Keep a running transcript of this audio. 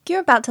You're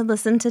about to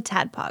listen to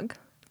Tadpog.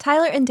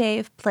 Tyler and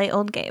Dave play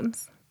old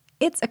games.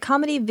 It's a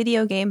comedy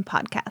video game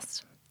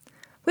podcast.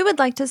 We would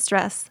like to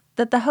stress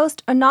that the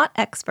hosts are not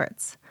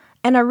experts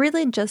and are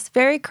really just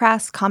very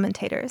crass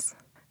commentators.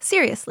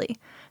 Seriously,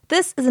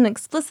 this is an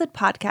explicit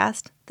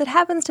podcast that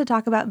happens to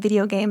talk about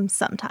video games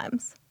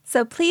sometimes.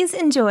 So please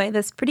enjoy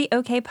this pretty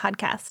okay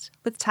podcast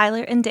with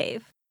Tyler and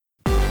Dave.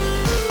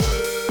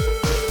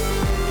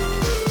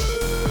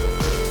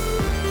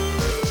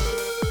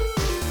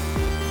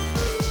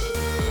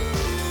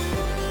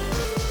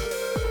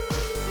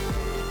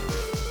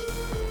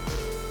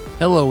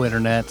 Hello,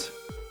 Internet.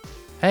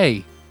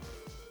 Hey,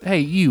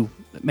 you,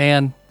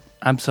 man.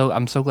 I'm so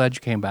glad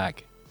you came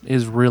back. It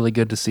is really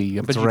good to see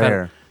you. It's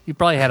rare. You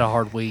probably had a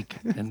hard week,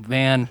 and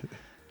man,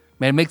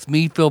 it makes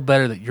me feel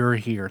better that you're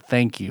here.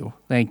 Thank you.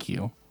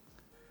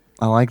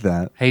 I like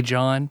that. Hey,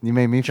 John. You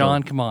made me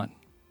John, come on.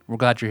 We're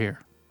glad you're here.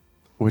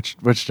 Which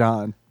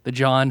John? The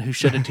John who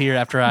shed a tear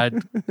after I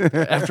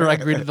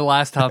greeted the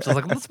last time. So I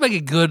was like, let's make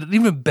it good,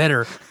 even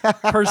better,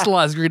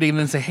 personalized greeting, and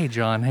then say, hey,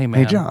 John. Hey,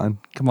 man. Hey, John.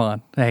 Come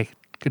on. Hey.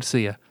 Good to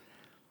see you.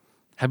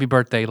 Happy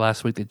birthday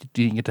last week that you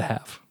didn't get to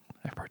have.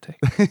 Happy birthday.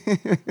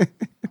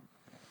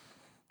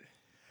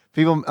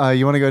 People,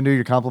 you want to go and do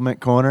your compliment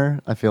corner?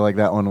 I feel like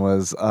that one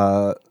was...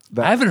 I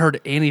haven't heard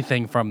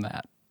anything from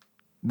that.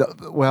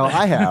 Well,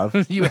 I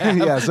have. You have?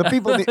 Yeah, so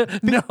people...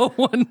 No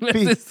one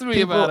messaged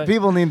me about it.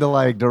 People need to,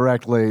 like,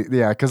 directly...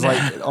 Yeah, because,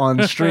 like,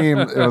 on stream,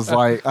 it was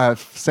like...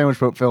 Sandwich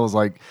Pope Phil was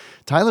like,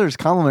 Tyler's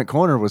compliment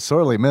corner was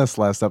sorely missed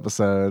last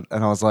episode.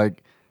 And I was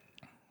like...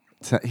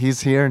 He's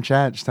here in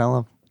chat. Just tell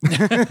him.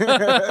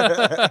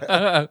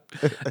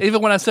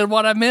 Even when I said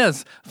what I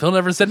miss, Phil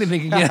never said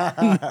anything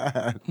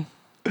again.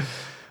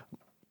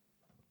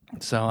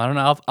 So I don't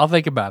know. I'll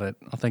think about it.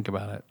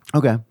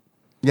 Okay.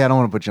 Yeah, I don't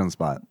want to put you on the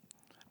spot.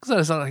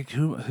 Because it's not like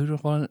who do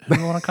I want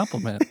to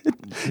compliment?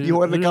 You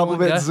wanted to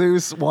compliment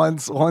Zeus one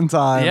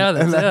time. Yeah,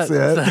 that's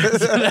it.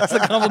 That's the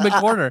compliment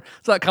corner.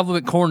 It's not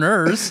compliment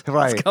corners.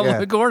 Right. It's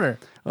compliment corner.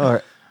 All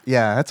right.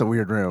 Yeah, that's a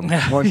weird room.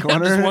 One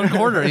corner? Just one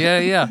corner.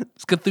 Yeah.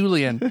 It's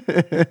Cthulian.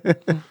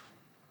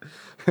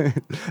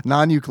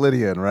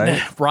 Non-Euclidean,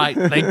 right? Right.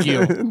 Thank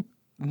you.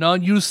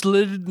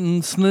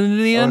 Non-Euclidean.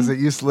 Oh, is it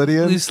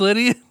Euclidean?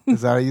 Euclidean?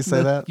 Is that how you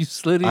say that?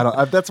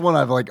 Euclidean. That's one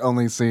I've like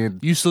only seen.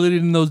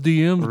 Euclidean in those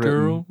DMs,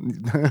 girl.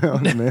 Oh,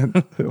 man.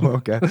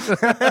 Okay. Is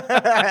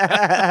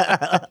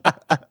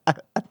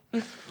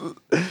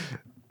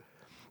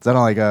that on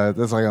like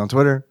that's like on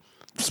Twitter?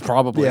 It's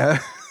probably. Yeah.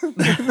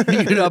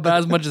 You know about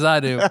as much as I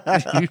do.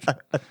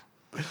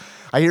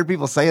 I hear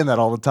people saying that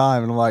all the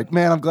time, and I'm like,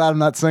 man, I'm glad I'm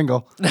not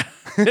single.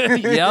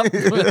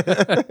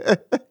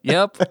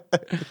 Yep.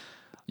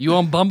 You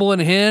on Bumble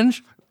and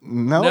Hinge?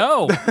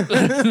 No.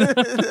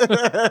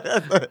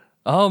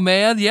 Oh,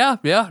 man. Yeah.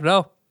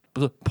 No.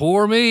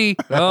 Poor me.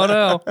 Oh,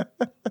 no.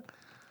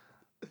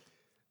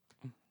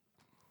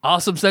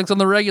 Awesome sex on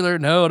the regular?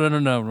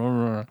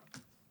 No.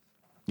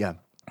 Yeah.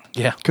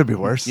 Yeah. Could be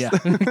worse. Yeah.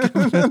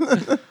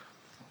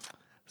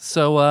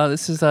 So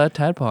this is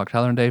Tadpog,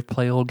 Tyler and Dave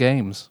Play Old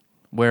Games,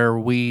 where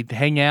we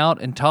hang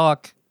out and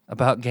talk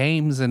about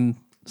games and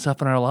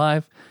stuff in our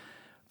life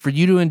for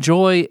you to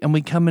enjoy, and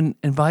we come and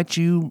invite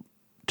you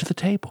to the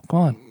table. Come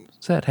on,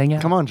 sit, hang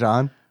out. Come on,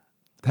 John.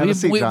 Have a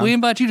seat, John. We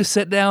invite you to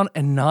sit down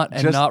and not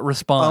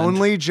respond.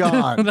 Only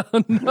John.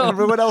 No.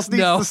 Everyone else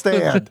needs to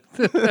stand.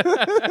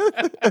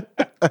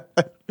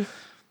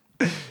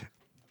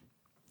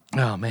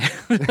 Oh, man.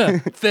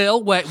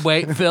 Phil, wait,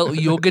 Phil,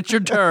 you'll get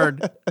your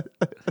turn.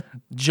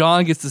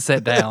 John gets to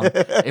sit down.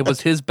 It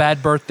was his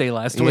bad birthday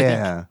last week.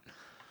 Yeah.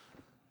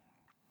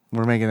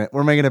 We're making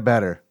it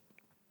better.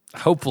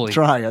 Hopefully.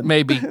 Trying.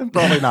 Maybe.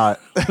 Probably not.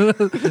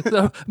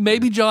 So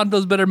maybe John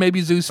feels better.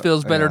 Maybe Zeus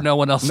feels better. Yeah. No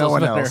one else feels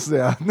better. No one else,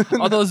 yeah.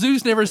 Although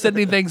Zeus never said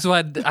anything, so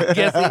I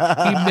guess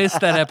he missed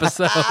that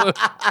episode.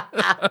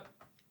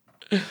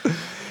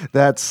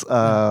 That's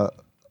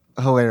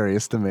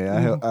hilarious to me.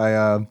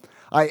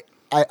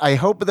 I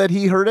hope that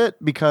he heard it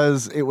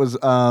because it was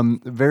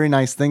very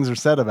nice things are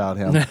said about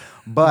him.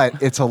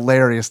 But it's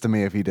hilarious to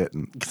me if he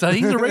didn't. So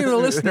he's a regular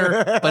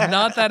listener, but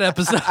not that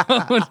episode.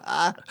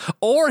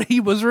 Or he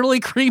was really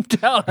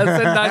creeped out. I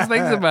said nice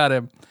things about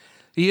him.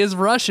 He is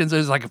Russian, so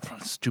he's like,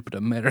 stupid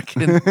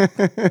American.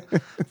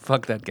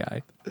 Fuck that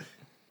guy.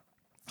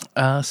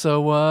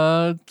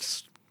 So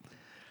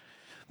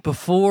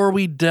before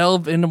we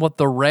delve into what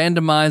the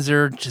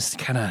randomizer just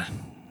kind of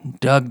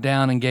dug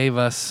down and gave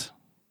us,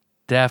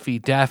 Daffy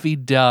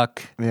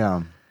Duck.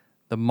 Yeah.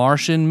 The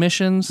Martian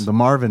missions? The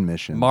Marvin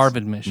missions.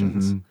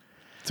 Mm-hmm.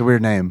 It's a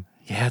weird name.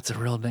 Yeah, it's a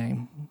real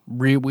name.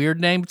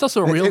 Weird name. It's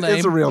also a real name.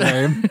 It's a real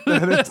name.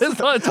 It's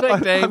not a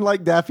fake name.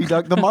 Unlike Daffy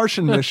Duck, the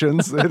Martian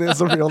missions, it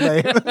is a real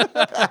name.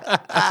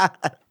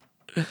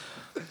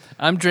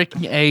 I'm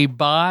drinking a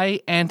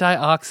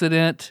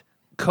bi-antioxidant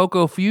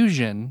cocoa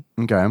fusion.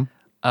 Okay.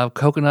 Of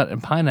coconut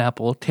and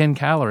pineapple, 10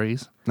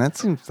 calories. That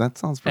sounds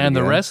pretty And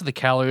good. the rest of the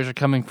calories are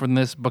coming from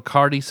this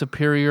Bacardi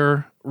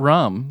Superior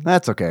rum.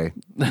 That's okay.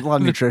 A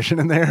lot of nutrition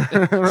in there.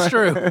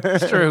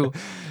 It's true.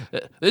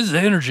 This is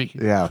energy.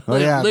 Yeah. Oh,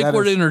 yeah.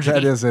 Liquid energy.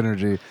 That is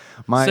energy.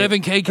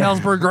 7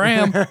 kcals per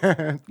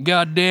gram.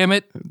 God damn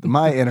it.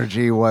 My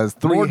energy was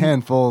three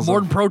handfuls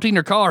More than protein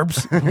or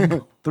carbs.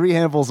 of 3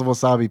 handfuls of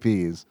wasabi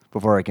peas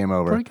before I came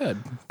over. Pretty good.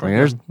 I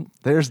mean,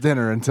 there's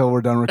dinner until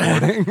we're done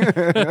recording.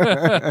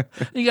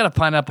 You got a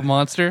pineapple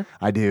monster.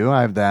 I do.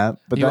 I have that.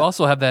 But You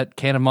also have that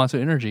can of Monster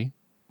Energy.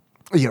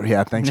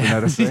 yeah, thanks for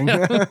noticing. I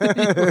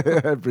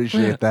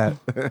appreciate that.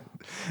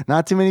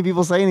 Not too many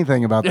people say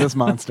anything about this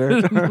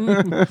monster.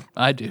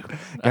 I do.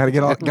 Gotta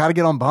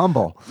get on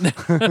Bumble.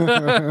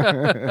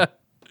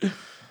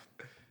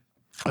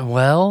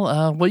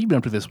 Well, what have you been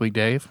up to this week,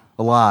 Dave?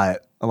 A lot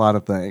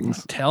of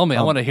things. Tell me.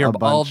 I want to hear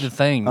all the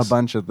things. A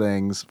bunch of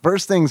things.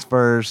 First things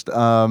first.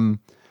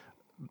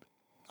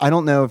 I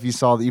don't know if you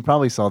saw that. You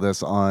probably saw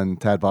this on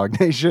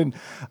Tadpog Nation.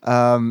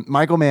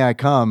 Michael May I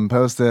Come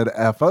posted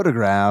a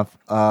photograph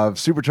of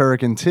Super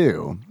Turrican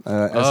 2,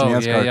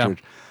 SNES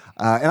cartridge.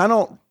 And I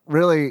don't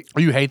really. Oh,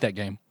 you hate that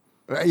game.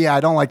 Yeah, I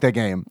don't like that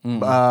game,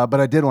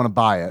 but I did want to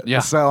buy it. Yeah.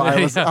 So I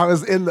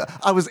was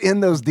in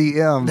those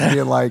DMs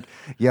being like,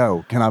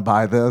 "Yo, can I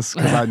buy this?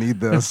 Because I need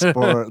this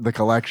for the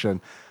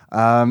collection."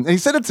 And he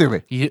sent it to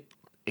me. He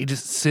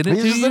just sent it He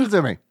to just you? sent it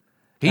to me.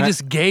 He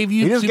just gave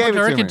you he just Super gave it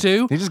to Turrican me.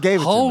 2? He just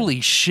gave it to me.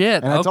 Holy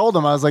shit. And I told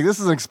him, I was like,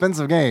 "This is an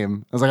expensive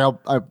game." I was like,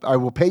 I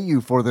will pay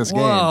you for this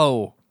game."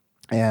 Whoa.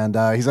 And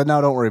he said, "No,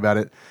 don't worry about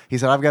it." He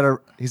said,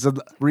 he said,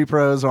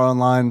 repros are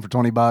online for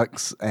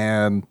 $20,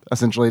 and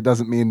essentially it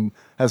doesn't mean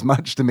as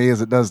much to me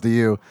as it does to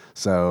you.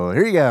 So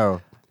here you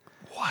go.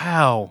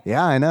 Wow.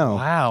 Yeah, I know.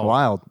 Wow.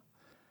 Wild.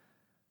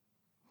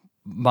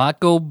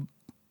 Michael,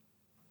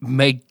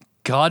 may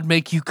God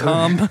make you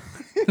come.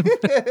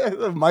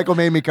 Michael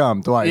made me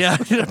come twice. Yeah.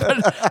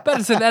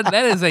 But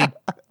that is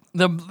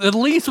the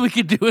least we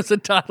could do is a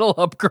title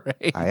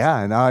upgrade.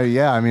 Yeah, no,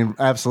 yeah. I mean,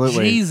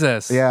 absolutely.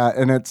 Jesus. Yeah,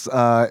 and it's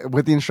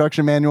with the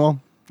instruction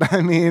manual.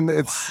 I mean,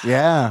 it's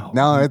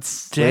no,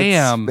 it's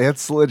damn.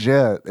 It's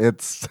legit.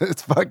 It's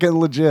fucking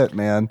legit,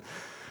 man.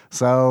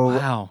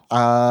 So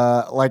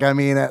wow. Like I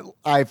mean,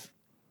 I've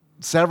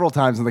several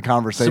times in the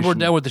conversation. So we're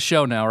done with the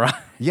show now, right?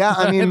 Yeah,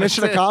 I mean,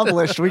 mission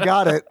accomplished. We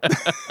got it.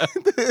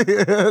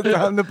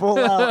 Time to pull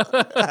out.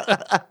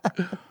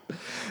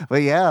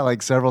 But yeah,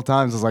 like several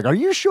times, I was like, "Are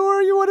you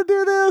sure you want to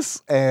do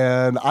this?"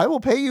 And I will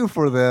pay you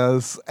for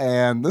this.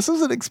 And this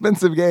is an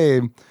expensive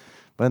game,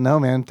 but no,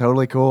 man,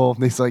 totally cool.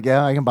 And he's like,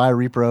 "Yeah, I can buy a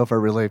repro if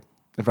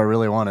I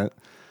really want it."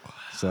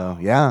 So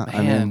yeah, Man.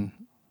 I mean,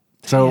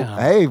 so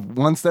hey,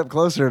 one step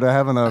closer to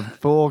having a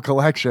full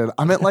collection.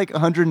 I'm at like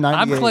 198.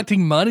 I'm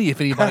collecting money if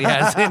anybody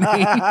has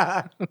any.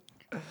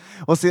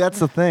 Well, see, that's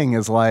the thing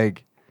is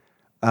like,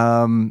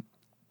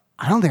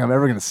 I don't think I'm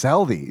ever going to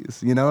sell these.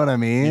 You know what I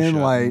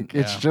mean? Like,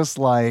 it's just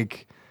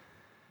like,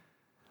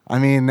 I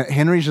mean,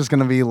 Henry's just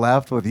going to be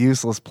left with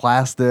useless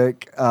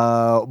plastic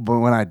but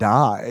when I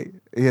die,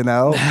 you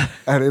know?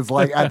 And it's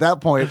like, at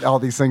that point, all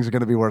these things are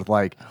going to be worth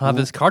like... I'll have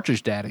this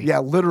cartridge daddy. Yeah,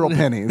 literal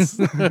pennies.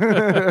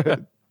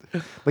 But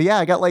yeah,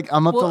 I got like,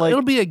 I'm up to like...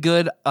 It'll be a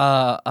good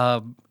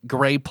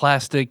gray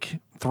plastic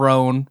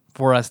throne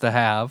for us to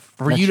have,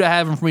 for you to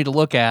have and for me to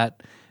look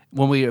at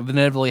when we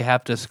inevitably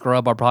have to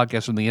scrub our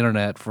podcast from the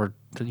internet to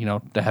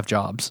have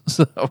jobs.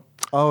 So.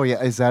 Oh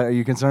yeah, are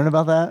you concerned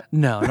about that?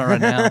 No, not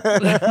right now.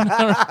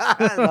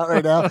 Not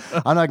right now.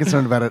 I'm not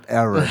concerned about it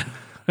ever.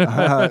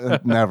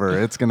 Never.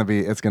 It's gonna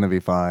be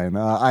fine.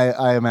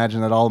 I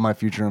imagine that all of my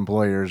future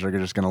employers are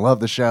just gonna love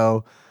the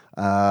show.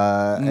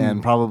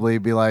 And probably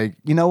be like,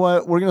 you know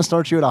what? We're gonna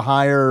start you at a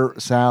higher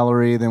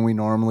salary than we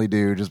normally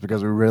do, just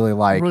because we really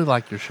like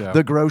your show.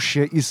 The gross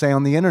shit you say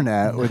on the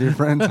internet with your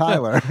friend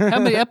Tyler. How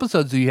many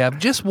episodes do you have?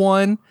 Just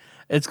one.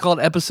 It's called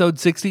episode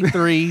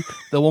 63,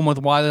 the one with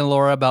Wiley and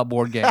Laura about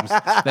board games.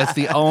 That's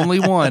the only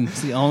one.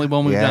 It's the only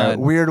one we've done.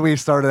 Weird we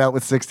started out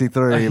with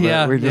 63,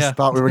 but we just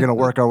thought we were going to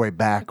work our way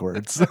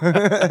backwards.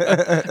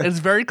 It's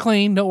very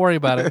clean. Don't worry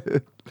about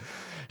it.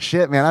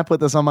 Shit, man, I put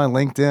this on my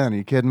LinkedIn. Are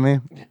you kidding me?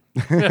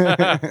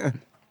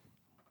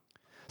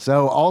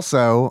 So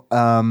also,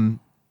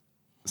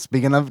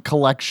 speaking of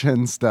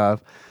collection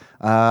stuff,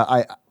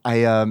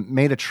 I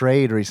made a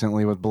trade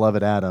recently with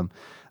Beloved Adam.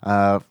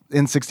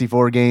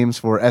 N64 games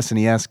for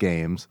SNES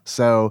games.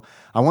 So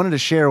I wanted to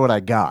share what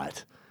I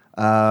got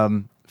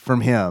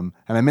from him,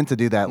 and I meant to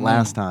do that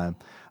last time.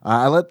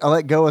 I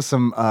let go of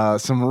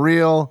some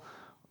real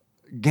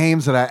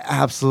games that I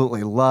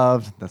absolutely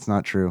loved. That's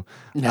not true.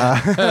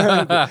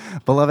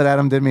 Beloved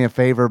Adam did me a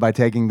favor by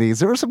taking these.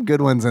 There were some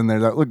good ones in there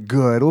that look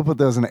good. We'll put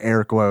those in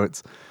air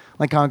quotes.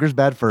 Like Conker's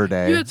Bad Fur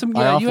Day. You had some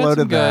good. I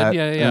offloaded that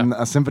Yeah. in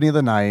a Symphony of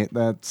the Night.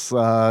 That's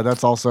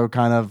also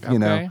kind of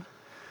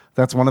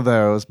that's one of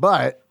those.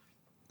 But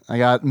I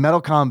got Metal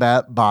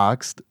Combat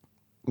boxed,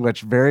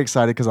 which very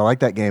excited because I like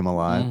that game a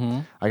lot.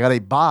 Mm-hmm. I got a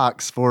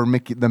box for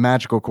the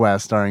Magical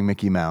Quest starring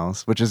Mickey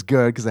Mouse, which is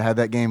good because I had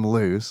that game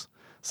loose.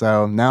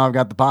 So now I've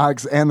got the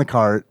box and the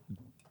cart.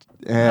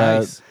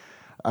 Nice.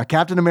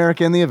 Captain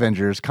America and the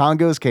Avengers,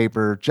 Congo's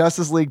Caper,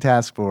 Justice League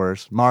Task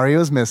Force,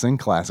 Mario's Missing,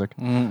 classic.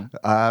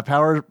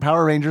 Power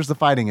Rangers: The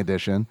Fighting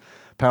Edition,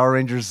 Power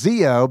Rangers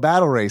Zeo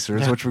Battle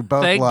Racers, which we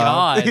both Thank love.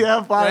 God.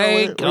 Yeah,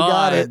 finally. Thank we got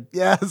God. it.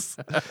 Yes.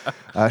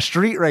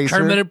 Street Racer.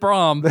 Tournament at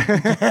prom.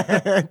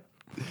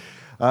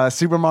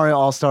 Super Mario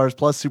All-Stars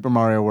plus Super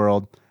Mario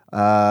World.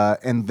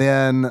 And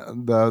then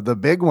the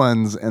big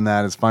ones in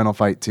that is Final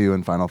Fight 2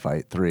 and Final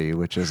Fight 3,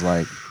 which is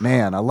like,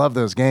 man, I love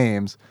those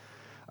games.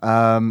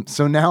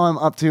 So now I'm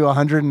up to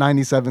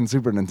 197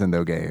 Super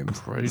Nintendo games.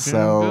 Pretty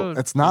so damn good.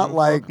 it's not Pretty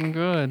like fucking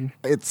good.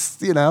 it's,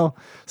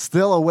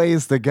 still a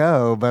ways to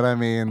go, but I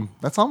mean,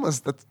 that's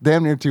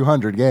damn near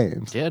 200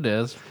 games. Yeah, it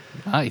is.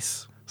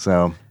 Nice.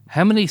 So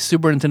How many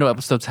Super Nintendo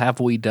episodes have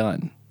we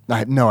done? I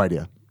have no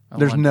idea.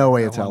 There's no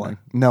way of I telling.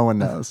 wonder. No one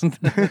knows.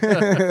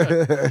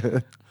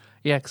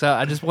 Yeah, because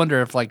I just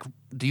wonder if, like,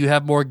 do you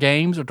have more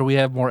games or do we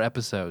have more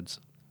episodes?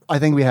 I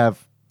think we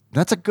have.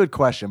 That's a good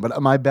question, but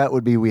my bet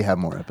would be we have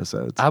more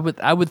episodes. I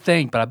would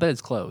think, but I bet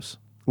it's close.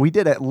 We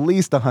did at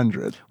least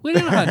 100. We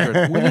did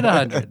 100. We did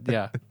 100.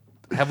 Yeah.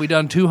 Have we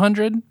done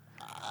 200?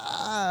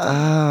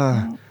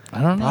 I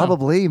don't know.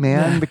 Probably,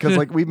 man, because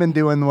like we've been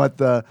doing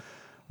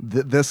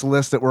this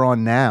list that we're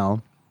on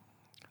now,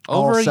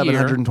 Over all a year.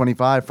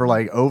 725 for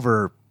like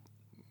over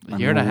A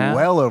year and a half.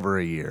 well over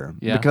a year.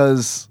 Yeah.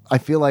 Because I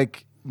feel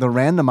like the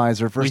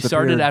randomizer We first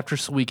started appeared. after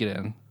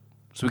Suikoden.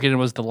 Suikoden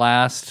was the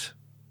last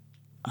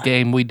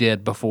game we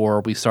did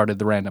before we started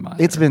the randomizer.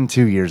 It's been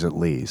 2 years at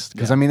least.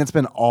 Because I mean, it's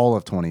been all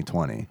of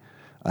 2020.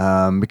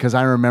 Because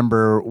I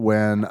remember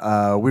when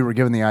we were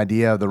given the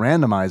idea of the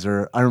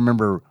randomizer, I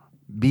remember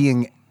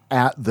being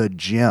at the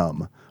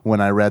gym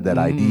when I read that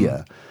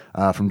idea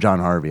from John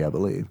Harvey, I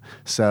believe.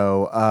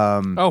 So,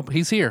 Oh,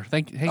 he's here.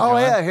 Thank you. Hey, oh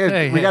John. yeah, here,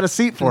 Hey, we hey. got a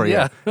seat for you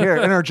Yeah. here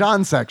in our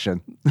John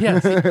section. Yeah,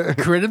 see,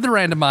 created the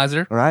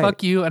randomizer. Right.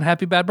 Fuck you and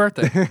happy bad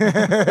birthday.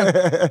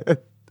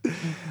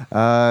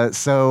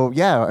 So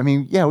yeah, I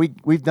mean, yeah,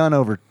 we've done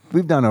over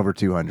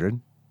 200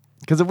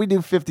 because if we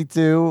do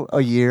 52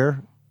 a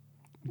year,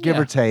 give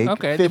Yeah. or take.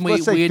 Okay, fif- then we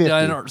let's say had 50.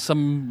 done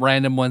some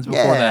random ones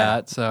before Yeah.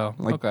 that. So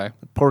Like okay,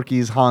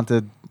 Porky's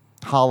Haunted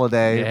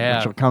Holiday, Yeah.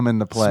 which will come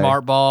into play.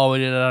 Smart Ball we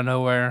did it out of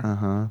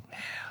nowhere.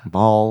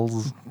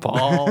 Balls.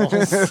 Balls.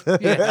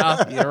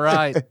 Yeah, you're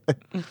right.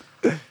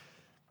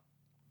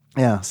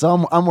 Yeah,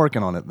 so I'm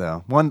working on it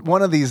though.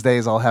 One of these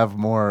days I'll have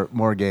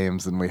more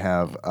games than we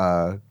have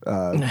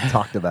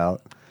talked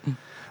about.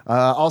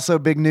 Also,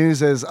 big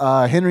news is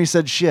Henry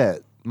said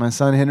shit. My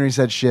son Henry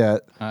said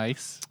shit.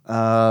 Nice.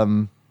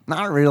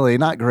 Not really,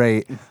 not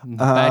great.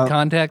 Bad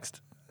context.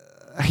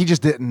 He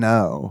just didn't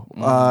know.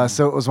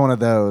 So it was one of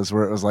those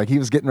where it was like he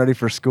was getting ready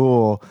for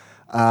school,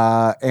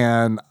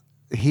 and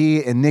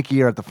he and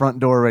Nikki are at the front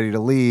door ready to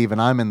leave,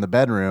 and I'm in the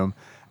bedroom,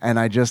 and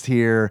I just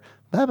hear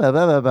ba ba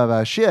ba ba ba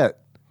ba shit.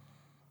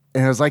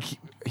 And it was like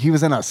he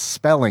was in a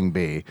spelling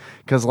bee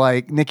because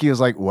like Nikki was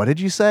like, "What did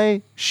you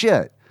say?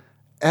 Shit,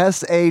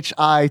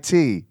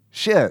 SHIT,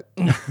 shit."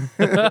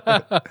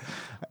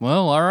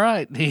 Well, all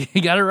right. He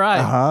got it right.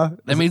 Uh-huh.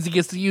 That means he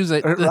gets to use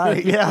it.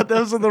 Right? Yeah,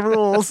 those are the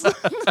rules in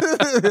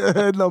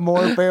the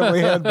Moore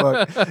Family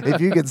Handbook. If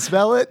you can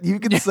spell it, you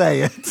can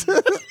say it.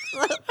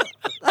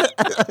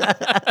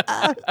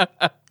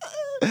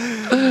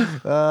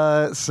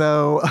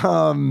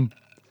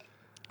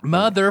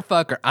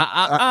 Motherfucker.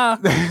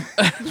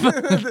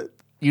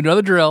 You know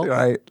the drill.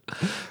 Right.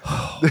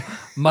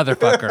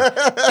 Motherfucker.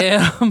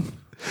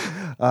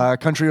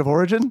 Country of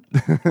origin?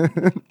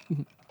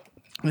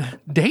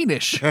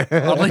 Danish.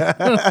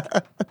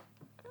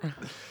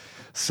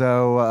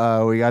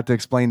 So we got to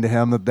explain to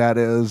him that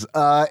is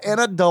an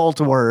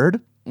adult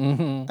word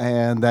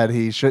and that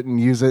he shouldn't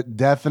use it.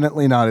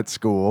 Definitely not at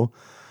school.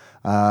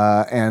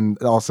 And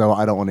also,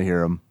 I don't want to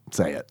hear him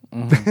say it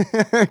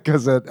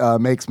because it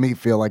makes me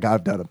feel like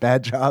I've done a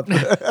bad job.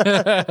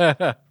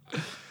 And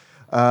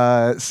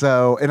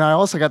I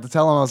also got to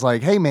tell him, I was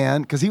like, hey,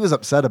 man, because he was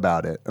upset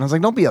about it. And I was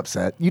like, don't be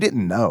upset. You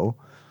didn't know.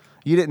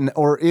 You didn't,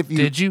 or if you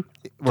Did you?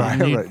 Right,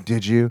 Didn't you? right.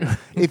 Did you?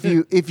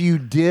 if you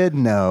did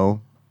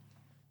know,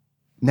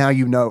 now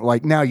you know,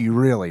 like now you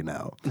really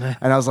know.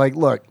 And I was like,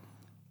 look,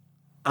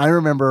 I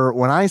remember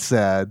when I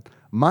said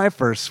my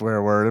first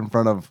swear word in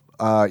front of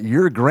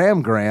your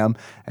Graham,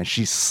 and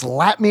she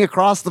slapped me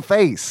across the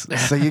face.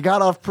 So you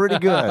got off pretty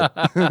good.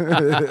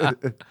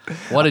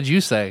 What did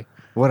you say?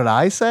 What did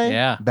I say?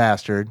 Yeah.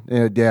 Bastard.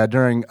 Yeah,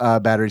 during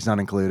Batteries Not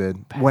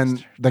Included.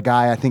 When the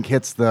guy, I think,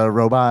 hits the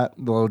robot,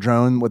 the little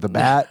drone with the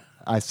bat,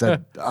 I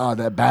said, oh,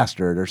 that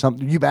bastard or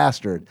something. You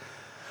bastard.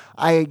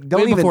 I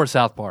don't Way even... before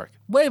South Park.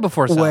 Way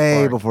before South Way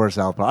Park. before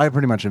South Park. I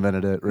pretty much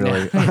invented it,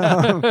 really.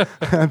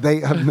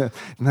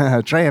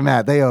 Trey and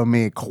Matt, they owe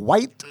me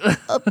quite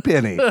a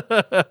penny.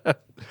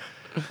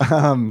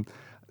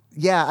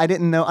 Yeah, I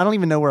didn't know. I don't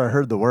even know where I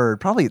heard the word.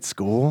 Probably at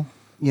school,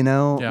 you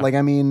know? Yeah. Like,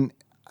 I mean,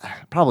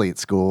 probably at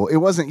school. It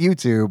wasn't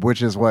YouTube,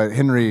 which is what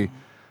Henry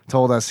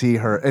told us he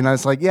heard. And I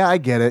was like, yeah, I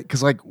get it.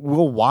 Because, like,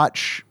 I'll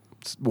watch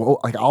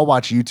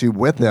YouTube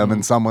with them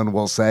and someone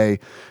will say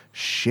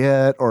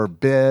shit or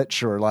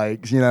bitch or,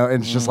 like, you know,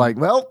 and it's just like,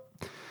 well,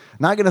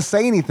 not going to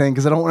say anything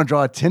because I don't want to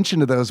draw attention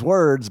to those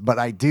words, but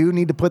I do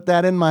need to put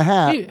that in my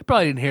hat. You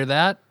probably didn't hear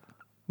that.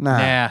 Nah,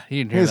 Nah,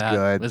 you didn't hear he's that.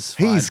 good. It's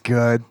fine. He's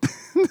good.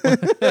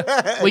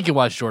 We can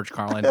watch George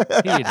Carlin.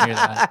 He didn't hear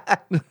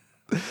that.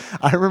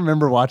 I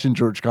remember watching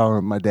George Carlin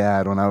with my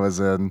dad when I was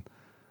in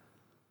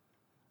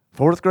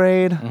 4th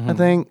grade, I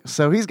think.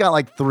 So he's got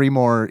like 3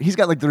 more. He's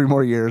got like 3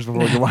 more years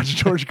before we can watch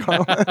George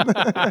Carlin.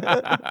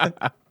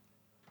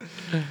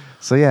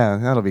 So yeah,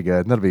 that'll be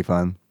good. That'll be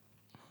fun.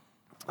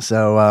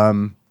 So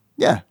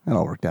yeah, that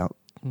all worked out.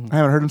 I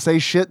haven't heard him say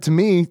shit to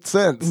me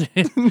since.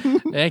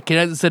 Kid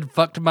hasn't said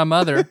fuck to my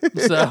mother.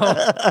 So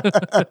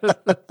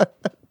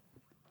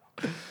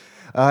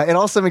It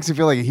also makes me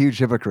feel like a huge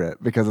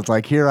hypocrite because it's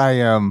like, here I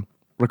am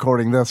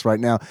recording this right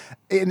now.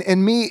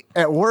 And me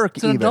at work,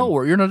 it's an adult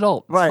word. You're an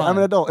adult. It's right, fine. I'm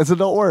an adult. It's an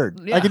adult word.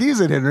 Yeah. I could use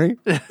it, Henry.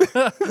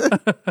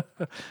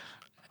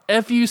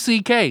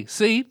 F-U-C-K.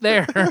 See?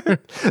 There.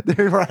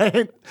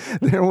 Right?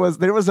 There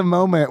was a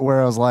moment where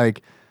I was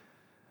like,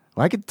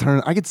 well,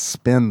 I could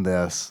spin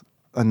this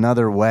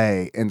another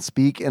way and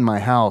speak in my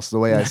house the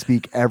way I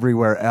speak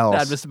everywhere else.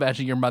 I'm just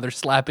imagining your mother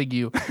slapping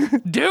you.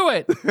 Do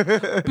it.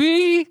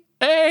 B-A-S-S.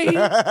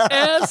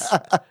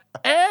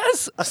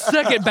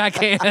 Second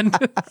backhand.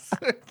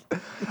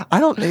 I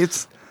don't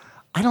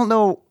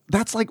know.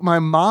 That's like my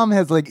mom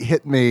has like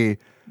hit me.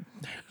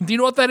 Do you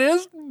know what that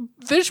is?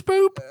 Fish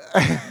poop?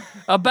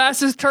 A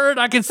bass's turd?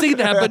 I can see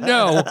that, but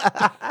no.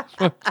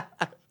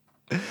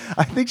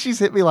 I think she's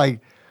hit me like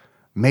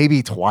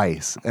maybe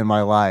twice in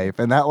my life,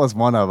 and that was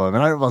one of them.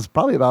 And I was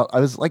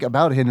like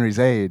about Henry's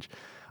age,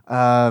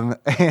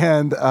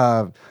 and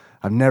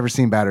I've never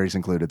seen Batteries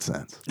Included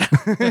since.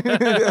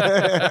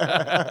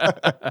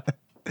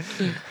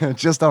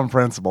 Just on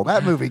principle,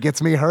 that movie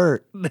gets me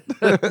hurt.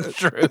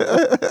 True.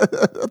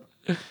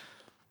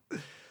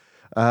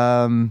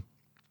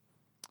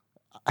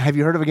 Have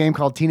you heard of a game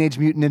called Teenage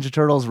Mutant Ninja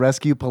Turtles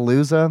Rescue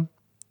Palooza?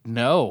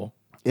 No.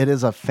 It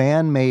is a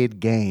fan-made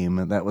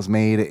game that was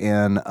made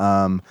in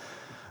oh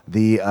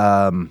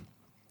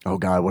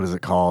God, what is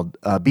it called?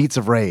 Beats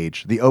of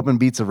Rage, the Open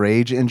Beats of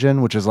Rage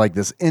engine, which is like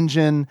this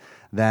engine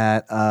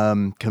that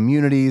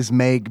communities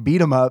make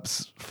beat 'em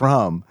ups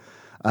from.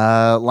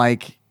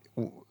 Like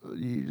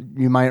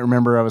you might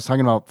remember, I was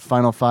talking about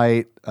Final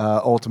Fight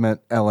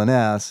Ultimate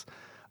LNS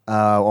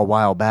a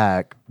while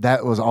back.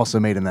 That was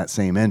also made in that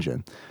same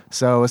engine.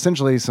 So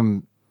essentially,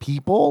 some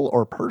people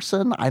or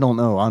person, I don't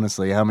know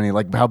honestly how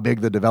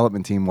big the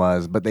development team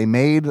was, but they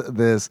made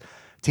this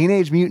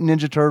Teenage Mutant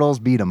Ninja Turtles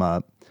beat 'em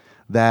up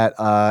that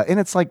and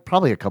it's like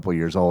probably a couple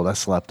years old. I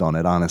slept on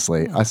it,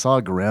 honestly. I saw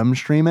Grimm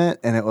stream it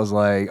and it was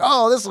like,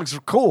 oh, this looks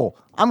cool,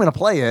 I'm gonna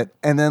play it.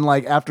 And then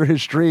like after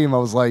his stream, I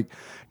was like,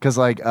 because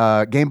like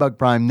Gamebug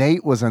Prime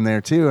Nate was in there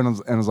too, and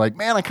I was like,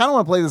 man, I kind of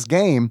want to play this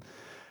game.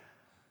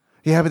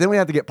 Yeah, but then we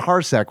have to get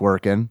Parsec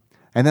working.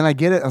 And then I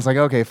get it. I was like,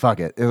 okay, fuck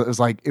it. It was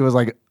like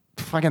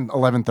fucking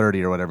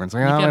 11:30 or whatever. It's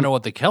like, You gotta know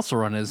what the Kessel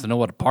Run is to know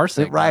what a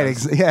parsec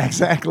is. Yeah,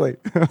 exactly.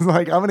 I was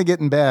like, I'm gonna get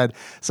in bed.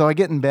 So I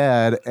get in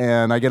bed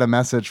and I get a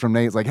message from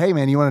Nate. It's like, hey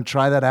man, you want to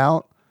try that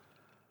out?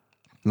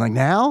 I'm like,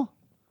 now?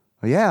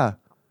 Yeah.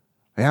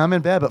 Yeah, I'm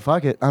in bed, but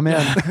fuck it, I'm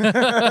in.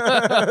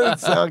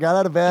 So I got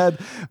out of bed,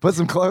 put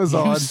some clothes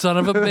on. You son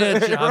of a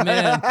bitch, I'm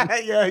in.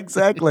 Yeah,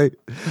 exactly.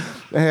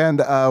 And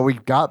we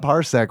got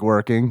Parsec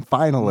working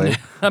finally.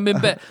 I'm in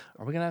bed.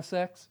 Are we gonna have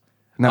sex?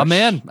 No, I'm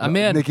in. I'm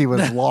in. Nikki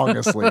was long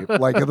asleep.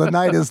 Like the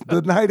night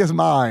is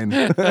mine.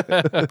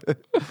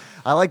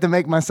 I like to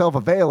make myself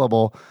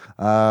available,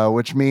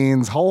 which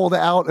means hold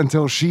out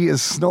until she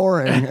is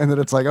snoring, and then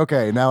it's like,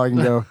 okay, now I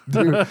can go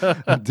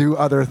do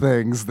other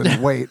things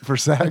than wait for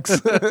sex.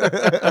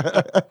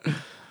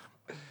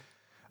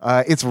 It's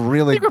I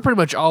really think we're pretty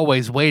much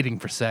always waiting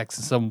for sex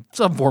in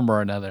some form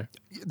or another.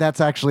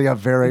 that's actually a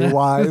very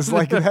wise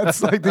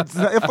that's like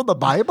from the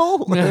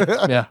Bible.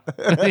 Yeah.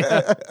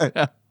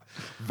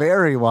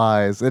 Very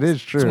wise. It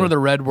is true. It's one of the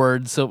red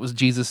words, so it was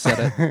Jesus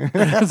said it.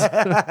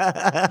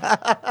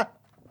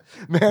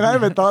 Man, I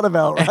haven't thought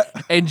about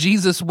And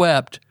Jesus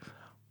wept.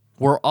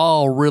 We're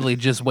all really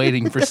just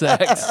waiting for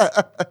sex.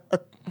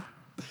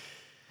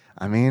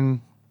 I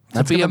mean,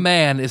 To be a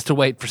man is to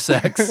wait for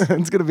sex.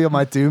 it's going to be on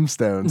my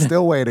tombstone.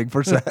 Still waiting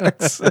for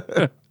sex.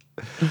 The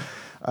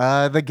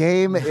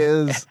game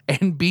is...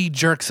 And be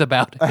jerks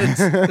about it.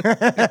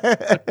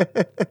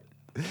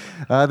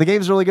 the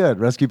game's really good.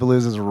 Rescue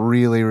Palooza is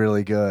really,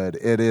 really good.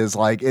 It is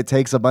like, it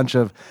takes a bunch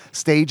of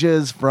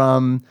stages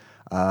from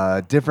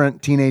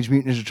different Teenage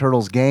Mutant Ninja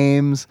Turtles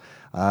games.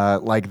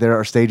 Like there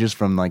are stages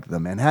from like the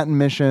Manhattan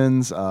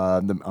missions,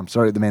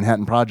 the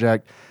Manhattan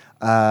Project.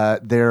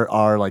 There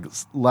are like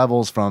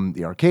levels from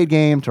the arcade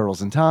game,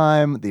 Turtles in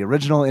Time, the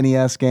original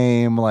NES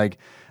game. Like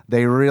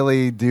they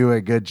really do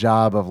a good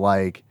job of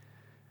like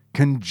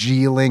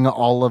congealing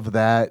all of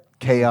that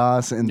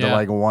chaos into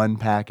like one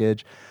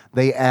package.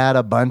 They add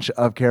a bunch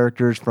of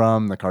characters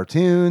from the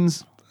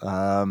cartoons.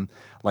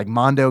 Like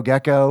Mondo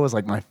Gecko is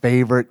like my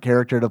favorite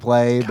character to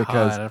play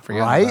because I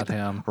forgot about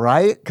him.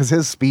 Right? Because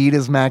his speed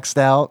is maxed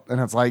out,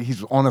 and it's like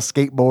he's on a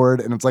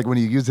skateboard, and it's like when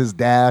you use his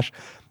dash,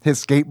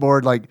 his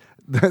skateboard like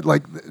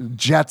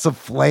jets of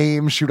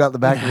flame shoot out the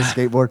back of his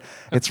skateboard.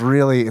 It's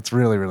really,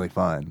 really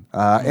fun,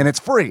 and it's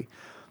free.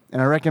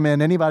 and I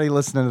recommend anybody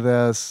listening to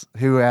this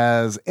who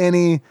has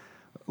any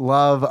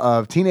love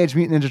of Teenage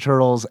Mutant Ninja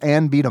Turtles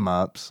and beat 'em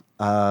ups,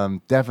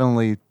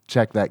 definitely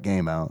check that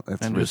game out.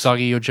 And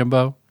Usagi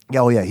Yojimbo?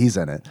 Oh yeah, he's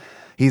in it.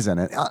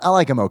 I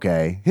like him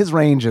okay. His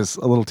range is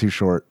a little too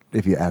short,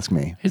 if you ask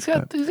me. He's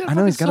got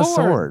a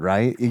sword,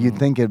 right? You'd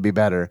think it'd be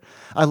better.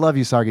 I love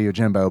Usagi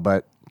Yojimbo,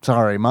 but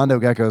sorry, Mondo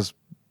Gecko's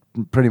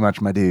pretty much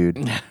my dude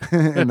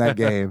in that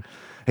game.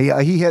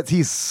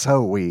 He's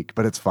so weak,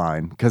 but it's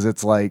fine because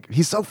it's like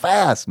he's so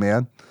fast,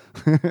 man.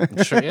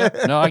 Sure, yeah.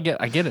 No, I get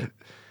it.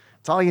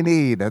 It's all you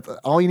need.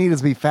 All you need is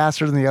to be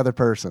faster than the other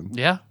person.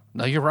 Yeah.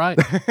 No, you're right.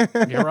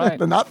 You're right.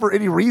 But not for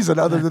any reason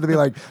other than to be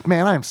like,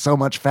 man, I am so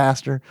much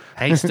faster.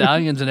 Hey,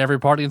 Stallion's in every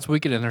party in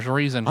Suikoden. There's a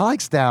reason. I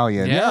like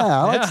Stallion. Yeah,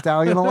 I like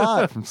Stallion a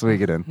lot from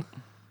Suikoden.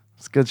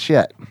 It's good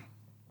shit.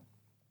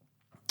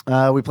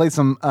 We played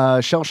some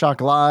Shell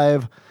Shock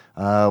Live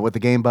with the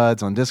Game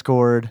Buds on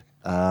Discord.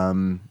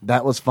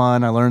 That was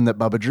fun. I learned that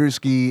Bubba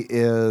Drewski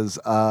is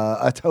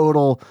a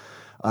total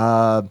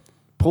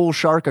pool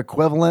shark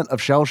equivalent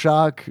of Shell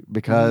Shock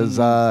because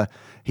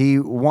he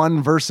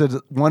won versus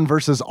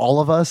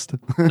all of us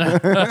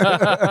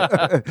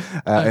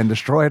and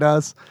destroyed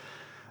us.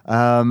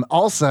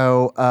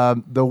 Also,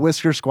 the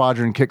Whisker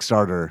Squadron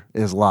Kickstarter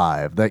is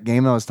live. That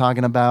game I was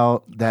talking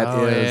about, that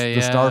is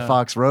the Star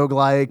Fox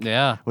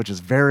roguelike, which is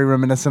very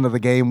reminiscent of the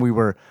game we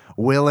were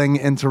willing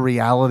into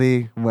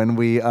reality when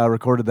we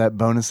recorded that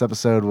bonus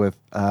episode with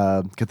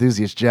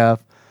Cthusiast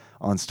Jeff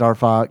on Star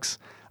Fox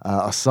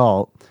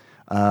Assault.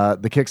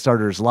 The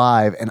Kickstarter is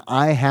live, and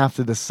I have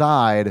to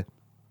decide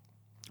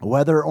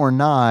whether or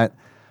not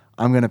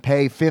I'm going to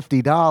pay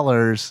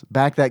 $50,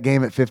 back that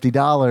game at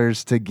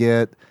 $50 to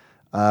get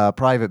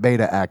private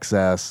beta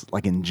access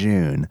like in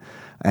June.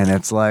 And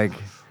it's like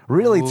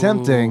really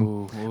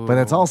tempting, but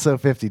it's also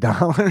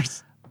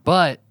 $50.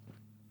 But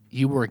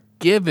you were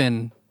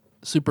given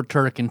Super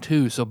Turrican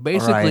 2, so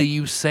basically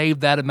you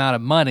saved that amount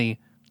of money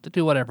to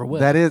do whatever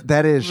with.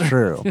 That is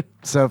true.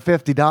 So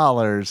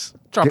 $50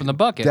 drop in the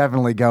bucket.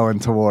 Definitely going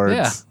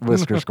towards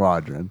Whisker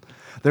Squadron.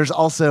 There's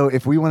also,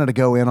 if we wanted to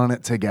go in on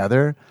it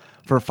together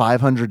for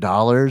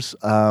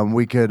 $500,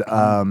 we could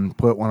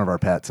put one of our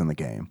pets in the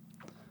game.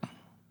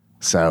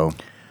 So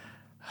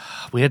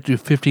we had to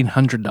do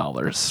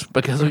 $1,500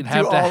 because we'd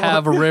have to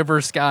have a River,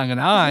 Sky, and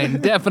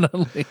Ein,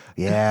 definitely.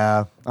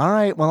 Yeah. All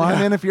right. Well,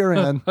 I'm in if you're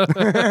in.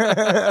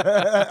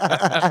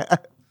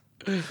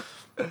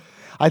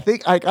 I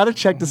think I got to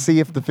check to see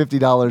if the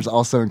 $50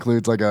 also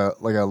includes like a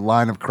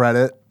line of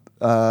credit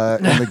in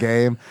the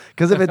game.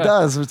 Because if it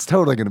does, it's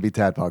totally going to be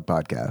Tadpog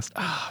Podcast.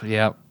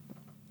 Yeah.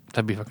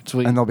 That'd be fucking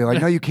sweet. And they'll be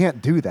like, no, you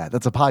can't do that.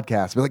 That's a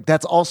podcast. Be like,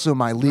 that's also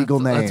my legal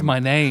name. That's my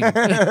name.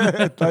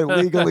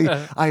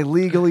 I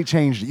legally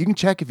changed it. You can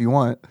check if you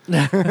want. Do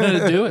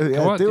it.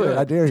 Yeah, do it.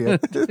 I dare you.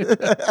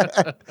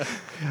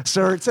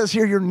 Sir, it says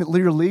here your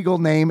legal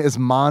name is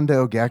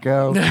Mondo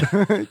Gecko.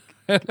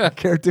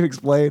 Care to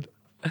explain?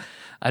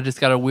 I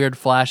just got a weird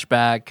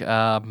flashback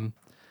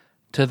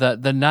to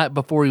the night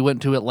before we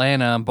went to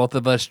Atlanta, both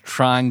of us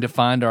trying to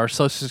find our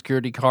Social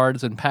Security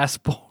cards and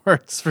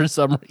passports for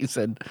some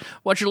reason.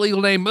 What's your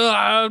legal name?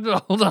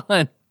 Hold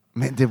on.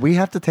 Man, did we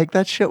have to take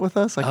that shit with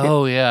us?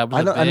 Oh, yeah.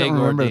 I don't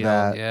remember ordeal.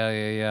 that.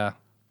 Yeah.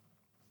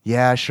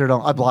 Yeah, I sure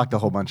don't. I blocked a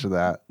whole bunch of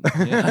that.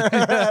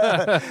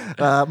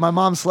 My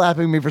mom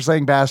slapping me for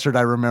saying bastard,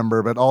 I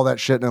remember, but all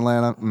that shit in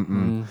Atlanta,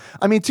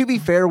 I mean, to be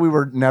fair, we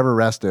were never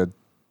arrested.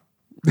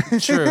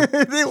 True.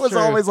 It was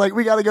always like,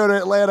 we got to go to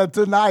Atlanta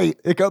tonight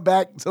and come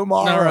back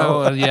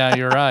tomorrow. Yeah,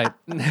 you're right.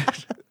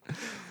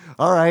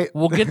 All right.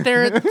 We'll get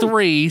there at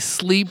 3,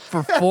 sleep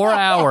for 4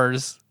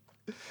 hours.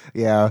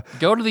 Yeah.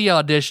 Go to the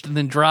audition and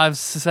then drive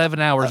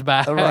 7 hours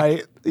back.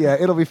 Right. Yeah,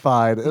 it'll be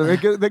fine. They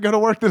go to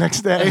work the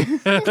next day.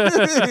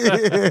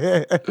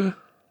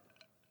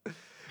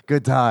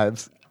 Good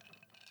times.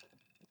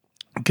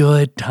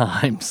 Good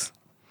times.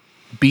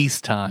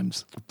 Beast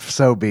times.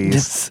 So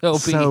beast.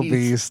 So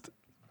beast.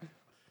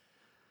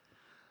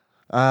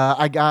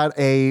 I got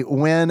a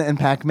win in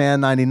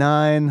Pac-Man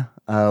 99,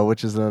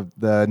 which is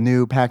the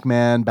new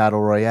Pac-Man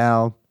Battle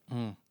Royale,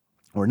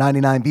 where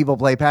 99 people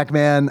play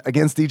Pac-Man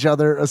against each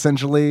other,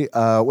 essentially,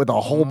 with a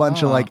whole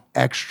bunch of like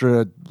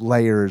extra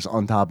layers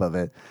on top of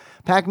it.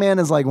 Pac-Man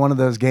is like one of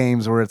those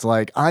games where it's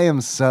like, I am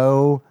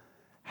so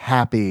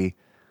happy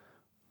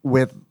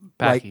with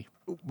Packy.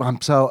 I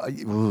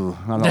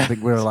don't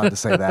think we're allowed to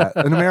say that.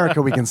 In America,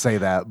 we can say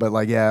that. But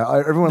like, yeah,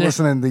 everyone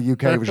listening in the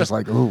UK was just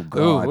like, oh,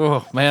 God.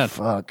 Oh, man.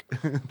 Fuck.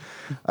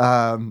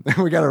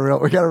 We got a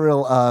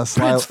real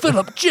sly... Prince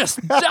Philip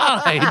just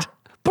died.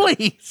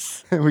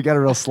 Please. We got a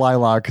real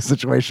Slylock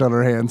situation on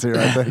our hands here,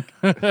 I think.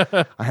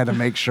 I had to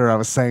make sure I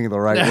was saying the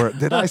right word.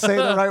 Did I say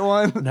the right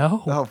one?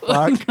 No. Oh,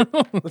 fuck.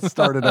 Let's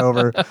start it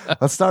over.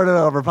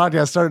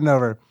 Podcast starting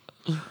over.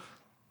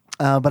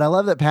 But I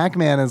love that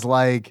Pac-Man is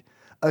like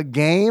a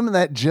game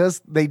that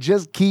they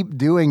just keep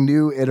doing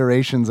new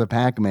iterations of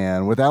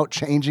Pac-Man without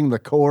changing the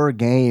core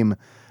game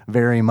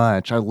very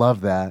much. I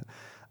love that.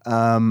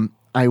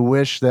 I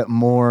wish that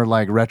more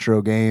like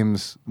retro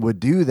games would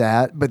do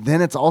that. But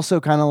then it's also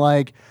kind of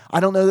like, I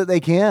don't know that they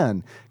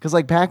can. Because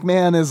like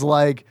Pac-Man is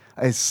like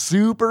a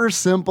super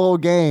simple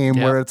game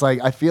where it's like,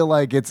 I feel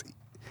like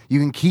you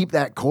can keep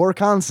that core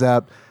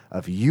concept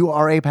of you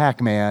are a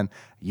Pac-Man,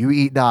 you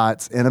eat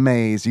dots in a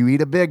maze, you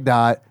eat a big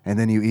dot, and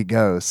then you eat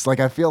ghosts. Like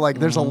I feel like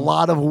there's a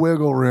lot of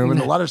wiggle room and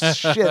a lot of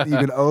shit you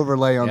can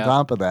overlay on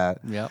top of that.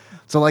 Yep.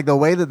 So like the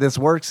way that this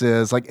works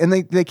is like, and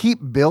they keep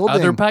building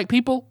Other Pac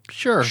people?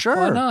 Sure.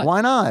 Sure.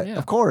 Why not? Yeah.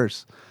 Of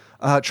course.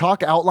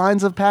 Chalk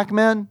outlines of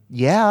Pac-Man?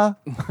 Yeah.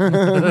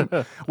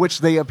 Which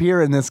they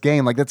appear in this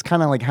game. Like that's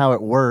kind of like how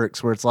it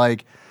works, where it's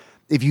like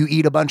if you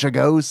eat a bunch of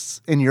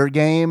ghosts in your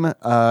game,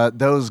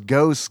 those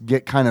ghosts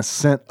get kind of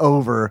sent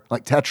over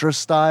like Tetris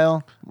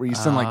style, where you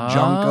send like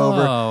junk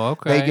over.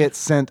 Okay. They get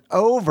sent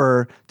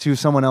over to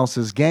someone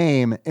else's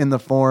game in the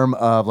form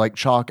of like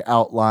chalk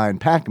outline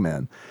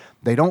Pac-Man.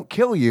 They don't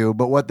kill you,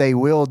 but what they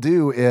will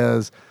do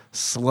is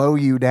slow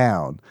you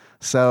down.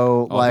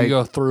 So like you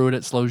go through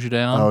it slows you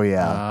down. Oh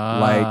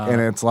yeah,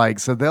 and it's like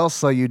so they'll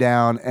slow you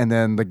down, and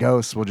then the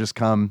ghosts will just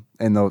come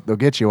and they'll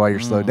get you while you're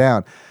slowed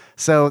down.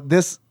 So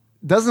this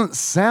doesn't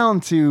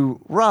sound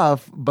too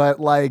rough, but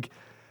like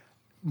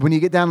when you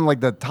get down to like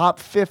the top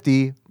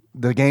 50,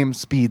 the game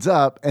speeds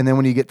up, and then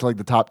when you get to like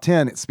the top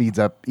 10, it speeds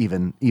up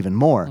even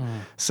more.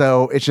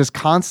 So it's just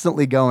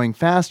constantly going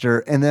faster,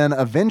 and then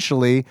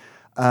eventually,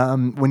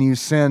 when you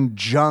send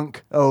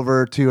junk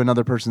over to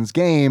another person's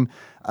game,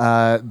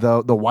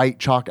 the white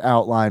chalk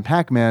outline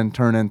Pac-Man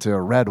turn into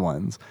red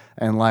ones,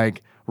 and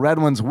like red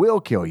ones will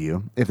kill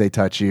you if they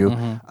touch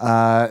you.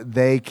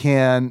 They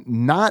can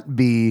not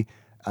be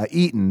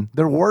eaten.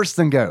 They're worse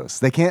than ghosts.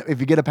 They can't.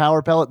 If you get a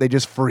power pellet, they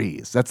just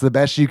freeze. That's the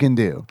best you can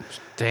do.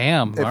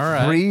 Damn. All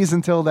right. Freeze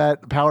until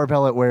that power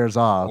pellet wears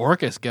off.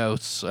 Orcus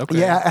ghosts. Okay.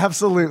 Yeah,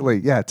 absolutely.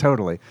 Yeah,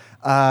 totally.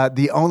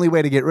 The only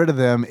way to get rid of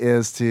them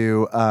is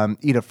to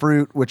eat a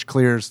fruit, which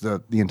clears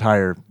the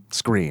entire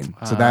screen.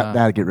 So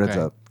that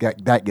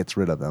gets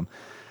rid of them.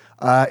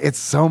 It's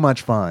so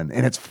much fun,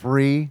 and it's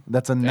free.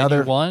 That's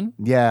another. And you won?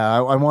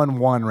 Yeah, I won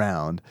one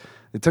round.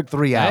 It took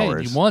 3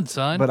 hours. You won,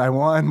 son. But I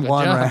won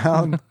one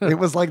round. It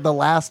was like the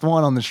last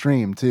one on the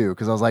stream too,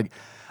 because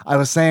I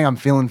was saying I'm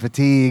feeling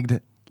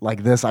fatigued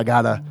like this. I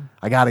gotta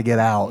get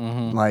out.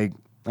 Like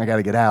I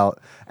gotta get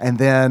out. And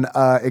then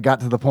it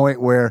got to the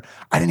point where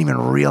I didn't even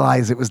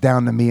realize it was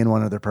down to me and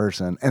one other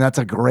person. And that's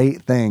a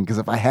great thing, because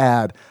if I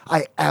had,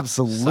 I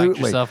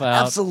absolutely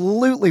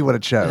would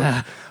have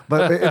choked.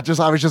 But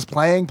I was just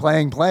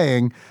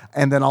playing,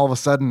 and then all of a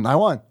sudden I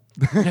won.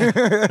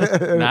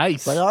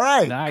 Nice. Like, all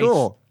right,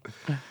 cool.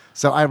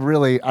 So I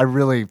really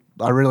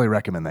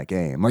recommend that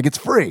game. Like it's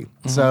free,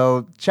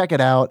 so check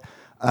it out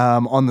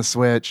on the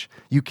Switch.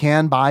 You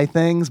can buy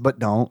things, but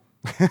don't.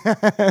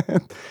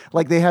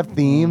 Like they have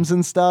themes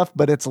and stuff,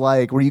 but it's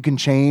like where you can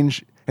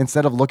change,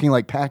 instead of looking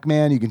like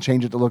Pac-Man, you can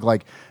change it to look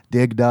like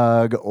Dig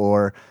Dug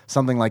or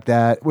something like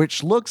that,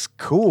 which looks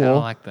cool. I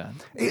like that.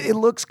 It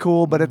looks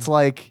cool, but it's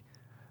like,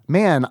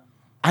 man,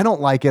 I don't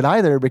like it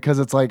either, because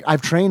it's like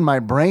I've trained my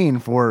brain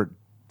for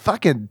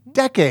fucking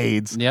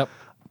decades. Yep.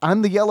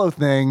 I'm the yellow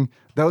thing.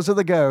 Those are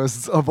the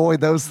ghosts.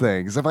 Avoid those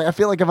things. I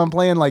feel like if I'm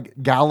playing like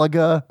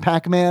Galaga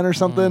Pac-Man or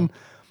something,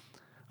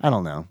 I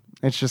don't know.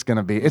 It's just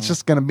gonna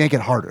make it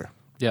harder.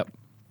 Yep.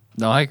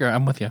 No, I agree.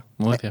 I'm with you.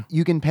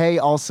 You can pay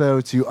also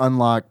to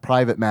unlock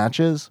private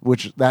matches,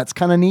 which that's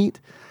kind of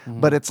neat.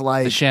 But it's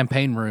like the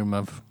champagne room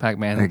of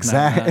Pac-Man.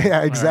 Exactly.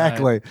 Yeah,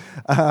 exactly.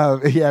 Right.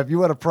 If you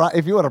want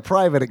a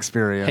private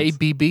experience. Hey,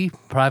 BB,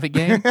 private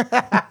game.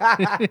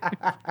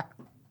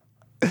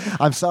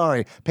 I'm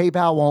sorry,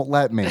 PayPal won't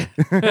let me.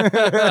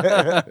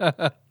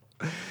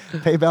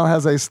 PayPal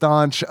has a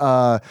staunch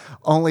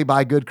only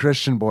buy good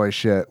Christian boy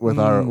shit with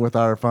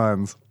our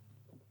funds.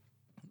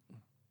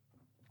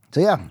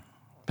 So yeah,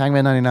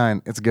 Pac-Man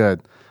 99, it's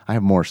good. I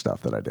have more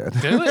stuff that I did.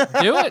 Do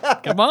it.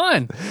 Come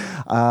on.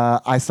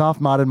 I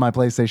soft modded my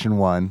PlayStation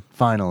 1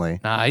 finally.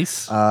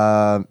 Nice.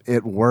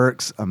 It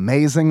works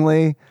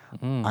amazingly.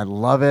 I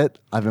love it.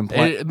 I've been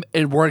playing.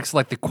 It works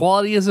like the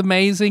quality is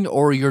amazing,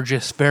 or you're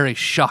just very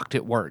shocked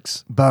it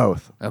works.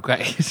 Both.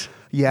 Okay.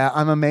 Yeah,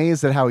 I'm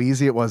amazed at how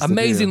easy it was.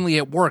 Amazingly,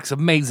 it works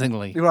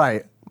amazingly.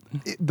 Right.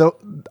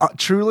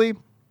 Truly,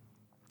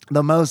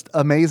 the most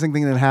amazing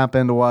thing that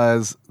happened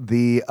was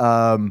the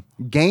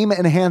Game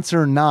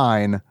Enhancer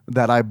 9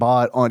 that I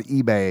bought on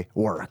eBay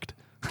worked.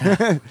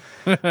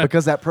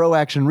 Because that Pro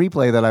Action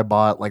Replay that I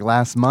bought like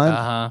last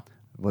month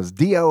was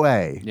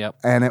DOA. Yep.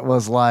 And it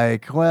was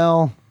like,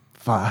 well,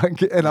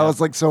 fuck. And I was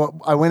like, so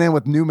I went in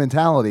with new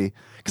mentality,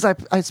 because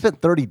I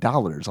spent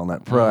 $30 on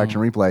that Pro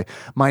Action Replay.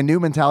 My new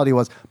mentality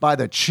was, buy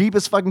the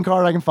cheapest fucking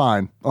card I can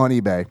find on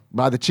eBay.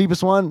 Buy the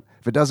cheapest one.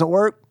 If it doesn't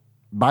work,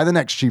 buy the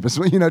next cheapest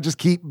one. Just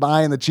keep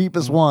buying the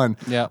cheapest one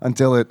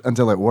until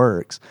it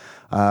works.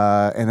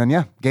 And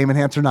then Game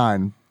Enhancer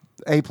 9,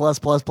 A+++,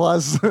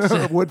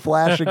 would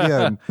flash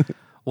again.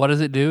 What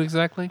does it do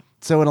exactly?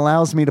 So it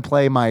allows me to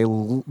play my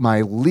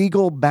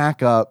legal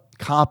backup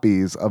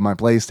copies of my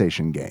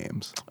PlayStation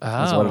games.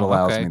 That's what it Oh,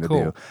 allows okay, me to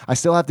cool. do. I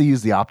still have to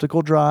use the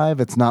optical drive.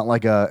 It's not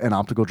like an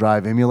optical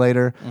drive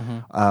emulator,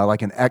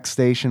 like an X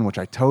Station, which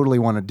I totally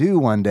want to do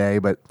one day,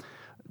 but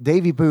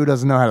Davey Poo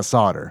doesn't know how to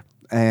solder.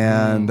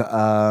 And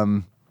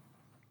a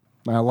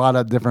lot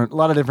of different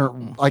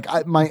like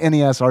my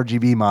NES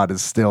RGB mod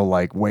is still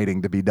like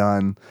waiting to be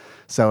done.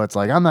 So it's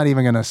like I'm not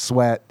even gonna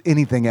sweat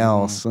anything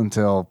else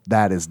until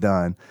that is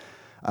done.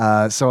 So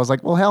I was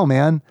like, well, hell,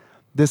 man,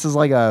 this is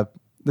like a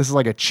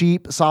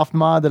cheap soft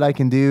mod that I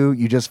can do.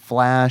 You just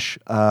flash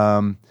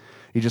some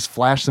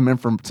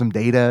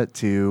data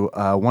to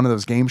one of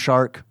those Game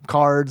Shark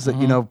cards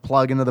that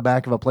plug into the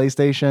back of a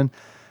PlayStation,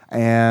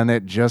 and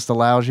it just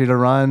allows you to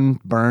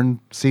burn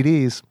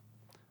CDs.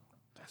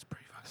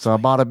 So I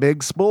bought a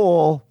big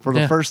spool for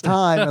the first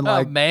time in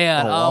like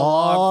Man, a a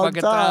long long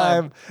fucking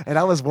time. And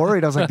I was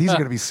worried. I was like, these are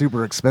going to be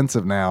super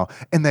expensive now.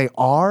 And they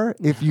are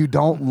if you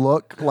don't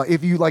look like,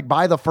 if you like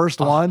buy the first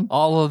one.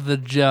 All of the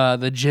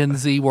Gen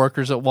Z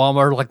workers at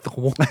Walmart are like, the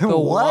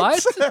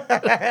what?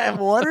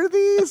 What are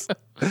these?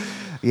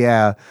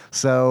 Yeah.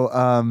 So,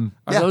 Are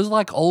those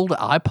like old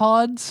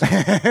iPods?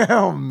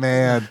 oh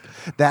man,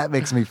 that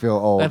makes me feel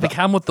old. That they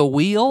come with the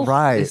wheel?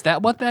 Right. Is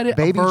that what that is?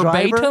 Baby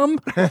Verbatim?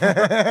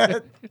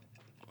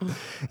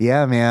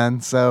 Yeah,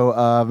 man. So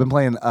I've been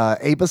playing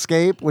Ape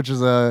Escape, which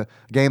is a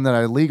game that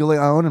I legally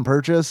own and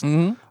purchased,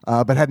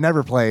 but had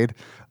never played.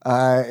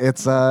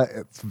 It's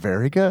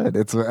very good.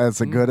 It's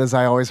as good as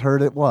I always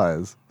heard it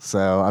was.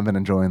 So I've been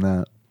enjoying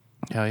that.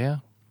 Hell yeah.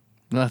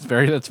 No, that's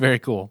very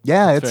cool.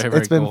 Yeah, That's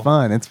it's been cool.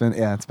 fun. It's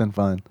been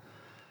fun.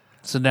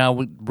 So now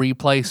we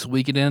replay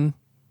Suikoden.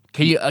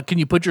 Can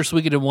you put your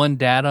Suikoden 1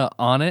 data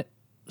on it?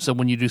 So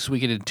when you do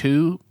Suikoden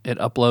 2, it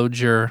uploads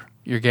your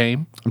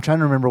game? I'm trying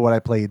to remember what I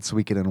played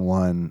Suikoden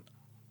 1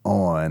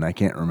 on. I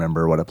can't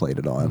remember what I played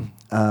it on.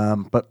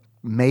 But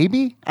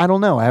maybe? I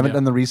don't know. I haven't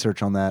done the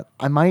research on that.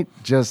 I might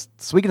just...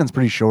 Suikoden's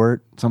pretty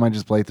short, so I might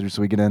just play through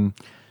Suikoden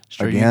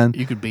again.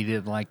 You could beat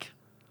it like...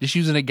 Just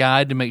using a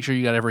guide to make sure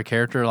you got every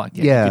character. Like,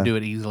 you could do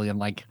it easily in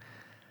like...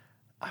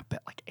 I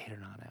bet like 8 or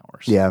 9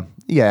 hours.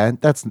 Yeah,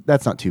 that's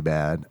not too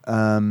bad.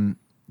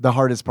 The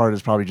hardest part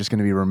is probably just going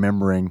to be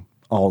remembering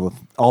all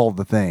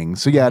the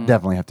things. So yeah, I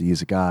definitely have to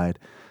use a guide.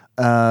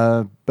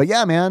 But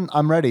yeah, man,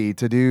 I'm ready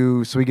to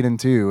do Suikoden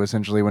 2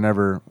 essentially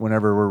whenever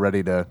we're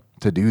ready to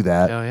do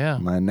that. Hell yeah.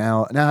 And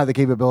now I have the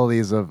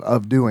capabilities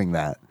of doing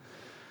that.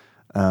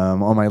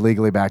 On my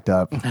legally backed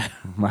up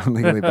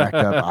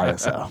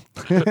ISO.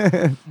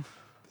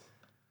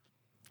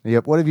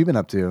 Yep. What have you been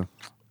up to?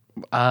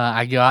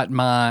 I got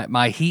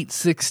my Heat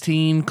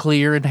 16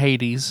 clear in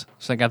Hades.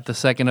 So I got the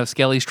second of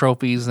Skelly's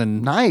trophies,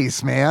 and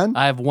Nice, man.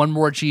 I have one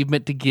more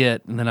achievement to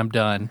get, and then I'm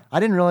done. I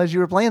didn't realize you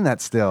were playing that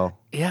still.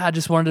 Yeah, I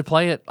just wanted to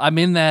play it. I'm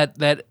in that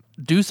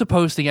Dusa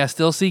posting. I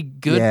still see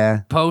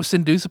good posts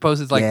and Dusa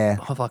posts. It's like,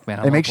 oh fuck,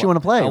 man! It makes you want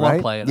to play, I want right?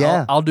 to play it.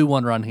 Yeah. I'll do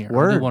one run here.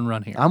 Word. I'll do one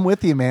run here. I'm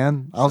with you,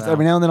 man.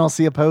 Every now and then I'll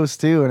see a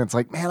post too, and it's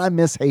like, man, I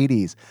miss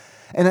Hades.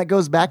 And that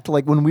goes back to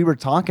like when we were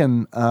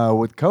talking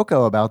with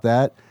Coco about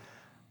that.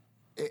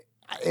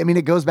 I mean,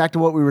 it goes back to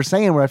what we were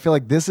saying, where I feel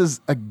like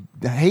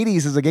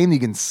Hades is a game that you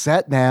can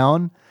set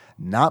down,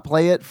 not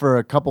play it for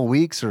a couple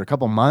weeks or a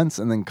couple months,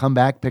 and then come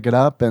back, pick it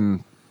up,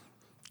 and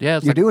yeah,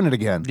 it's you're doing it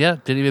again. Yeah,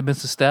 didn't even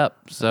miss a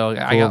step. So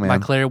I got my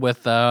clear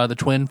with the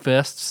twin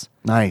fists.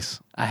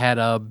 Nice. I had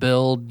a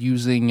build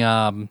using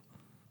had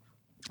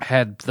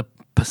the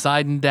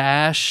Poseidon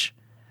dash,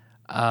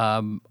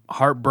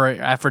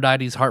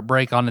 Aphrodite's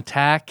heartbreak on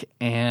attack,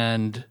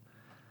 and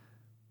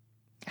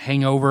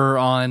Hangover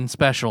on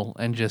special,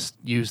 and just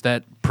use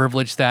that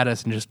privilege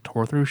status and just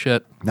tore through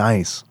shit.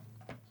 Nice.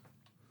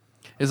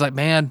 It's like,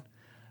 man,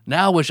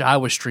 now I wish I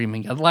was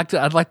streaming. I'd like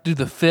to do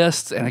the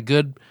fists and a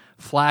good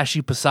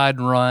flashy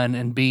Poseidon run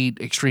and beat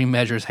Extreme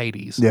Measures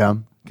Hades. Yeah.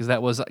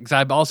 Because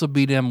I've also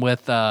beat him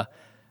with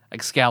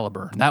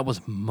Excalibur. And that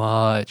was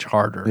much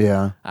harder.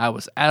 Yeah. I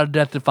was out of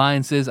Death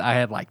Defiances. I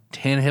had like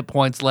 10 hit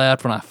points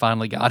left when I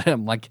finally got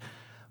him. Like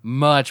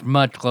much,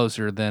 much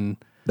closer than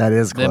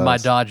than my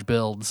dodge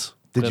builds.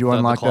 Did you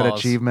unlock that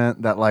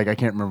achievement that like I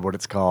can't remember what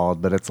it's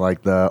called, but it's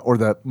like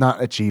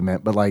not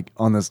achievement, but like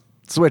on this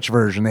Switch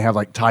version they have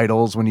like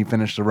titles when you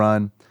finish the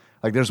run.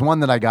 Like there's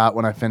one that I got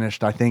when I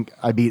finished. I think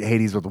I beat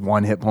Hades with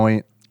 1 hit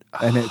point,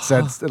 and it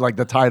said like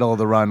the title of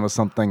the run was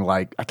something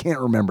like I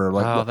can't remember,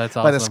 like that's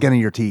by the awesome. skin of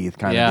your teeth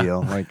kind of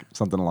deal, like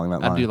something along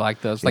that line. I do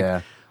like those. Like,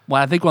 yeah.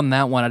 Well, I think on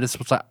that one I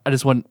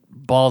just went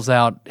balls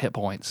out hit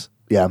points.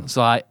 Yeah.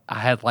 So I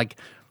had like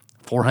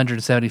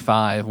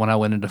 475 when I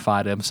went in to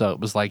fight him. So it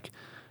was like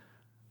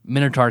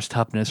Minotaur's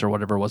toughness or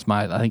whatever was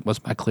my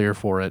clear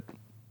for it.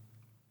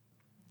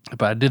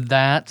 But I did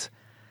that.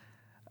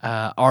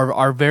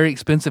 Our very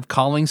expensive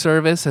calling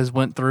service has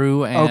went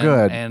through. And,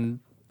 good. And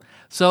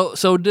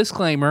so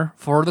disclaimer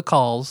for the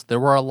calls, there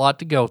were a lot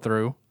to go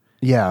through.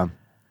 Yeah.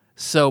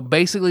 So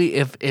basically,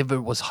 if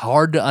it was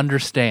hard to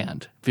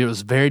understand, if it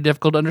was very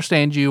difficult to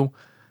understand you,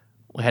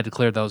 we had to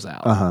clear those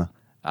out.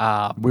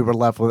 We were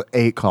left with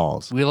 8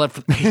 calls. We left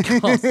with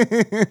 8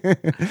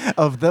 calls.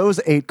 Of those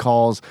 8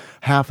 calls,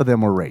 half of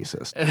them were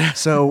racist.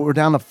 So we're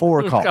down to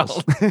 4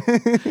 calls.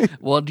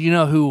 Well, do you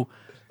know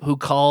who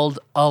called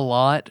a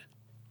lot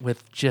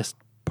with just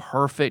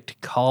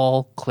perfect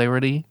call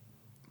clarity?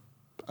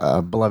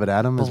 Beloved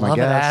Adam is my Beloved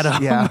guess.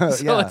 Adam. Yeah,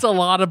 So yeah. it's a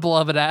lot of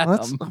Beloved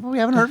Adam. We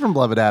haven't heard from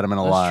Beloved Adam in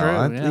a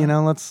while. true, yeah. You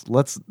know,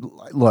 let's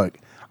look.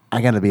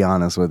 I got to be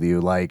honest with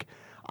you. Like,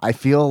 I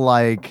feel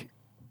like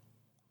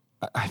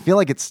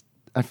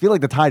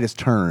the tide has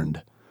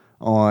turned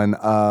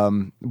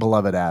on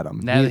Beloved Adam.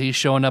 Now that he's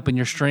showing up in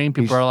your stream,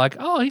 people are like,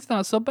 "Oh, he's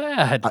not so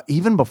bad."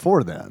 Even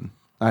before then,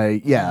 I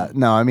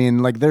mean,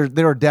 like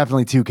there are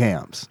definitely 2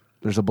 camps.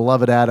 There's a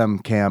Beloved Adam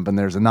camp and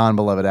there's a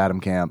non-Beloved Adam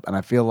camp, and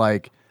I feel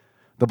like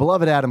the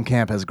Beloved Adam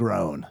camp has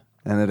grown,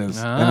 and it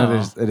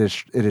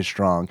is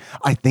strong.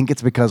 I think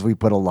it's because we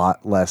put a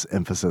lot less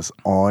emphasis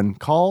on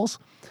calls.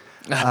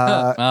 So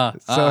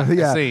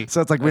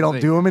it's like we don't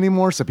do them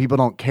anymore, so people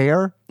don't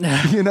care.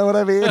 You know what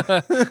I mean?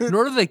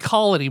 Nor do they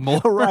call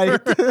anymore. Right,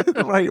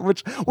 right.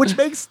 Which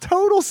makes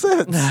total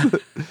sense.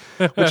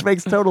 Which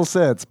makes total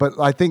sense. But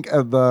I think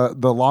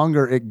the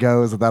longer it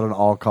goes without an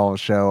all call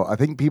show, I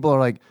think people are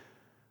like,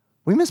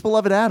 we miss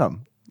Beloved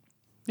Adam.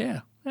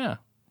 Yeah.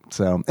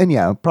 So,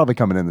 and probably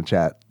coming in the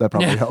chat. That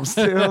probably helps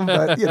too.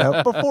 But,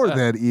 before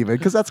then even,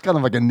 because that's kind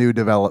of like a new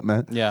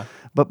development. Yeah.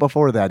 But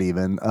before that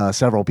even,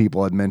 several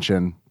people had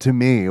mentioned to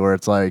me where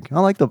it's like, I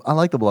like the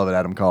Beloved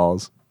Adam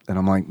calls. And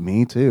I'm like,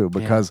 me too.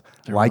 Because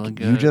like really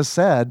you good. just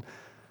said,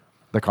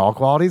 the call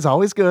quality is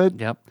always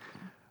good. Yep.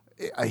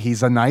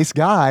 He's a nice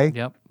guy.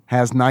 Yep.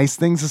 Has nice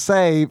things to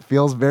say.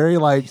 Feels very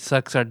like, He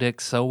sucks our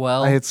dick so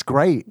well. it's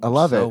great. I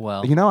love So it.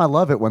 well. I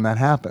love it when that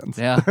happens.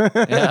 Yeah.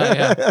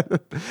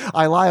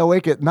 I lie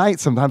awake at night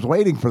sometimes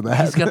waiting for that.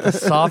 He's got the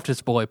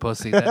softest boy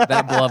pussy,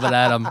 that Beloved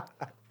Adam.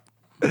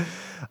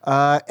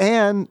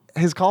 And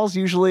his calls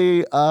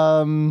usually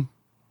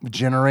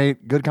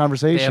generate good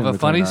conversation. They have a between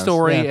funny us.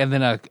 story Yeah. and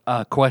then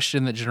a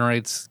question that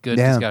generates good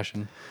Yeah.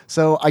 discussion.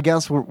 So I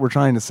guess what we're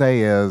trying to say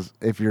is,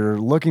 if you're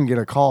looking to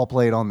get a call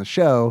played on the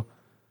show,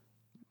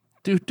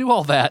 Do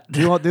all that.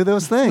 do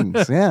those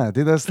things. Yeah,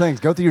 do those things.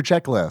 Go through your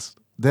checklist.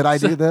 Did I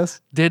do this?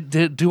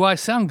 Do I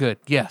sound good?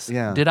 Yes.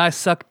 Yeah. Did I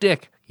suck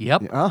dick?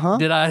 Yep. Uh-huh.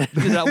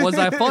 Was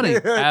I funny?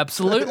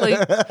 Absolutely.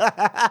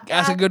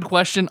 Ask a good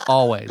question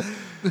always.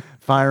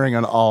 Firing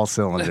on all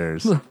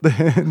cylinders.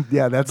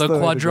 Yeah, that's The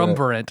way to do it.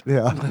 quadrumvirate.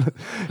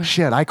 Yeah.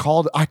 Shit,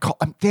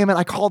 damn it,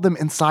 I called them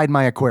inside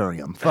my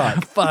aquarium.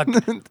 Fuck. Fuck.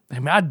 I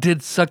mean, I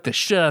did suck the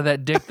shit out of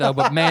that dick though,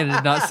 but man, it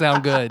did not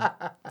sound good.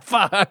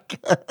 Fuck.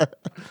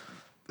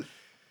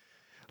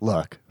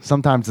 Look,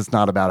 sometimes it's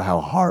not about how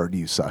hard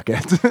you suck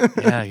it.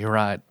 Yeah, you're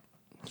right.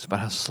 It's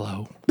about how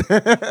slow.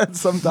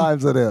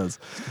 Sometimes it is.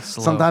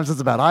 Slow. Sometimes it's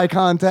about eye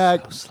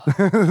contact.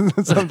 Sometimes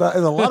there's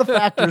a lot of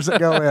factors that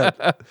go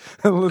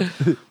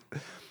in.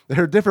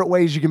 There are different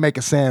ways you can make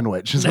a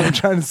sandwich, is what I'm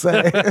trying to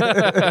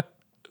say.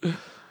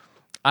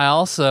 I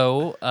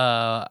also,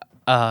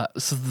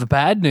 so the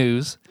bad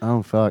news.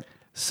 Oh, fuck.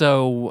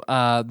 So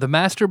the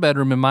master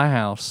bedroom in my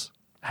house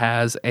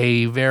has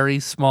a very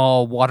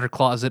small water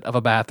closet of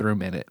a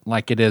bathroom in it.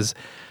 Like, it is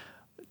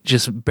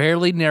just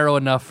barely narrow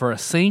enough for a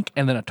sink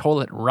and then a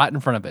toilet right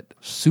in front of it.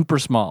 Super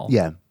small.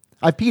 Yeah.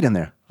 I peed in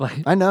there.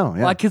 Like, I know.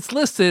 Yeah. Like, it's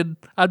listed,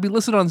 I'd be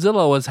listed on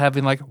Zillow as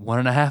having like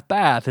 1.5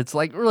 bath. It's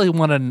like really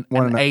an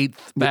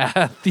eighth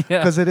bath. Yeah.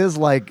 Because it is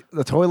like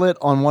the toilet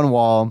on one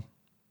wall,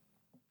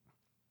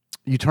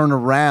 you turn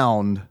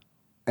around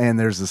and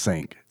there's the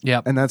sink.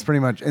 Yep. And that's pretty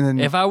much. And then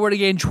If I were to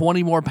gain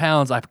 20 more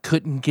pounds, I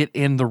couldn't get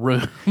in the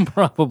room,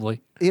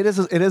 probably. it is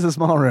a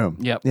small room.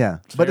 Yep. Yeah.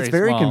 It's But it's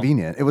very very small.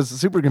 convenient. It was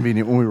super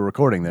convenient when we were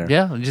recording there.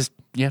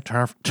 Yeah,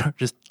 turn off to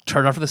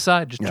the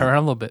side. Just turn around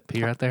a little bit.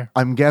 Pee right there.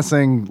 I'm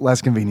guessing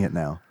less convenient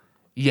now.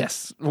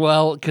 Yes.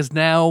 Well, because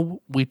now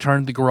we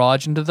turned the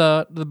garage into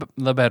the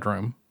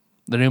bedroom,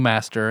 the new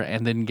master,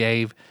 and then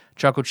gave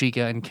Choco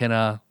Chica and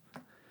Kenna,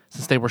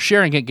 since they were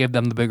sharing it, gave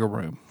them the bigger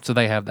room. So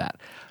they have that.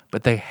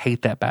 But they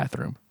hate that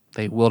bathroom.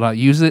 They will not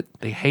use it.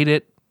 They hate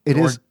it.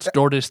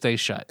 Door just stays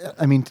shut.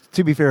 I mean,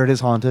 to be fair, it is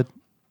haunted.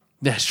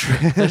 That's true.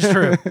 That's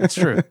true. That's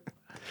true.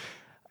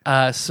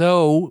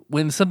 So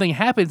when something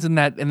happens in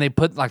that, and they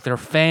put like their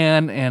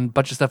fan and a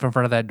bunch of stuff in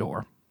front of that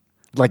door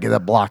Like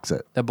that blocks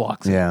it. that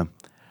blocks it. Yeah.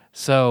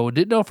 So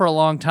didn't know for a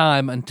long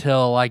time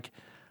until like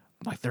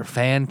their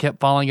fan kept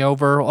falling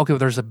over. Okay, well,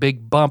 there's a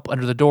big bump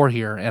under the door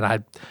here, and I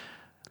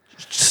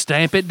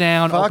stamp it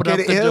down. Fuck, open up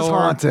it the is door.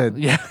 haunted.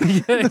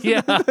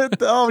 Yeah.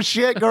 Oh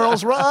shit,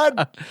 girls,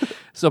 run!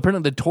 So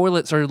apparently the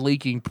toilet started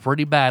leaking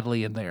pretty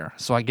badly in there.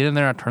 So I get in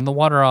there, I turn the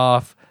water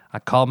off. I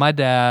call my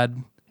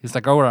dad. He's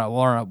like, all right.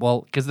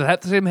 Well, because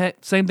the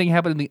same thing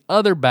happened in the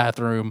other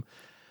bathroom.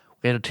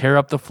 We had to tear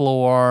up the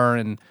floor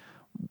and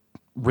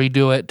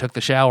redo it, took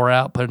the shower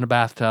out, put it in a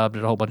bathtub,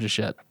 did a whole bunch of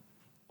shit.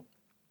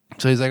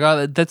 So he's like,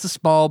 oh, that's a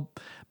small,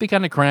 be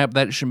kind of cramped.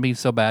 That shouldn't be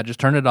so bad. Just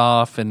turn it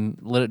off and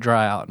let it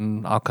dry out,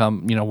 and I'll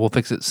come, we'll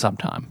fix it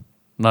sometime.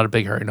 Not a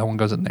big hurry. No one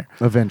goes in there.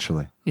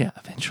 Eventually. Yeah,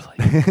 eventually.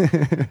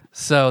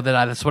 So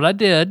that's what I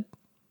did.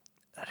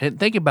 I I didn't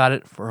think about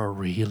it for a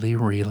really,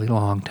 really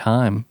long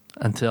time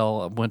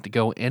until I went to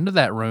go into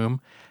that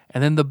room,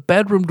 and then the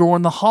bedroom door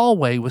in the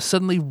hallway was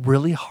suddenly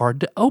really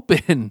hard to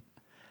open.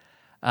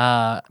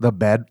 The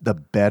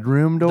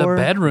bedroom door?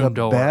 The bedroom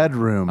door.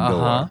 Bedroom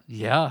door.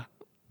 Yeah.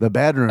 The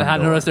bedroom And I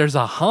door. noticed there's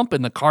a hump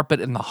in the carpet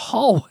in the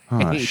hallway.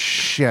 Oh,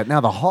 shit. Now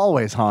the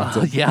hallway's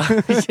haunted. Yeah.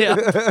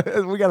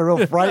 We got a real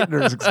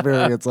frighteners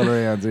experience on our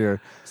hands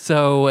here.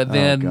 So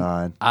then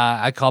God.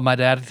 I called my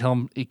dad to tell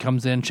him. He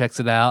comes in, checks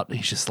it out.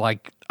 He's just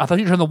like, I thought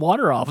you turned the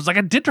water off. I was like,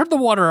 I did turn the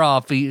water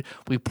off. We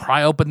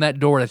pry open that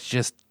door. It's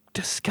just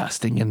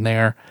disgusting in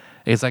there.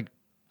 He's like,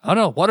 oh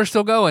no, water's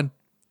still going.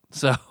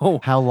 So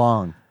How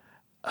long?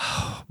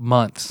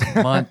 months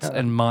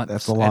and months.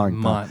 That's a long and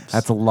time. months.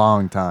 That's a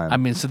long time. I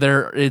mean, so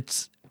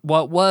it's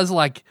what was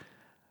like,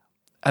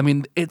 I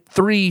mean,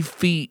 3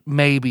 feet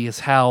maybe is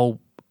how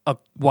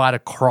wide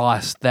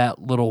across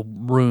that little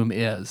room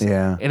is.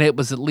 Yeah. And it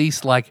was at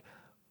least like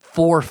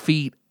 4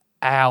 feet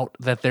out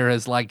that there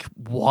is like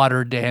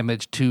water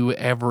damage to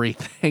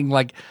everything.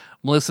 Like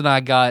Melissa and I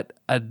got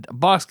a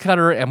box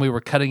cutter and we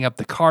were cutting up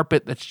the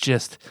carpet that's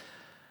just,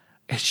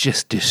 it's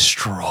just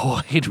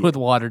destroyed with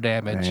water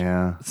damage.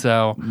 Yeah.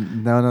 So,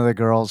 None of the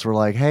girls were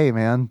like, hey,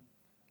 man.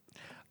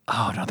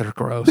 oh no, they're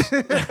gross.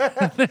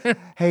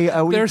 Hey,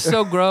 They're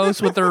so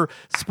gross with their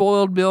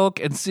spoiled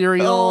milk and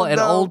cereal Oh, and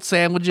no. old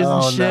sandwiches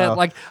Oh, and shit. no.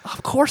 Like,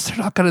 of course they're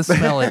not going to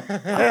smell it.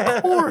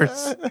 Of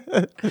course.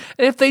 And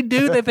if they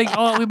do, they think,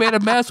 oh, we made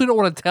a mess. We don't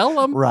want to tell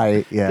them.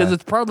 Right, yeah. Because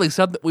it's probably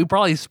something, we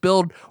probably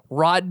spilled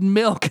rotten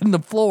milk in the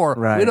floor.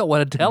 Right. We don't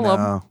want to tell them.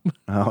 No.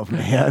 Oh,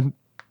 man.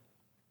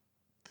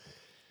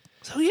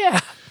 So, yeah.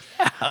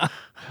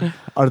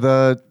 Are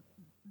the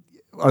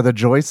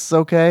joists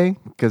okay?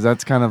 Because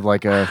that's kind of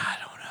like a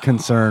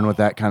concern with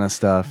that kind of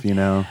stuff, you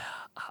know?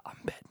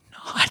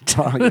 Not.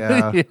 Oh,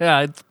 yeah.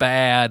 Yeah, it's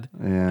bad.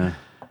 Yeah.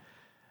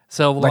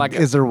 So, Like, like,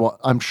 is there?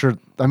 I'm sure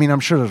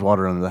there's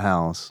water under the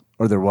house,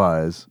 or there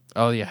was.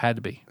 oh, yeah, had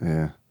to be. Yeah.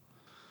 Yeah.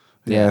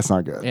 Yeah, it's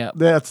not good. Yeah.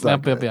 That's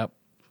not good. Yep.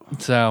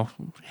 So,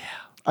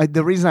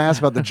 The reason I asked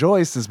about the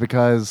joist is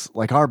because,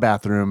 like, our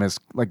bathroom is,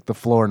 like, the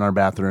floor in our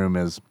bathroom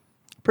is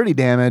pretty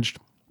damaged.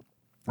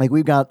 Like,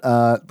 we've got,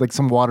 like,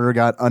 some water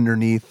got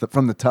underneath,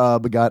 from the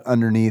tub, got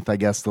underneath, I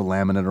guess, the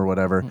laminate or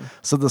whatever.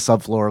 So the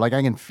subfloor, like,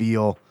 I can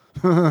feel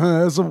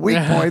some weak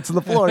points in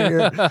the floor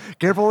here.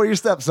 Careful where you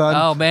step, son.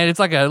 oh, man, it's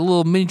like a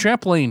little mini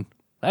trampoline.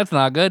 That's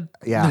not good.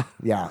 Yeah,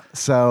 yeah.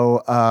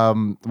 So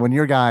when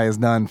your guy is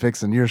done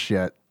fixing your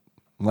shit,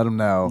 let him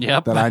know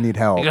Yep. that I need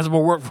help. He got some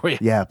more work for you.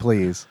 Yeah,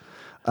 please.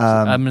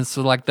 I mean,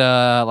 so like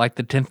the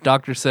 10th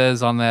Doctor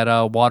says on that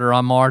Water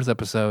on Mars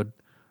episode,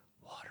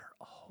 water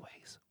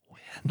always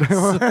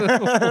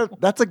wins.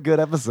 That's a good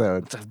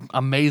episode. It's an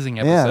amazing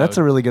episode. Yeah, that's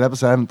a really good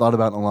episode. I haven't thought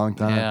about it in a long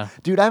time. Yeah.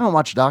 Dude, I haven't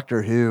watched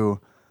Doctor Who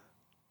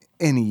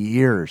in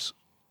years.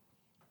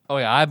 Oh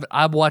yeah,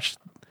 I've watched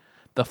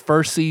the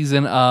first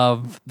season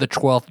of the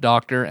 12th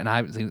Doctor, and I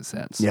haven't seen it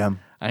since. Yeah.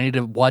 I need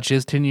to watch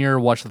his tenure,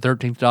 watch the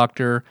 13th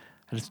Doctor.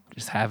 I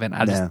just haven't.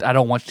 I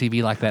don't watch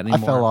TV like that I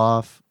anymore. fell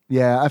off.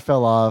 Yeah, I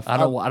fell off. I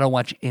don't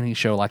watch any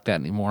show like that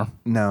anymore.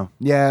 No.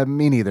 Yeah,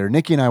 me neither.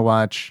 Nikki and I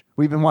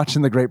we've been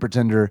watching The Great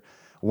Pretender,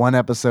 one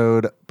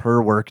episode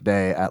per work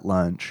day at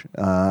lunch.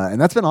 And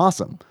that's been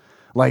awesome.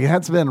 Like,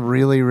 that's been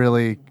really,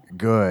 really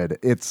good.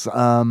 It's,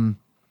 I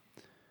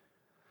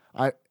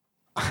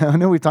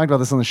know we've talked about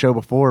this on the show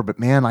before, but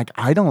man, like,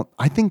 I don't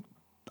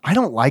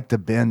like to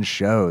binge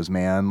shows,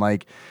 man.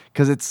 Like,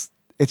 cause it's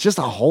just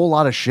a whole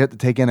lot of shit to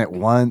take in at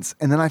once.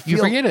 And then I feel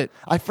You forget it.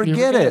 I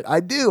forget it. I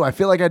do. I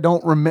feel like I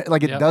don't remember,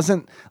 like, it Yep.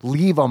 doesn't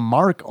leave a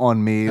mark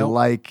on me. Nope.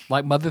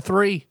 Like Mother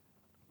 3.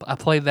 I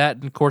played that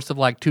in the course of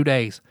like 2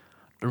 days.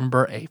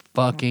 Remember a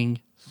fucking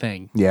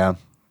thing. yeah.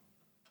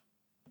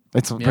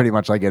 It's pretty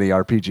much like any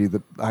RPG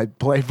that I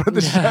play for the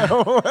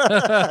show.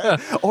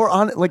 Or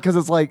on, like, cause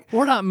it's like,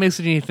 We're not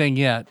missing anything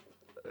yet.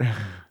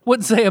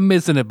 Wouldn't say I'm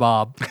missing it,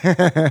 Bob.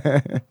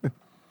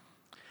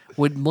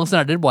 Melissa and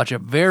I did watch a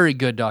very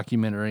good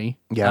documentary.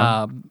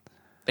 Yeah.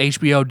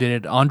 HBO did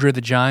it. Andre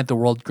the Giant, the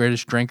world's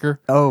greatest drinker.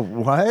 oh,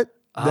 what?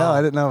 No,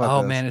 I didn't know about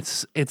Oh this. man,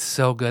 it's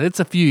so good. It's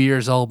a few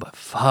years old, but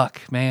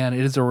fuck, man, it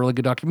is a really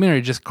good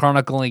documentary, just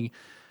chronicling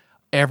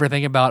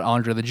everything about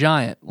Andre the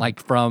Giant, like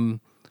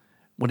from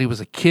when he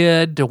was a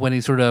kid to when he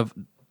sort of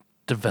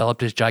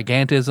developed his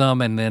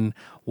gigantism, and then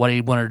what he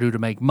wanted to do to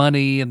make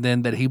money, and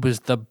then that he was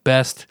the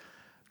best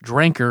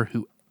drinker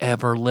who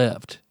ever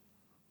lived.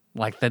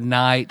 Like the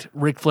night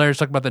Ric Flair's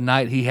talking about the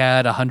night he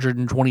had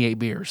 128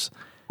 beers.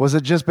 Was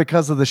it just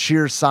because of the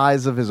sheer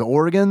size of his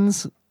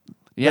organs?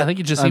 Yeah, I think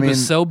he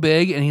was so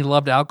big and he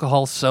loved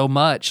alcohol so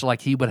much.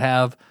 Like he would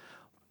have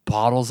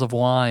bottles of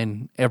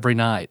wine every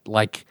night.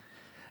 Like,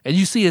 and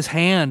you see his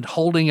hand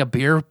holding a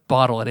beer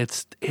bottle, and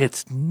it's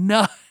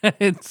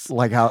nuts.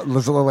 Like how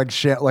does it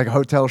look like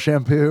hotel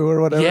shampoo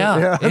or whatever?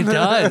 Yeah, it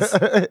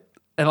does.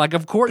 And like,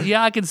 of course,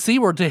 yeah, I can see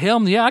where to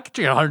him, yeah, I could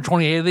drink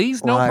 128 of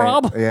these, no Right,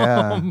 problem.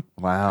 Yeah.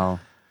 Wow.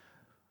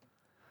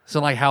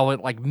 So like how it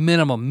like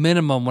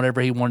minimum,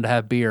 whenever he wanted to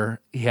have beer,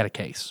 he had a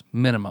case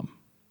minimum.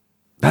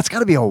 That's got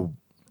to be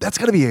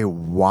a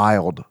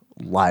wild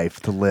life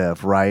to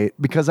live, right?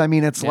 Because I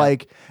mean, it's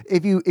like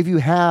if you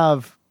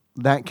have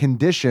that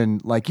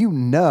condition, like I'm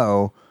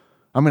going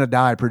to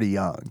die pretty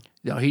young.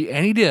 No,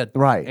 he did.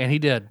 Right. And he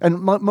did. And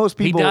most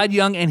He people died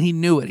young and he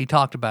knew it. He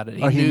talked about it.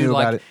 he knew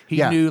like about it. he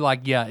Yeah. knew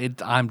like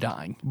I'm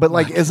dying. But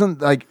like isn't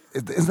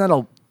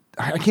that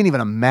I can't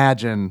even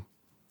imagine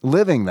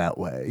living that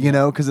way, you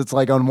know, because it's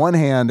like on one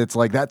hand it's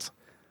like that's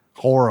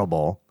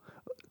horrible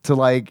to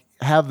like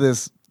have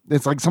this,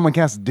 it's like someone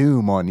casts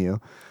doom on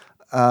you.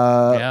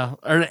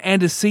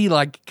 And to see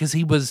like because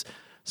he was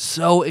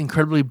so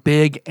incredibly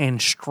big and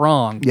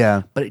strong.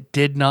 Yeah. But it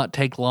did not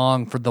take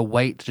long for the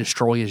weight to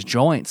destroy his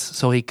joints.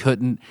 So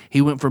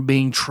he went from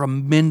being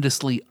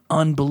tremendously,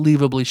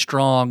 unbelievably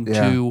strong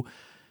to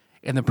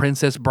in The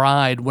Princess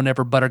Bride,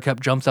 whenever Buttercup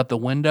jumps out the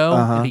window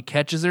and he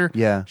catches her,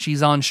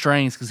 she's on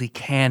strains because he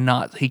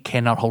cannot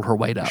hold her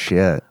weight up.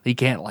 Shit. He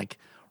can't like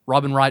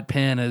Robin Wright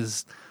Penn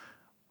is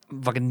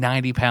fucking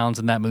 90 pounds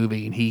in that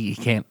movie and he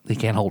can't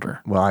hold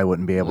her. Well, I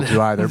wouldn't be able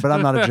to either, but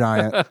I'm not a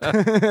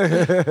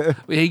giant.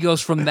 He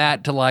goes from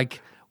that to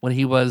like when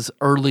he was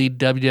early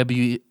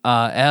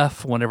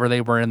WWF, whenever they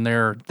were in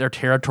their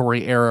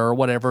territory era or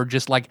whatever,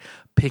 just like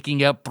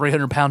picking up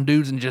 300-pound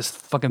dudes and just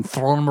fucking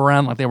throwing them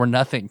around like they were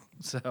nothing.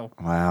 So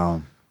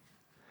Wow.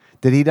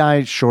 Did he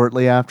die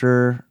shortly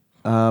after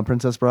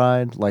Princess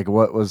Bride? Like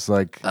what was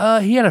like?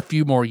 he had a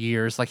few more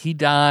years. Like he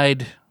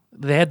died.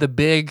 They had the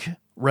big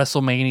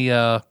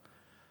WrestleMania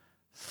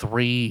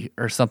 3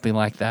 or something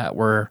like that,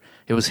 where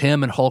it was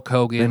him and Hulk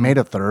Hogan. They made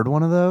a third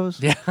one of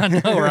those? Yeah, I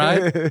know,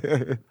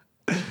 right?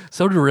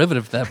 So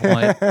derivative at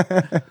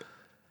that point.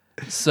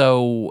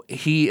 So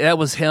that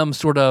was him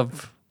sort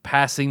of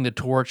passing the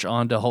torch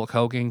on to Hulk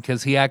Hogan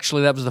because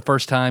that was the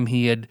first time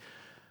he had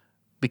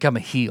become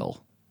a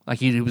heel. Like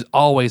he was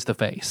always the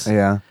face.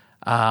 Yeah.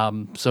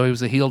 So he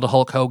was a heel to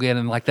Hulk Hogan,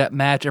 and like that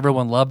match,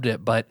 everyone loved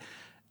it. But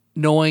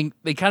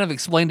they kind of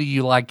explained to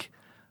you like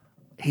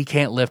he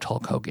can't lift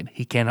Hulk Hogan.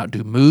 He cannot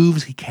do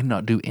moves. He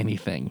cannot do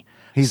anything.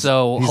 He's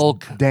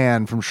Hulk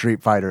Dan from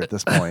Street Fighter at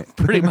this point.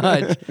 pretty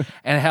much,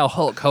 and how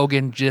Hulk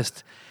Hogan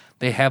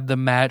they have the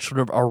match sort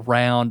of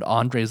around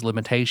Andre's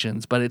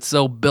limitations, but it's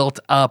so built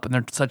up and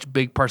they're such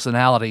big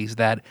personalities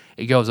that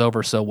it goes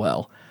over so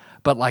well.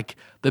 But like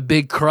the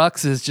big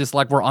crux is just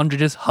like where Andre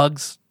just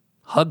hugs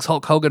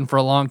Hulk Hogan for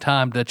a long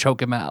time to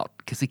choke him out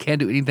because he can't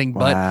do anything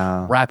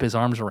but wrap his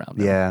arms around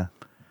him. Yeah.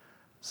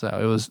 So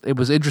it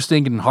was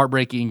interesting and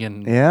heartbreaking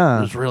and it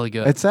was really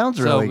good. It sounds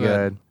really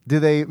good. Do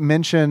they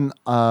mention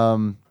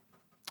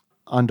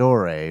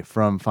Andore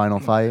from Final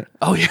Fight?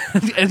 Oh yeah,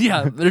 and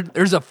yeah.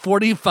 There's a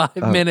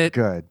 45-minute.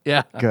 Good.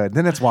 Yeah. Good.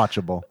 Then it's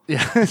watchable.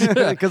 Yeah.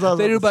 Because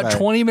they do about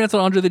 20 minutes on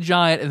Andre the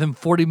Giant and then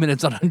 40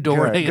 minutes on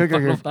Andore.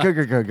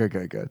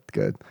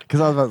 Good. Because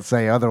I was about to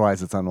say,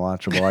 otherwise it's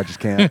unwatchable. I just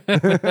can't.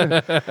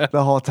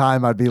 The whole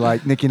time I'd be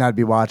like, Nikki and I'd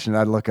be watching.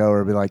 I'd look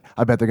over and be like,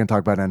 I bet they're gonna talk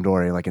about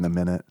Andore like in a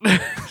minute.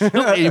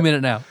 Any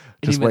minute now.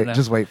 Just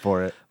wait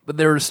for it. But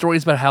there were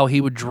stories about how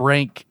he would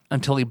drink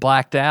until he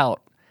blacked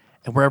out,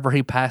 and wherever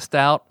he passed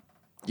out,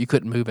 you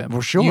couldn't move him.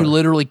 Well, sure. You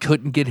literally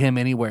couldn't get him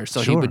anywhere.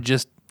 So he would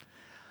just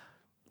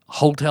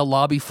hotel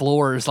lobby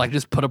floors, like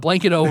just put a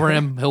blanket over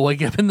him. He'll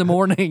wake up in the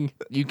morning.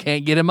 You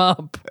can't get him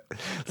up.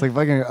 It's like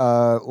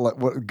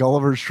fucking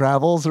Gulliver's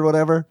Travels or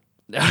whatever.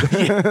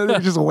 He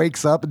just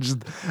wakes up and just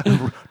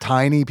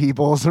tiny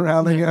people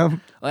surrounding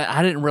him.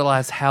 I didn't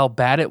realize how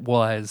bad it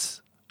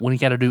was when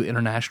he had to do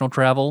international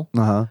travel.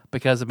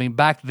 Because, I mean,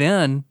 back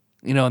then,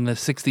 in the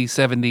 60s,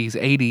 70s,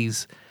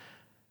 80s,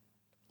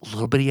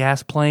 little bitty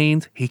ass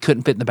planes, he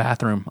couldn't fit in the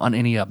bathroom on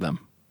any of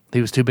them. He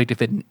was too big to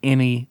fit in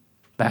any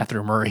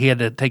bathroom, or he had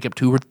to take up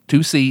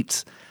two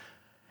seats,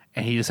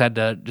 and he just had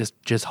to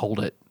just hold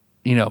it,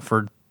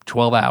 for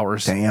 12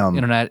 hours. Damn.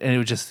 Internet, and it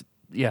was just,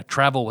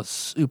 travel was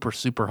super,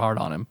 super hard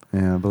on him.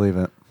 Yeah, I believe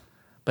it.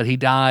 But he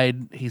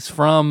died. Is he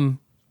from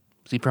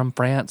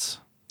France?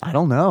 I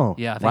don't know.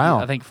 Yeah,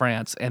 I I think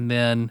France. And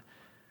then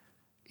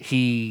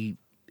he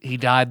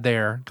died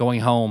there going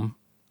home.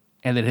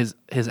 And then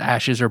his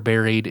ashes are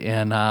buried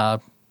in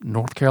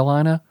North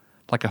Carolina,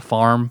 like a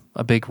farm,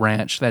 a big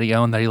ranch that he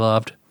owned that he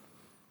loved.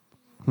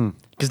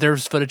 Because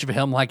there's footage of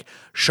him like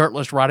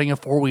shirtless riding a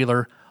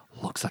 4-wheeler.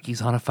 Looks like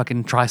he's on a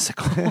fucking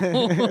tricycle,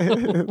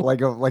 like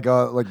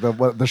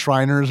the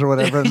Shriners or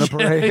whatever in the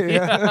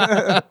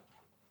parade.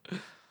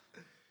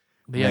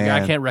 But yeah,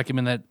 I can't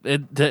recommend that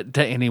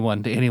to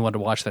anyone to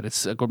watch that.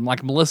 It's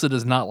like Melissa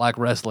does not like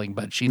wrestling,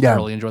 but she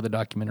thoroughly enjoyed the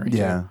documentary.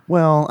 Yeah.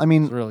 Well, I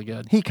mean, it's really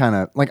good. He kind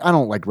of I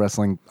don't like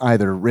wrestling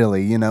either,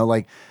 really.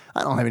 Like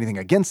I don't have anything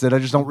against it. I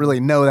just don't really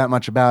know that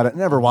much about it.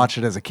 Never watched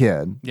it as a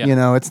kid.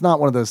 Yeah. It's not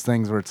one of those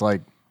things where it's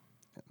like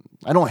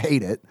I don't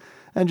hate it.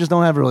 I just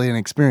don't have really an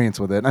experience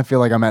with it. And I feel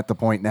like I'm at the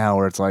point now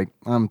where it's like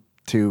I'm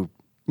too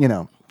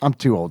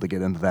old to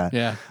get into that.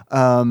 Yeah.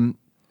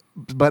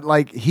 But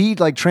like he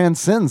like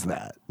transcends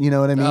that, you know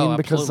what I mean? Oh,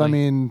 because absolutely.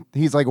 I mean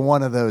he's like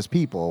one of those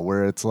people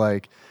where it's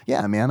like,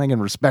 yeah, man, I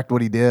can respect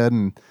what he did,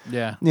 and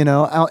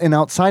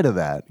outside of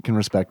that, can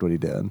respect what he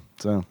did.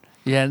 So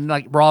yeah, and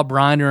like Rob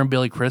Reiner and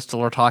Billy Crystal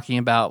are talking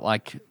about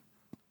like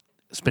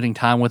spending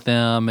time with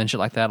them and shit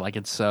like that. Like,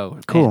 it's so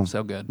Cool. man,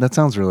 so good. That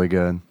sounds really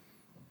good.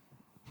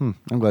 I'm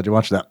glad you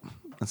watched that.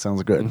 That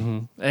sounds good.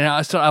 And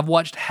I've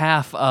watched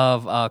half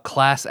of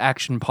Class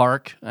Action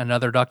Park,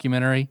 another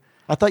documentary.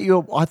 I thought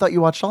you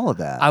watched all of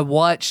that. I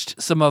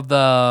watched some of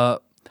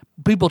the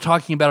people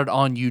talking about it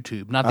on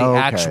YouTube, not the Oh, okay.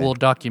 actual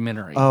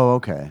documentary. Oh,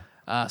 okay.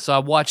 So I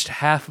watched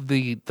half of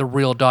the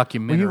real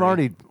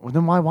documentary.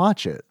 Then why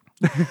watch it?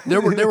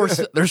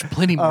 There's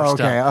plenty more Oh,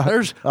 okay. stuff.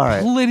 There's All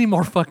right. plenty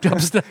more fucked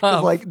up stuff.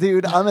 Like,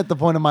 dude, I'm at the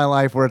point in my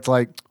life where it's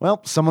like,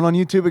 well, someone on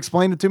YouTube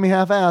explained it to me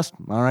half-assed.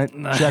 All right,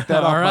 check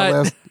that off All my right.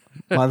 list.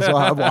 Might as well.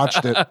 I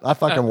watched it. I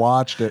fucking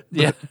watched it.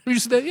 Yeah, you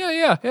said,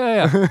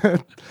 yeah.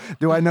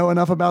 Do I know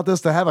enough about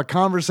this to have a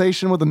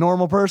conversation with a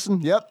normal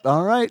person? Yep.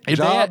 All right. If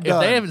Job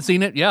done. they haven't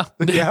seen it, yeah.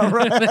 Yeah,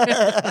 right.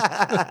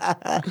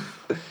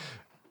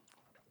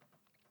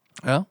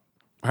 Well,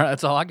 all right,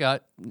 that's all I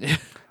got.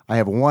 I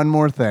have one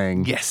more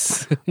thing.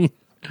 Yes.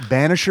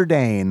 Banisher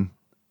Dane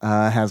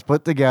has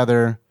put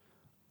together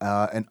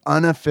an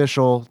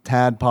unofficial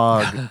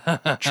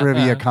Tadpog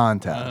trivia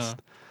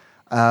contest.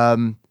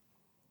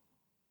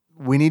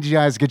 We need you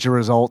guys to get your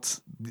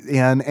results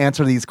and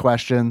answer these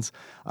questions.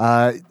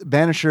 Backlog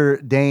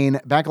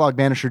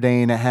Banisher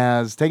Dane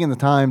has taken the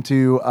time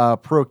to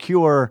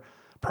procure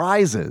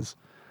prizes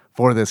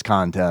for this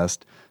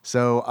contest.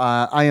 So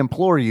I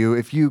implore you,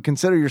 if you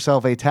consider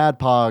yourself a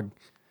Tadpog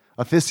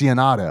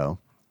aficionado,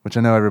 which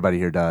I know everybody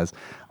here does,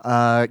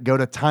 go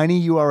to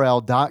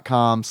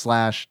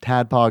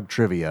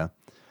tinyurl.com/tadpogtrivia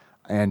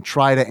and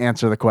try to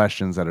answer the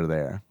questions that are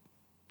there.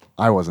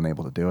 I wasn't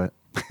able to do it.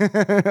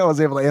 I was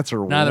able to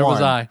answer Neither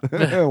was I.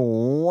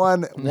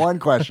 one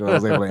question I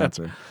was able to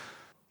answer.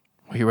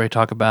 Are you ready to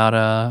talk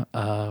about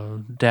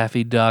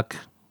Daffy Duck,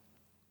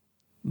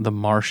 the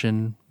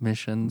Martian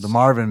missions? The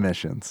Marvin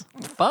missions.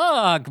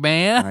 Fuck,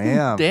 man. I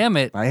am. Damn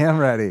it. I am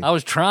ready. I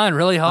was trying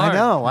really hard. I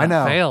know. I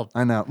failed.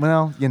 I know.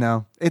 Well,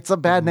 it's a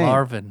bad name.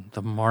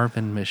 The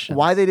Marvin mission.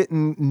 Why they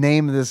didn't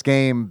name this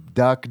game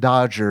Duck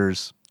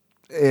Dodgers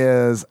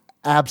is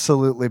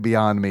absolutely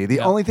beyond me.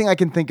 The only thing I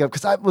can think of,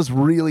 because that was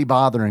really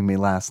bothering me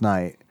last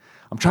night.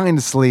 I'm trying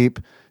to sleep.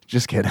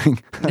 Just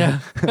kidding.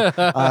 And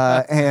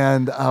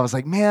I was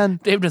like, man.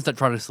 Dave doesn't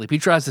try to sleep. He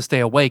tries to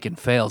stay awake and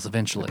fails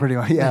eventually. Pretty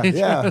much. Yeah,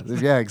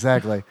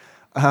 exactly.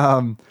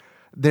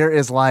 There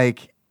is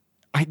like,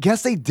 I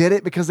guess they did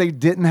it because they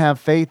didn't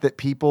have faith that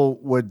people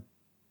would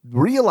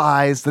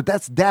realize that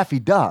that's Daffy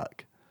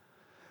Duck,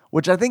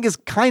 which I think is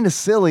kind of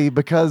silly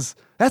because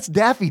that's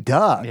Daffy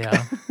Duck.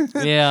 Yeah.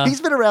 Yeah.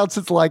 He's been around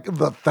since like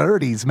the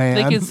 30s, man.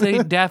 They can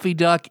say Daffy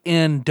Duck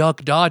in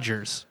Duck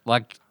Dodgers.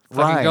 Like,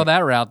 fucking Right. go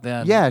that route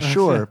then. Yeah,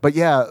 sure. But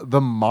yeah,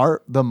 the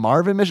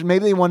Marvin mission,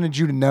 maybe they wanted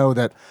you to know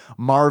that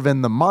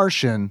Marvin the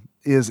Martian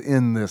is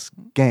in this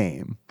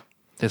game.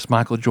 Does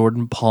Michael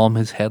Jordan palm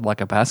his head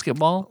like a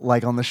basketball?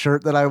 Like on the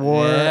shirt that I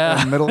wore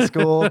in middle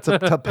school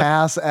to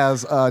pass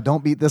as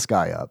don't beat this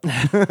guy up.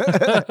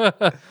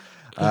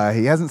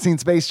 He hasn't seen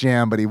Space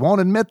Jam, but he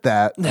won't admit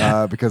that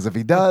because if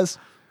he does,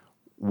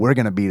 we're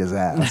going to beat his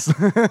ass.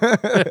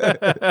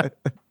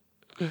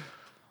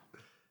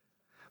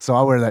 So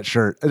I'll wear that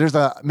shirt. I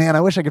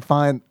wish I could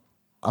find,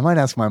 I might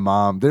ask my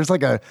mom. There's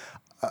like a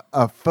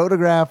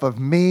photograph of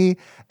me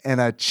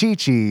and a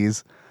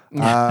Chi-Chi's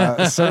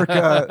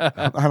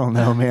circa, I don't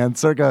know, man,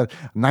 circa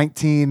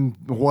 19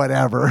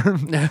 whatever.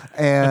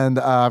 And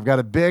I've got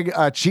a big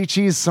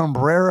Chi-Chi's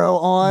sombrero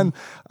on,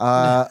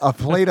 a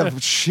plate of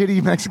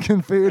shitty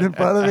Mexican food in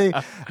front of me,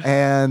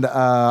 and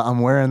I'm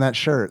wearing that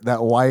shirt,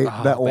 that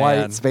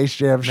white Space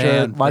Jam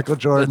shirt, Michael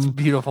Jordan. That's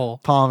beautiful.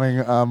 Palming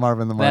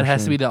Marvin the Martian. That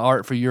has to be the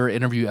art for your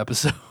interview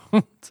episode.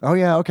 Oh,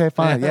 yeah, okay,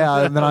 fine.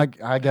 Yeah, and then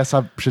I guess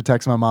I should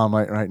text my mom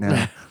right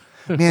now.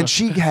 Man,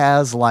 she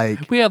has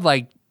like... We have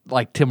like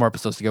 10 more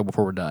episodes to go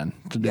before we're done.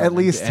 At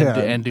least 10.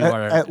 And do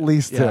our, at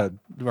least 10.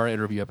 Do our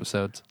interview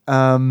episodes.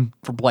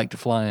 For Blake to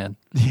fly in.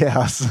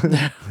 Yes.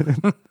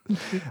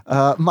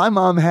 My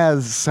mom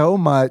has so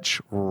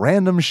much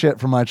random shit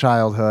from my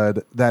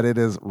childhood that it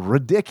is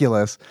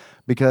ridiculous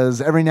because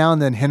every now and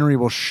then Henry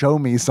will show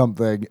me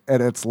something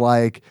and it's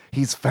like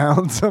he's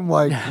found some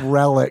like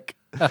relic.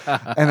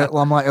 And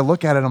I'm like, I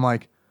look at it, I'm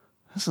like,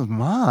 this is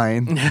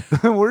mine.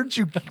 Where did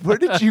you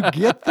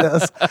get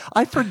this?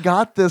 I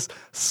forgot this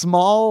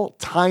small,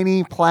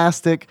 tiny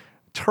plastic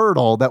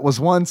turtle that was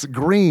once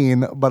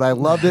green, but I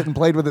loved it and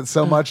played with it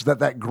so much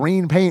that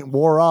green paint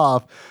wore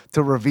off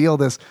to reveal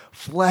this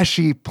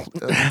fleshy,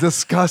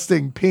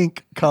 disgusting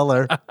pink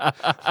color.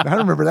 I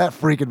remember that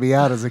freaking me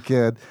out as a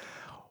kid.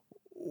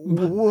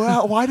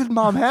 Why did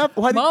Mom have?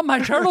 Mom, my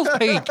turtle's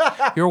pink.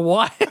 You're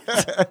what?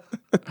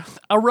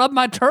 I rubbed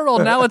my turtle.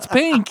 Now it's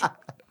pink.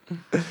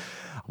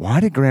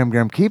 Why did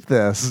Graham keep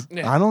this?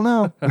 I don't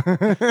know.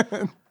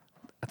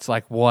 It's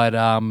like what?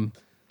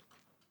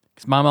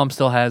 Because my mom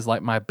still has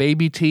like my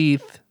baby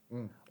teeth,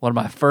 one of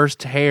my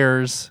first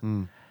hairs.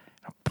 I'm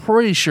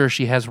pretty sure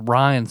she has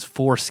Ryan's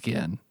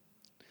foreskin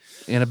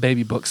in a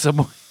baby book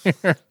somewhere.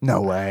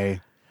 No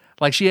way.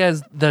 Like she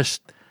has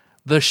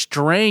the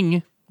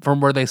string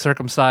from where they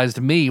circumcised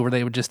me, where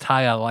they would just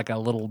tie a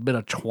little bit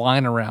of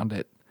twine around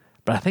it.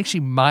 but I think she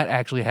might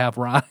actually have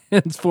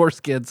Ryan's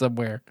foreskin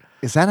somewhere.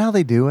 Is that how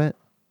they do it?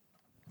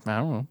 I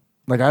don't know.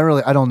 Like,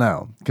 I don't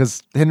know,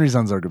 because Henry's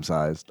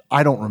uncircumcised.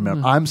 I don't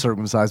remember. I'm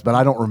circumcised, but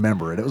I don't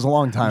remember it. It was a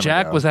long time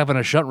Jack ago. was having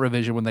a shunt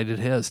revision when they did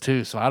his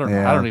too, so I don't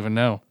Yeah. I don't even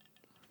know.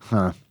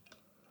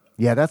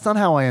 Yeah, that's not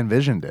how I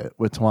envisioned it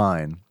with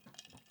twine.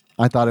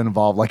 I thought it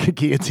involved like a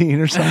guillotine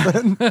or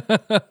something.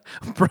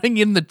 Bring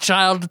in the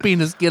child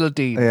penis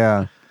guillotine.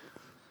 Yeah.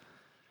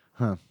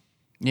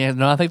 Yeah,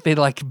 no, I think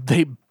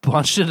they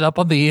bunched it up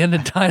on the end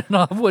and tied it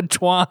off with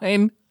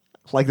twine.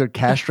 Like they're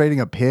castrating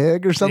a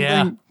pig or something?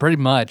 Yeah, pretty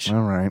much.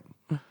 All right.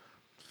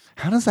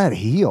 How does that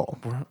heal?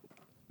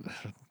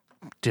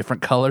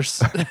 Different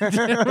colors.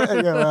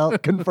 Yeah, well,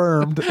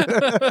 confirmed.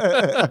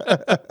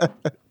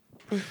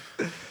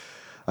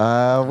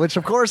 Which,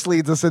 of course,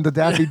 leads us into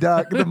Daffy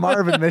Duck, the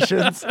Marvin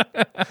Missions,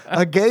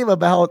 a game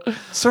about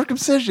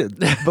circumcision,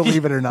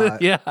 believe it or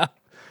not. Yeah.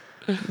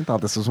 I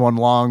thought this was one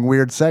long,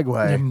 weird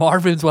segue.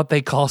 Marvin's what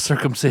they call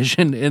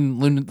circumcision in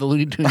the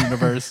Looney Tunes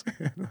universe.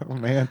 Oh,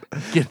 man.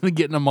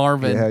 Getting a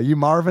Marvin. Yeah, you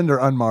Marvined or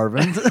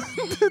unmarvined?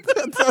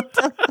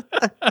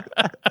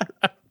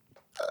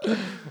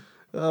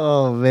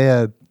 Oh,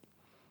 man.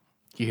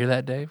 You hear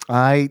that, Dave?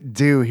 I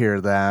do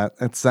hear that.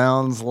 It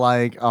sounds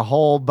like a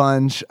whole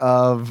bunch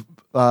of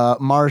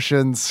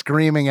Martians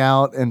screaming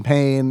out in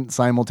pain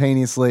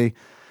simultaneously,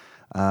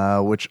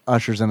 which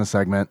ushers in a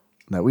segment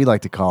that we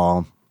like to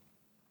call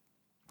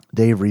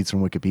Dave Reads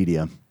from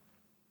Wikipedia.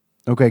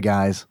 Okay,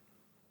 guys,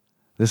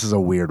 this is a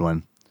weird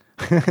one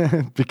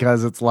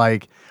because it's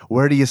like,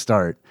 where do you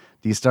start?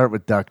 Do you start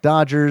with Duck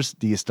Dodgers?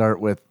 Do you start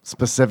with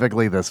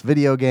specifically this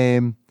video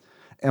game?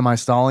 Am I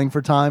stalling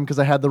for time because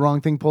I had the wrong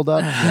thing pulled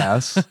up?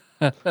 Yes.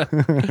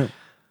 I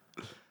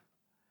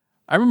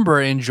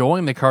remember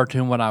enjoying the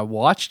cartoon when I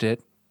watched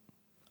it.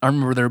 I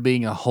remember there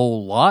being a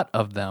whole lot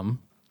of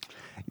them.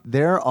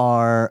 There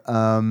are,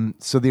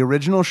 so the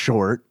original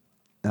short,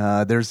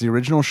 there's the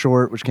original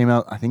short, which came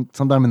out, I think,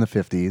 sometime in the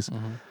 50s.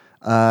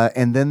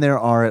 And then there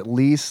are at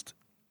least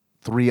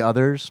 3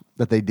 others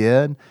that they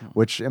did,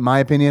 which, in my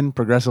opinion,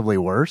 progressively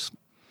worse.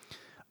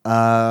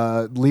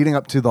 Leading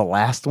up to the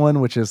last one,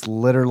 which is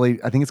literally,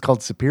 I think it's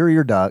called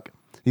Superior Duck.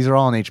 These are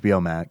all on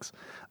HBO Max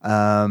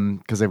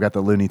because they've got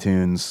the Looney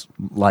Tunes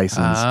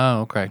license.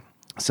 Oh, okay.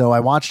 So I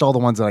watched all the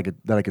ones that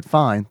I could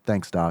find.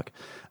 Thanks, Doc.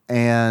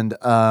 And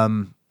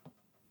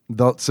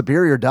the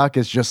Superior Duck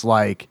is just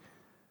like,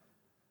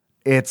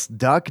 it's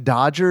Duck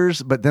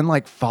Dodgers, but then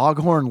like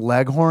Foghorn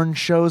Leghorn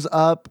shows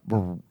up,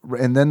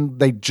 and then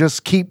they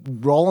just keep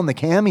rolling the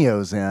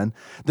cameos in.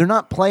 They're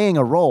not playing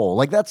a role.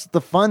 Like, that's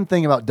the fun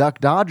thing about Duck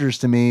Dodgers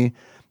to me,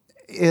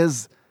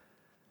 is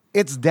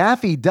it's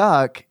Daffy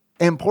Duck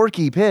and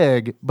Porky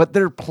Pig, but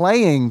they're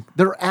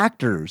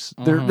actors.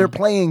 They're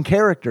playing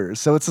characters.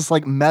 So it's this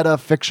like meta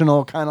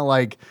fictional kind of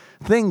like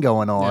thing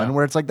going on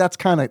where it's like, that's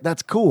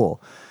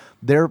cool.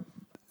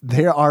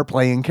 They are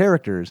playing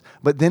characters.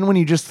 But then when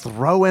you just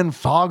throw in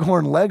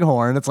Foghorn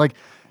Leghorn, it's like,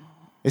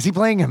 is he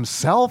playing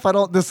himself?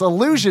 This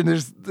illusion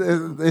is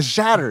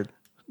shattered.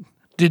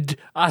 Did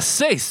I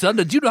say, son,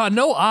 did you not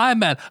know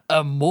I'm an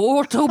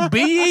immortal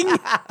being?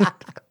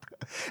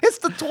 It's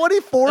the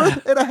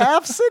 24th and a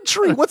half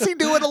century. What's he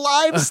doing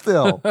alive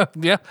still?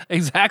 Yeah,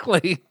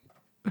 exactly.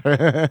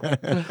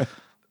 I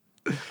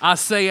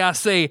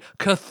say,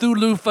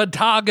 Cthulhu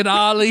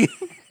Fataganali.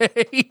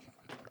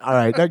 All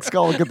right, next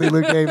Call of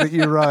Cthulhu game that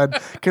you run,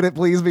 can it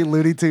please be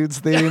Looney Tunes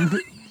themed?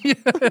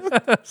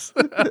 Yes.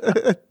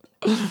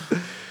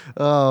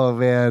 Oh,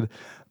 man.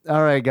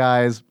 All right,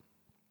 guys.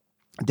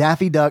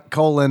 Daffy Duck: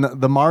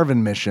 The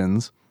Marvin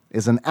Missions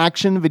is an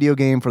action video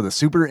game for the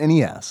Super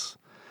NES.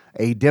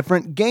 A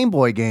different Game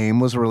Boy game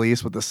was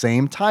released with the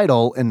same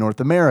title in North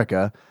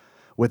America,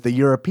 with the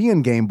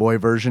European Game Boy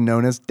version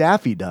known as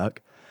Daffy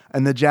Duck,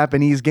 and the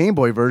Japanese Game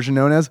Boy version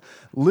known as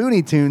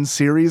Looney Tunes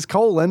Series: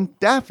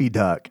 Daffy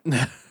Duck.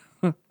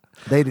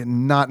 They did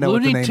not know what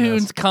to Looney name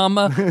Tunes, this.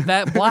 comma,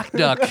 that black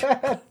duck.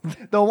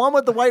 The one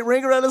with the white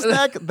ring around his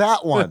neck?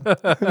 That one.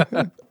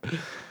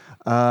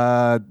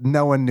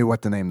 No one knew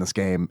what to name this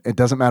game. It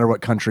doesn't matter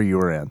what country you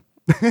were in.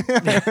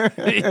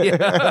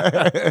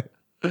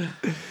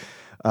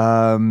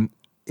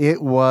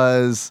 It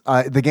was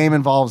the game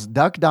involves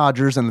Duck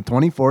Dodgers in the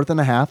 24th and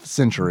a half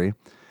century,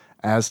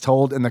 as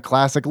told in the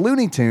classic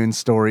Looney Tunes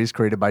stories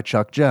created by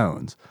Chuck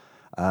Jones.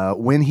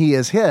 When he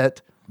is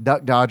hit,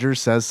 Duck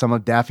Dodgers says some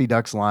of Daffy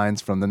Duck's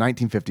lines from the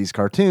 1950s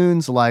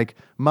cartoons like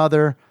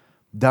Mother,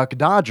 Duck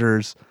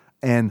Dodgers,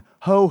 and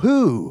Ho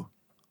Hoo.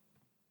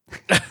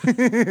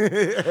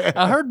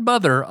 I heard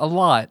Mother a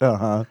lot.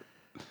 Uh-huh.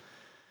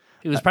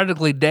 It was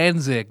practically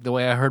Danzig the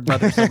way I heard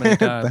Mother so many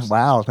times.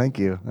 Wow, thank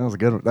you. That was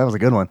a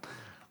good one.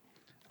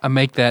 I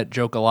make that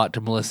joke a lot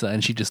to Melissa,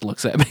 and she just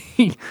looks at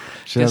me.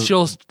 She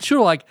she'll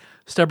like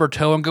stub her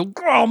toe and go,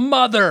 "Oh,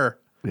 Mother!"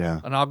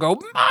 Yeah. And I'll go,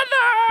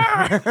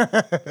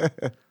 "Mother!"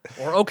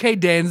 Or okay,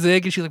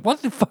 Danzig, and she's like,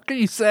 "What the fuck are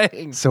you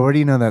saying?" So where do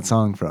you know that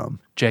song from?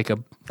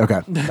 Jacob.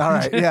 Okay. All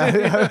right.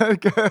 Yeah.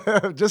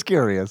 Just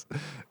curious.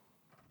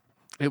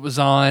 It was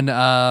on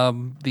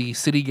the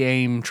city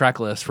game track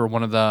list for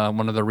one of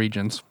the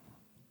regions.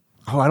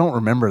 Oh, I don't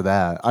remember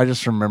that. I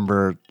just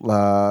remember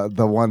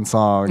the one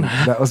song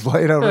that was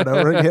played over and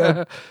over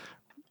again.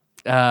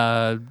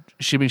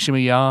 Shimmy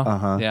Shimmy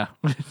Ya. Yeah.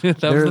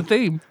 That was the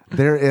theme.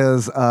 There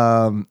is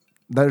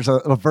there's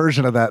a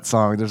version of that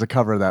song. There's a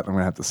cover of that I'm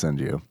gonna have to send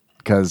you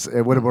because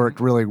it would have worked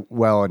really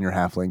well in your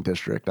Halfling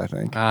district, I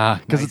think.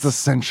 Because it's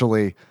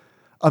essentially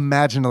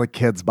imagine a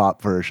Kids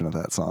Bop version of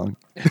that song.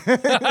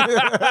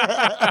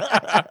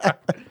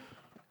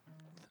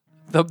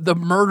 The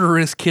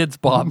murderous Kids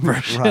Bop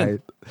version.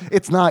 Right.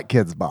 It's not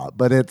Kids Bop,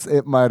 but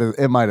it might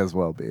as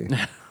well be.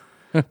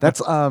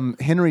 That's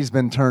Henry's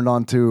been turned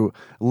on to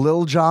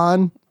Lil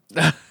Jon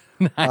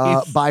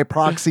Nice. by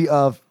proxy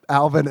of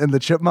Alvin and the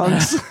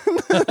Chipmunks.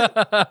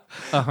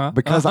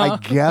 Because I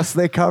guess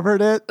they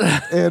covered it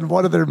in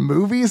one of their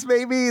movies,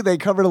 maybe. They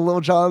covered a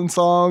Lil Jon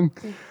song.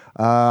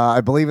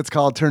 I believe it's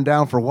called Turn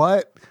Down for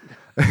What?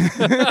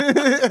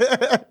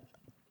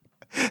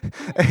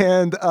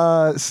 And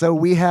so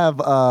we have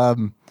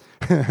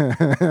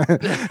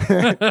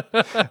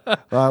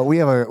we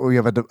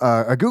have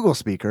a Google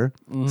speaker.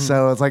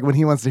 So it's like when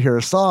he wants to hear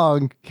a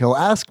song, he'll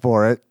ask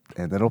for it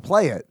and it'll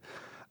play it.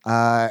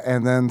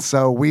 And then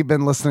so we've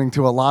been listening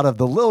to a lot of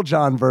the Lil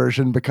Jon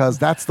version because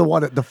that's the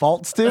one it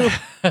defaults to,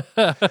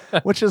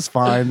 which is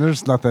fine.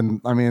 There's nothing.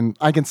 I mean,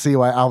 I can see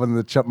why Alvin and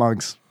the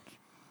Chipmunks.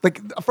 Like,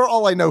 for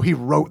all I know, he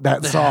wrote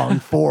that song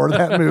for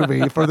that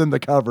movie for them to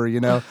cover. You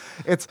know,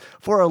 it's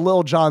for a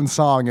Lil Jon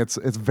song. It's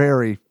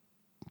very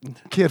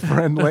kid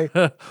friendly.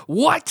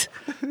 What?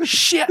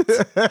 Shit.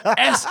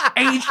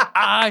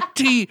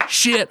 SHIT.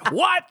 Shit.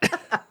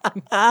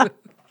 What?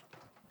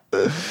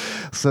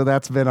 So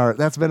that's been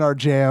our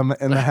jam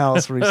in the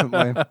house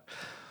recently.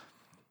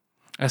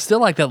 I still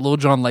like that Lil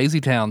Jon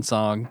Lazy Town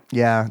song.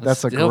 Yeah,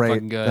 that's a still great.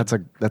 fucking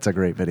good. That's a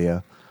great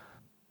video.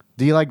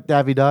 Do you like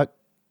Daffy Duck?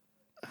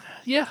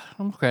 Yeah,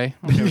 I'm okay.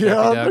 I'm okay with Yeah,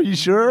 Daffy Duck. are you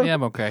sure? Yeah,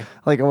 I'm okay.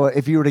 Like, well,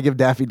 if you were to give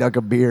Daffy Duck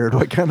a beard,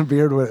 what kind of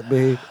beard would it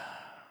be?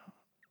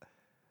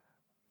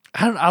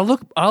 I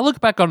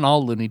look back on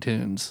all Looney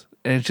Tunes,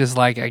 and it's just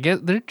like I guess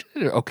they're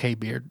okay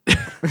beard.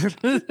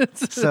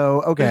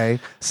 So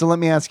let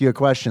me ask you a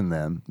question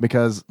then,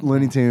 because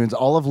Looney Tunes,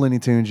 all of Looney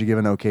Tunes, you give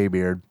an okay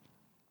beard.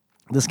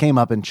 This came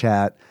up in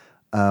chat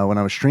when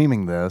I was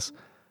streaming this.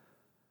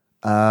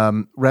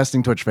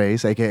 Resting Twitch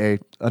Face, aka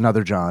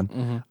another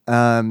John,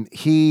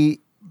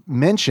 he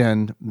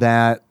mentioned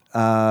that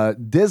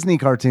Disney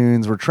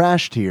cartoons were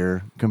trash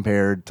tier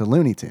compared to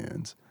Looney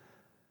Tunes.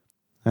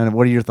 And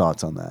what are your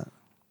thoughts on that?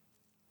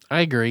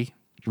 I agree.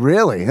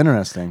 Really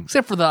interesting.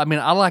 Except for I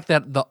like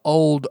the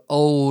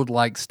old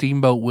like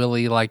Steamboat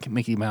Willie, like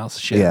Mickey Mouse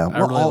shit. Yeah, I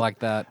really like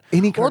that.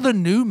 Or the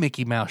new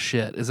Mickey Mouse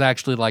shit is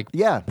actually like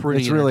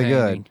pretty it's really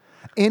entertaining. good.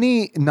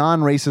 Any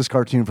non-racist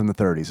cartoon from the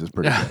 30s is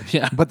pretty good.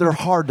 Yeah. But they're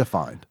hard to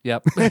find.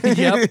 Yep.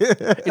 Yep.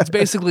 It's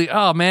basically,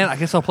 oh man, I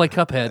guess I'll play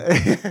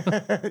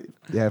Cuphead.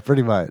 Yeah,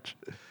 pretty much.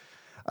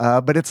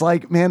 But it's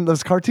like, man,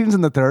 those cartoons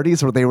in the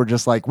 30s where they were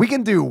just like, we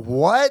can do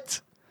what?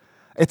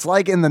 It's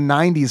like in the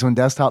 90s when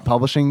desktop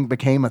publishing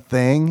became a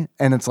thing,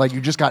 and it's like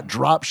you just got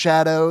drop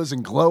shadows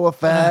and glow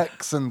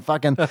effects and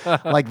fucking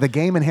like the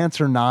Game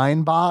Enhancer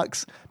 9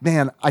 box.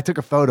 Man, I took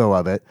a photo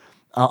of it.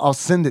 I'll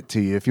send it to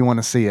you if you want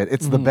to see it.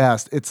 It's the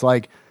best. It's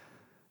like,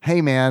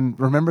 hey man,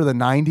 remember the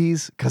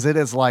 90s? Because it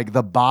is like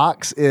the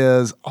box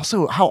is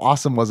also, how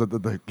awesome was it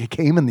that it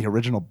came in the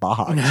original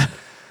box?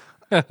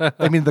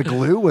 I mean, the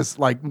glue was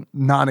like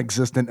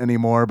non-existent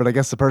anymore, but I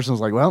guess the person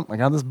was like, well, I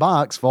got this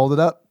box, fold it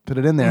up, put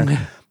it in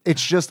there.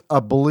 It's just a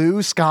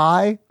blue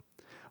sky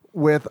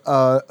with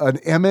an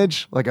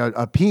image, like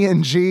a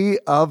PNG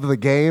of the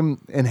Game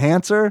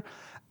Enhancer,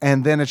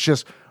 and then it's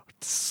just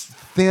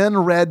thin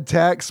red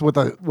text with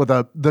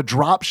the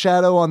drop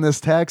shadow on this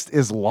text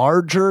is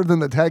larger than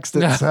the text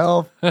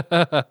itself.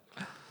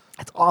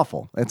 It's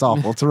awful. It's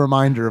awful. It's a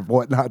reminder of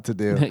what not to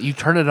do. You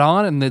turn it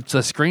on, and it's a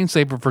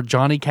screensaver for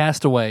Johnny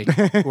Castaway,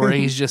 where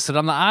he's just sitting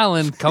on the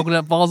island,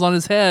 coconut falls on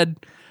his head,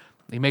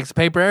 he makes a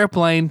paper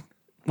airplane.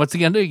 What's he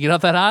gonna do? Get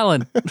off that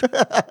island.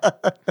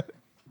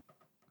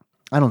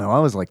 I don't know. I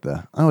always like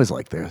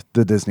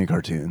the Disney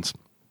cartoons.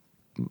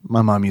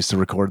 My mom used to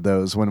record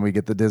those when we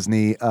get the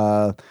Disney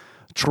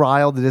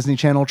trial, the Disney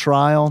Channel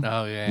trial.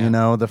 Oh yeah. You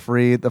know, the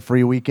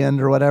free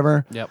weekend or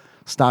whatever. Yep.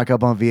 Stock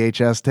up on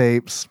VHS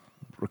tapes.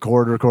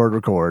 Record. Yep.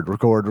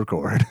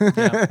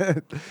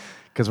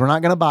 Because we're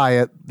not going to buy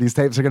it. These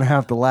tapes are going to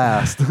have to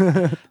last.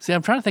 See,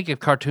 I'm trying to think of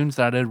cartoons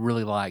that I did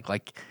really like.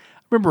 Like, I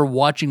remember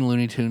watching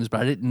Looney Tunes, but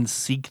I didn't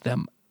seek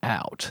them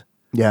out.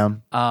 Yeah.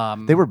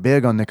 They were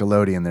big on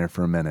Nickelodeon there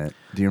for a minute.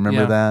 Do you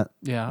remember that?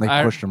 Yeah. They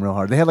pushed them real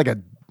hard. They had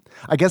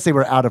I guess they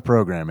were out of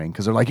programming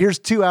because they're like, here's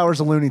 2 hours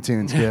of Looney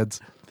Tunes,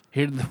 kids.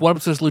 Here, one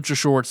episode's Lucha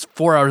Shorts,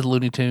 4 hours of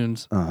Looney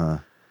Tunes.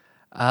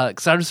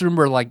 Because I just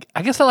remember, like,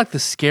 I guess I like the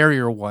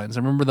scarier ones. I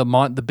remember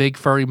the big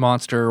furry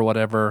monster or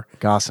whatever.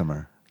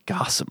 Gossamer.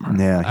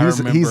 Yeah,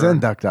 he's in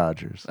Duck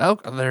Dodgers. Oh,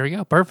 there you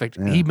go. Perfect.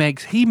 Yeah.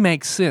 He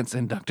makes sense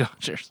in Duck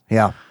Dodgers.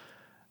 Yeah.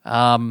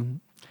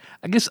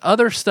 I guess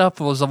other stuff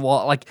was a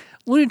lot, like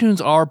Looney Tunes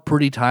are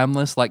pretty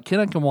timeless. Like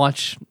Ken can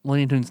watch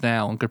Looney Tunes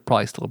now and could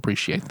probably still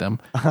appreciate them.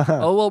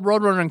 Oh well,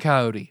 Roadrunner and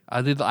Coyote.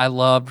 I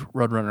loved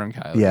Roadrunner and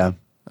Coyote. Yeah.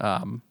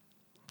 I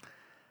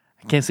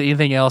can't say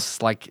anything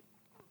else like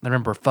I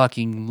remember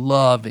fucking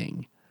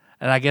loving.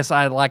 And I guess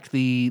I liked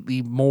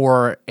the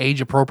more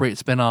age appropriate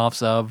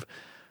spinoffs of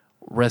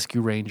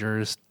Rescue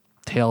Rangers,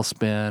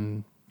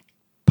 Tailspin,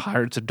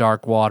 Pirates of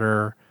Dark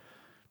Water,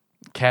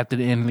 Captain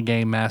N and the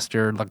Game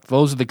Master. Like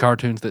those are the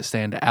cartoons that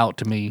stand out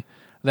to me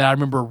that I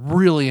remember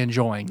really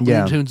enjoying. Yeah.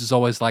 Looney Tunes is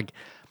always like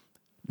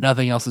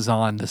nothing else is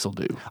on, this'll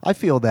do. I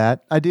feel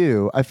that. I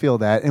do. I feel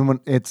that. And when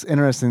it's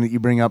interesting that you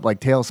bring up like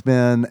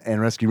Tailspin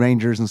and Rescue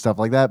Rangers and stuff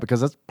like that because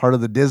that's part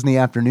of the Disney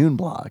afternoon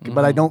block.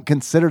 But I don't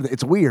consider that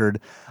it's weird.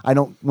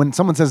 When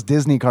someone says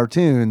Disney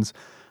cartoons,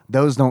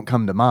 those don't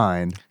come to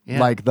mind. Yeah,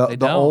 like the they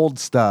don't. old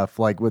stuff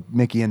like with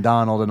Mickey and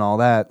Donald and all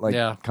that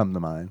Yeah. come to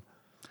mind.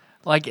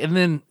 Like, and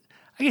then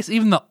I guess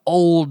even the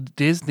old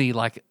Disney,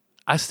 like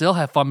I still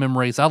have fond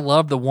memories. I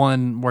love the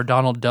one where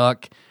Donald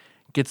Duck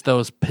gets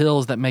those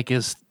pills that make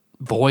his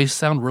voice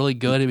sound really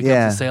good. He becomes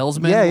Yeah. a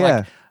salesman. Yeah, like,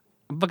 yeah.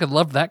 I fucking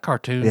love that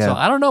cartoon. Yeah. So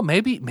I don't know.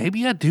 Maybe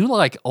I do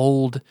like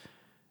old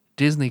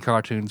Disney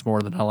cartoons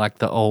more than I like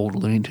the old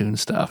Looney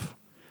Tunes stuff.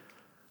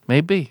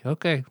 Maybe.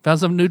 Okay. Found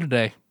something new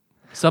today.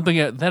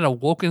 Something that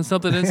awoken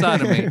something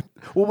inside of me.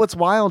 Well, what's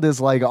wild is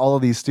like all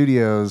of these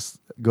studios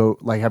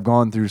have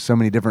gone through so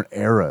many different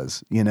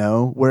eras,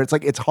 where it's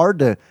like it's hard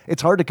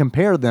to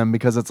compare them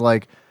because it's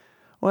like,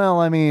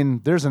 well, I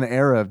mean, there's an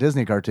era of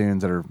Disney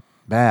cartoons that are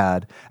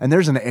bad, and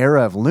there's an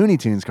era of Looney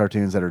Tunes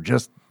cartoons that are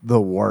just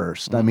the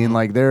worst. I mean,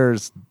 like there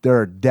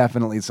are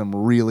definitely some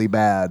really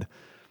bad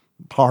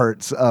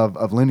parts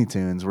of Looney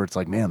Tunes where it's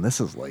like, man, this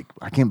is like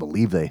I can't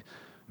believe they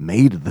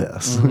made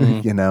this,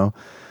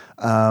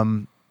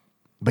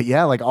 But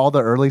yeah, like all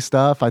the early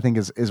stuff I think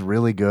is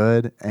really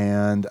good.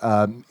 And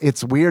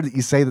it's weird that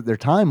you say that they're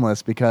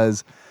timeless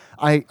because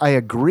I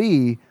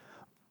agree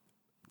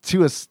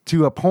to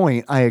a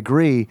point. I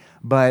agree.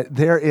 But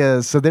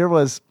there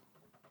was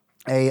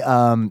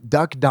a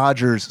Duck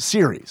Dodgers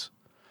series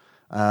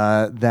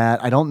that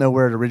I don't know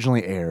where it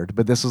originally aired,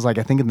 but this was like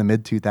I think in the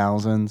mid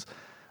 2000s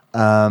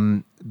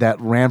that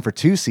ran for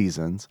 2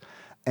 seasons.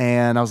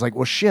 And I was like,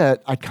 well,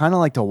 shit, I'd kind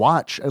of like to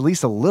watch at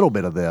least a little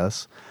bit of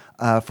this.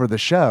 For the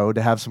show to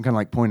have some kind of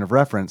like point of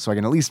reference so I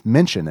can at least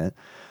mention it.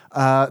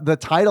 The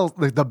title,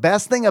 the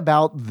best thing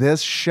about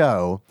this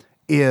show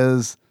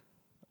is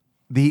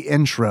the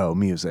intro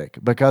music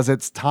because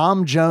it's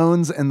Tom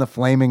Jones and the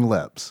Flaming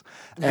Lips.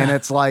 And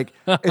it's like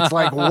what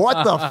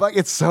the fuck?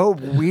 It's so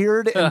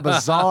weird and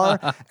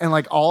bizarre. And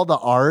like all the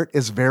art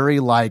is very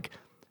like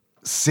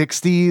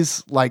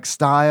 60s like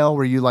style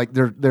where you like,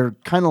 they're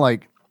kind of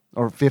like,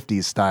 or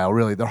 50s style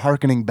really. They're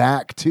hearkening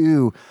back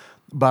to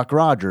Buck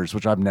Rogers,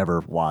 which I've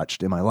never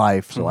watched in my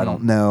life, so I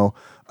don't know.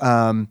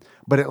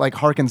 But it like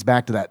harkens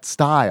back to that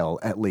style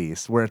at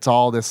least, where it's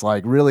all this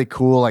like really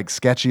cool, like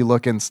sketchy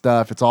looking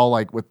stuff. It's all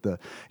like with the,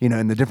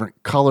 in the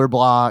different color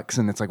blocks,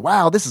 and it's like,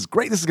 wow, this is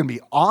great. This is gonna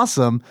be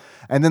awesome.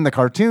 And then the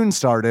cartoon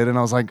started, and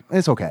I was like,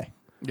 it's okay.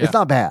 Yeah. It's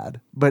not bad,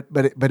 but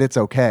it's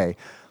okay.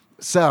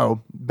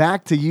 So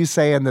back to you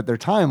saying that they're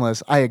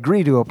timeless, I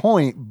agree to a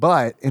point,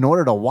 but in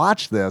order to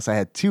watch this, I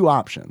had 2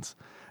 options.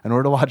 In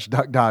order to watch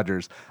Duck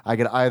Dodgers, I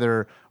could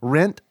either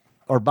rent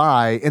or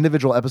buy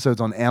individual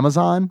episodes on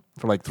Amazon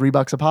for like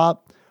 $3 a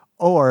pop,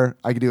 or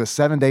I could do a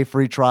 7-day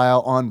free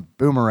trial on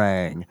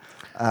Boomerang.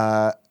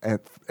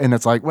 And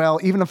it's like, well,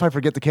 even if I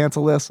forget to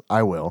cancel this,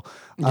 I will.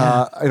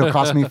 It'll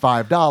cost me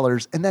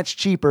 $5, and that's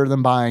cheaper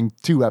than buying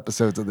 2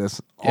 episodes of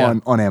this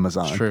on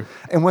Amazon. It's true.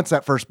 And once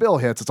that first bill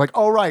hits, it's like,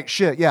 oh, right,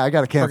 shit, yeah, I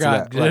got to cancel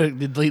that. Right.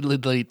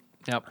 Delete.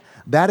 Yep.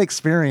 That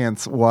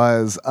experience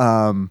was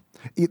the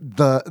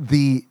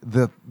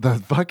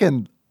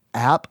fucking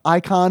app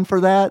icon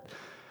for that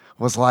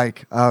was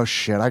like, oh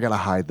shit, I gotta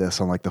hide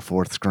this on like the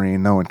 4th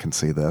screen. No one can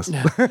see this.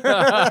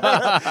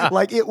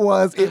 Like it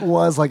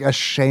was like a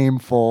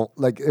shameful,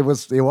 like it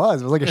was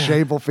like a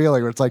shameful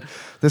feeling where it's like,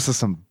 this is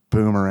some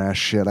boomer ass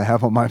shit I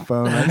have on my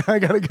phone. I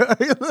gotta go.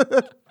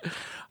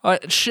 All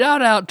right,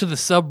 shout out to the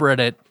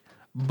subreddit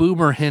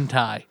Boomer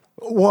Hentai.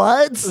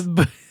 What?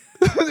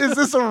 Is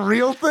this a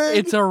real thing?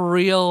 It's a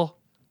real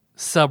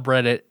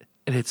subreddit,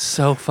 and it's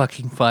so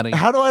fucking funny.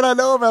 How do I not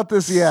know about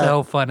this yet?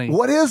 So funny.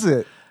 What is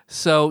it?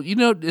 So,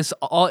 it's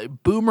all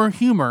boomer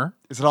humor.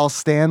 Is it all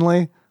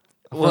Stanley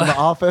from The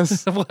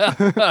Office?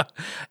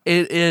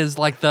 It is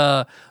like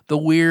the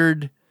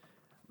weird,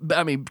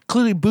 I mean,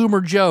 clearly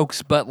boomer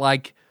jokes, but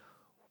like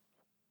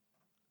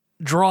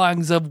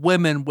drawings of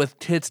women with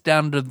tits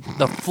down to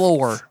the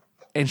floor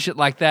and shit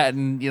like that.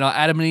 And,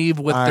 Adam and Eve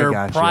with their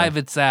gotcha.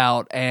 privates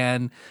out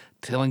and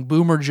telling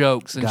boomer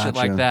jokes and shit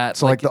like that.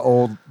 So like the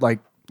old,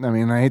 like, I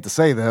mean, I hate to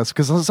say this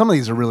because some of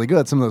these are really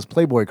good. Some of those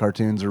Playboy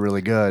cartoons are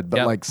really good, but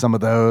Yep. like some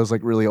of those,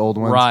 like really old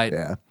ones, right.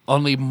 Yeah,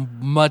 Only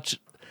much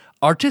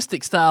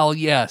artistic style,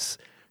 yes.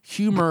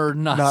 Humor,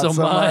 not so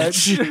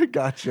much.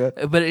 Gotcha.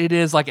 But it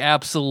is like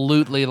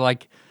absolutely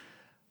like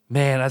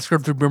Man, I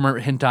scrubbed through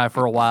Boomer Hentai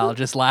for a while,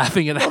 just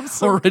laughing at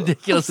how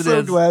ridiculous I'm it so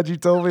is. glad you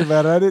told me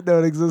about it. I didn't know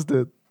it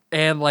existed.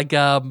 And like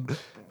the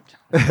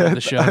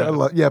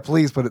show. Yeah,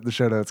 please put it in the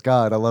show notes.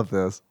 God, I love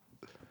this.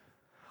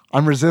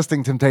 I'm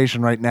resisting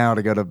temptation right now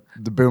to go to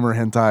the Boomer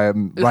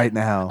Hentai right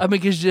now. I mean,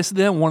 because just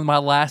then, one of my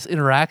last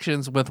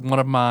interactions with one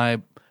of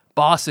my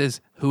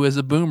bosses, who is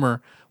a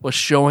boomer, was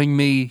showing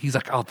me, he's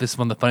like, oh, this is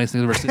one of the funniest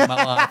things I've ever seen in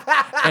my life.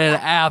 And it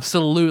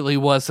absolutely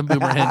was some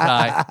Boomer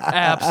Hentai.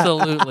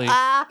 Absolutely.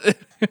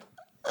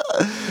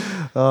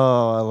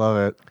 Oh, I love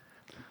it.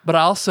 But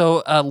I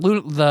also,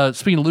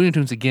 speaking of Looney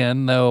Tunes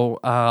again, though,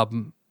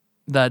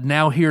 the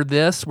Now Hear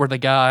This, where the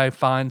guy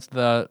finds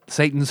the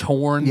Satan's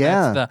horn.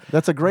 Yeah,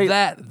 that's a great.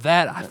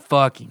 That I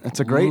fucking It's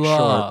a great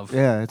love. short.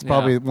 Yeah, it's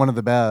probably one of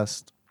the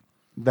best.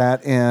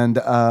 That and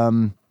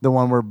the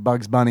one where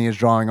Bugs Bunny is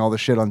drawing all the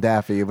shit on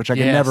Daffy, which I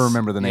can never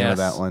remember the name of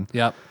that one.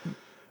 Yep.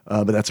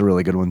 But that's a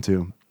really good one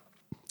too.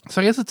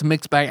 So I guess it's a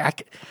mixed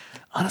bag.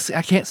 Honestly,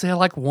 I can't say I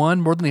like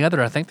one more than the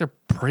other. I think they're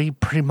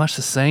pretty much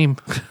the same.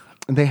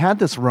 And they had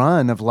this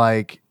run of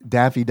like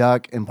Daffy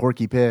Duck and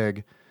Porky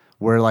Pig,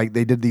 where like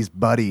they did these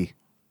buddy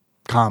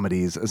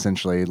comedies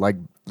essentially. Like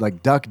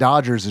Duck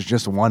Dodgers is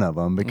just one of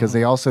them because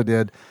they also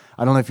did.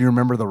 I don't know if you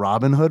remember the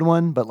Robin Hood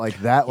one, but like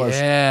that was.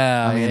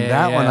 Yeah, I mean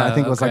that one I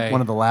think was like one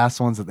of the last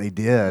ones that they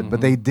did.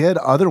 But they did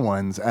other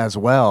ones as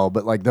well.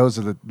 But like those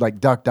are the like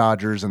Duck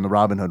Dodgers and the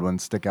Robin Hood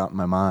ones stick out in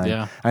my mind.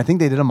 Yeah, and I think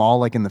they did them all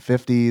like in the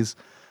 50s.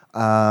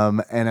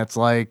 And it's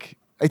like.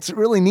 It's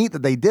really neat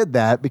that they did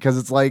that because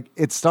it's like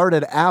it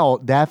started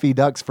out, Daffy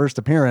Duck's first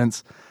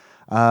appearance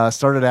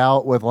started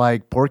out with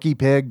like Porky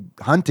Pig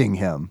hunting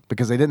him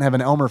because they didn't have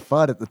an Elmer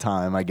Fudd at the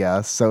time, I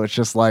guess. So it's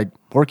just like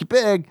Porky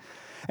Pig.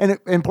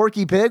 And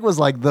Porky Pig was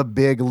like the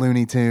big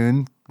Looney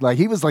Tune. Like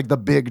he was like the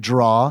big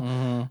draw.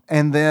 Mm-hmm.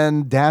 And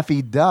then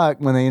Daffy Duck,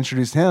 when they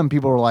introduced him,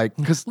 people were like,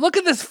 look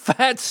at this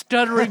fat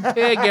stuttering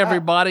pig,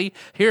 everybody.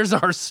 Here's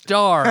our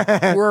star.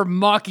 We're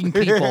mocking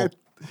people.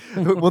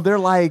 Well, they're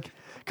like,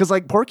 because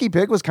like Porky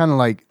Pig was kind of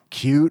like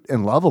cute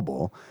and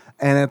lovable.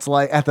 And it's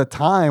like at the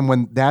time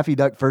when Daffy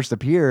Duck first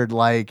appeared,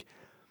 like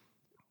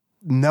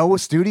no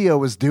studio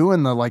was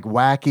doing the like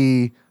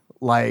wacky,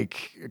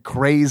 like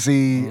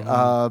crazy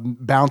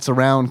bounce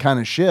around kind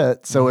of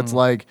shit. So it's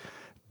like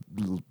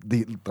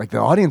the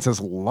audiences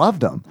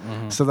loved them.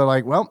 So they're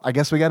like, well, I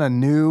guess we got a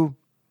new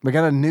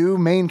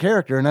main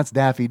character, and that's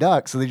Daffy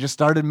Duck. So they just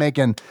started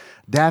making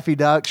Daffy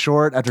Duck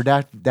short after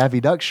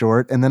Daffy Duck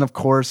short. And then, of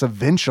course,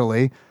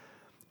 eventually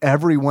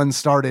everyone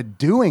started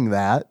doing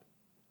that.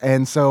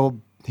 And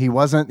so he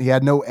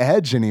had no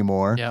edge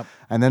anymore. Yep.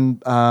 And then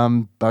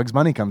Bugs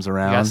Bunny comes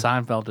around. He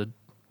got Seinfelded.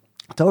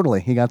 Totally.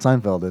 He got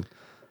Seinfelded.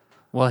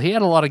 Well, he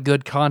had a lot of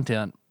good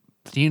content.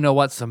 Do you know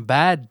what's some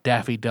bad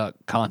Daffy Duck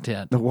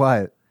content?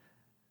 What?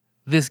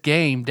 This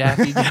game,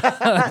 Daffy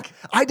Duck.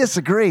 I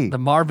disagree. The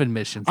Marvin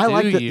missions. I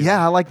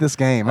like this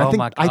game. Oh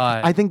my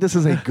God. I think this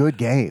is a good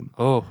game.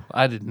 Oh,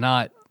 I did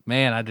not.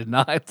 Man, I did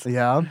not.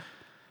 Yeah.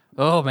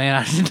 Oh, man,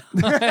 I did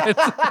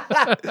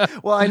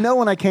not. Well, I know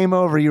when I came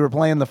over, you were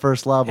playing the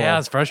first level. Yeah,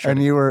 it's frustrating.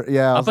 And you were,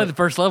 I played the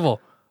first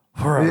level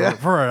for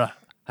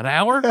an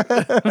hour.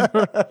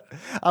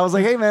 I was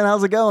like, hey, man,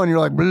 how's it going? You're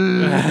like,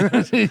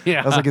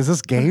 Yeah. I was like, is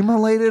this game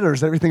related or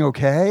is everything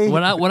okay?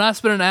 When I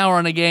spend an hour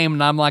in a game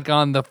and I'm like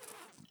on the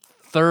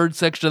third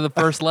section of the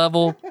first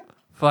level,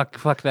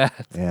 fuck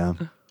that. Yeah.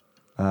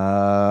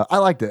 I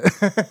liked it.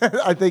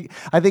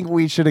 I think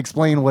we should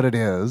explain what it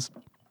is.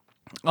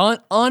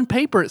 On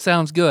paper, it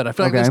sounds good. I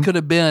feel like this could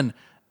have been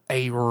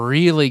a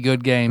really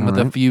good game with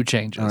a few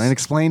changes. All right,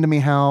 explain to me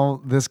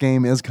how this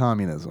game is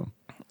communism.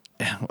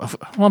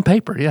 On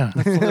paper, yeah.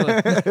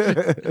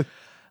 Absolutely.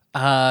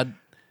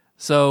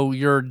 So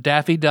you're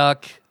Daffy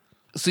Duck.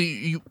 So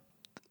you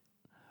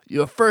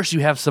first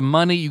you have some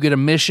money. You get a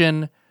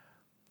mission.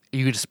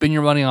 You get to spend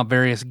your money on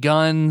various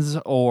guns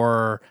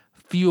or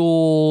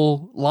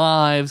fuel,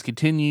 lives,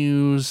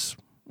 continues,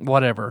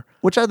 whatever.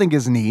 Which I think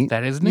is neat.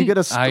 That is neat. You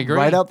get I agree.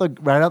 right out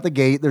the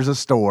gate. There's a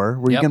store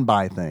where you can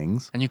buy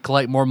things, and you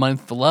collect more money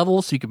for the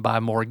level, so you can buy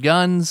more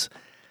guns.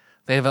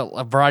 They have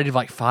a variety of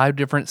like 5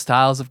 different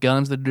styles of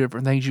guns that do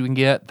different things you can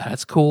get.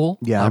 That's cool.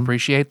 Yeah, I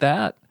appreciate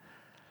that.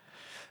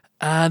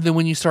 Then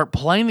when you start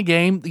playing the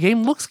game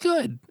looks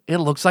good. It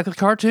looks like a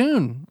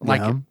cartoon.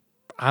 Like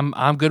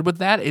I'm good with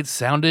that. It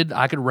sounded,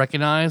 I could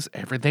recognize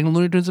everything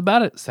Looney Tunes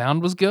about it.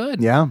 Sound was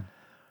good. Yeah.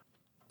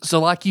 So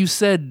like you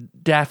said,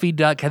 Daffy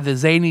Duck had the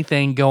zany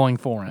thing going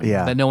for him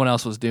that no one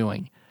else was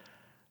doing.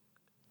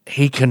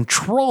 He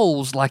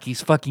controls like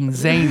he's fucking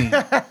zany.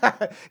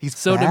 He's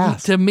so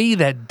fast. To me,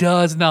 that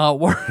does not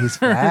work. He's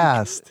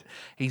fast.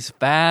 He's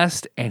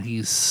fast and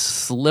he's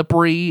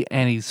slippery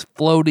and he's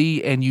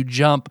floaty and you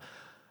jump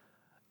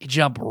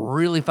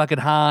really fucking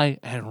high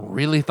and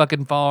really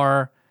fucking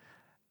far.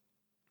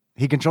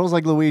 He controls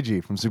like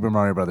Luigi from Super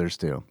Mario Brothers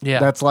 2. Yeah.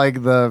 That's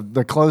like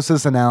the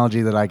closest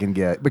analogy that I can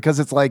get because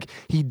it's like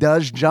he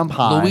does jump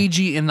high.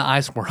 Luigi in the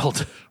ice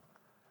world.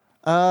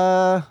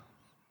 Well,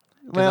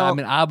 I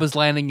mean, I was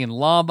landing in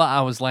lava.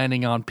 I was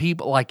landing on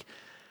people. Like,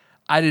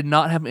 I did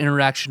not have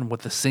interaction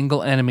with a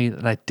single enemy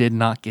that I did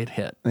not get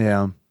hit.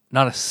 Yeah.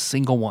 Not a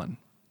single one.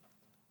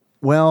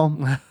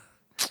 Well,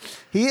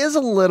 he is a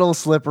little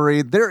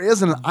slippery. There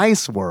is an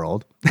ice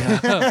world.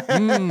 But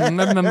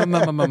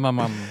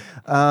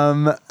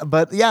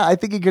yeah, I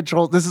think he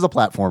controls. This is a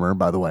platformer,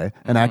 by the way,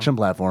 an action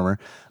platformer.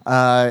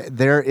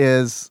 There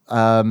is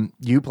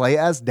you play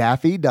as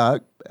Daffy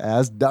Duck,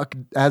 as Duck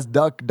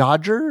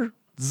Dodger.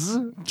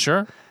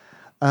 Sure.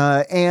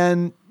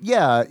 And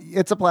yeah,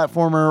 it's a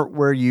platformer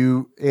where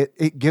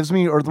it gives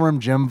me Earthworm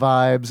Jim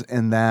vibes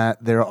in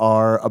that there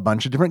are a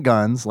bunch of different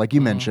guns, like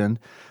you mentioned.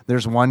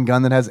 There's one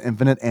gun that has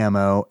infinite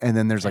ammo, and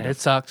then there's like It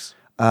sucks.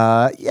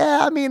 yeah,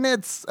 I mean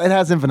it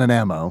has infinite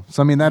ammo.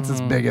 So I mean that's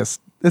its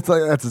biggest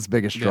that's its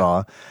biggest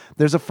draw.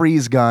 There's a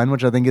freeze gun,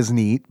 which I think is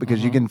neat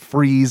because you can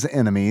freeze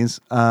enemies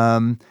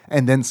and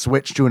then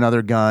switch to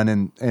another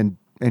gun and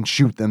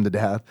shoot them to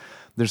death.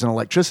 There's an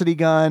electricity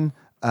gun.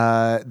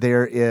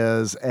 There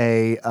is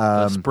a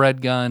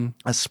Spread gun.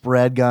 a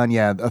spread gun,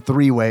 yeah, a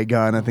 3-way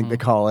gun, I think they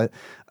call it.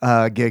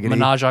 Giggity.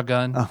 Menage a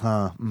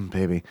gun.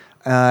 Baby.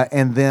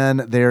 And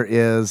then there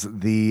is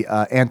the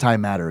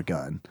antimatter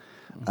gun,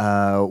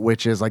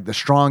 which is like the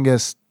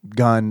strongest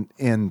gun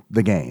in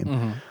the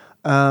game.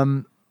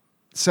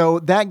 So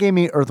that gave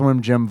me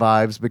Earthworm Jim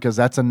vibes because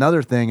that's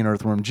another thing in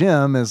Earthworm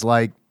Jim is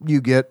like you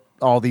get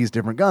all these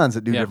different guns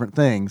that do different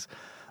things.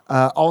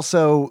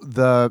 Also,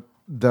 this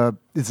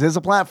is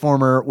a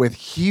platformer with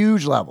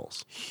huge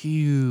levels.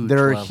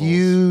 There are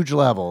huge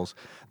levels.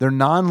 They're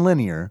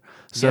non-linear.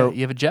 So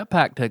you have a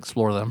jetpack to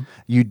explore them.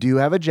 You do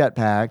have a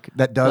jetpack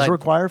that does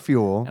require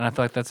fuel. And I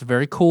feel like that's a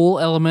very cool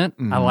element.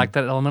 I like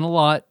that element a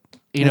lot.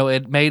 You know,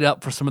 it made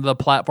up for some of the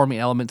platforming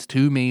elements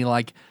to me,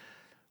 like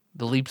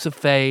the leaps of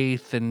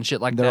faith and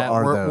shit like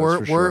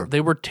that.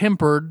 They were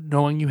tempered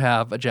knowing you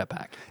have a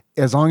jetpack.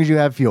 As long as you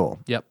have fuel.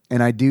 Yep.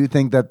 And I do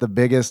think that the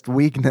biggest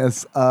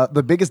weakness,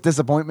 the biggest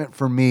disappointment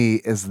for me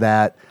is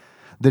that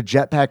the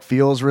jetpack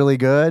feels really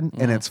good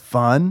and it's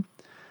fun,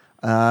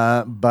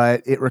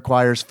 but it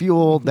requires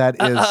fuel that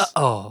is,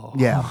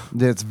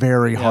 it's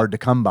very hard to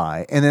come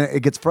by. And then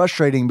it gets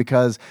frustrating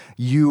because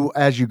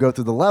as you go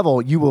through the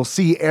level, you will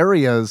see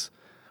areas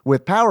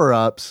with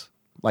power-ups,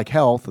 like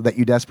health, that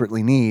you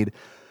desperately need,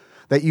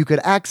 that you could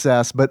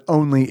access, but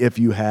only if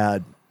you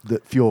had the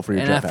fuel for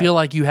your jetpack. And I feel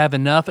like you have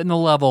enough in the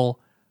level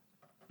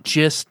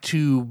just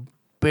to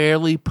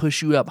barely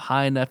push you up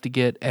high enough to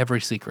get every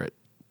secret.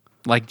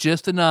 Like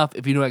just enough,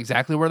 if you know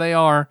exactly where they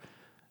are,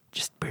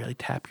 just barely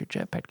tap your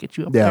jetpack to get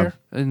you up there.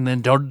 And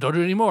then don't do it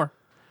anymore.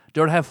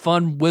 Don't have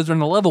fun wizarding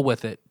the level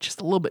with it. Just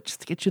a little bit,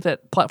 just to get you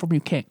that platform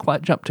you can't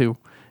quite jump to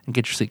and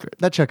get your secret.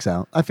 That checks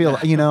out. I feel,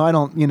 I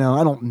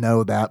don't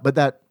know that, but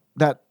that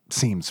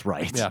seems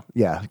right.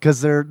 Yeah,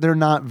 because they're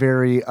not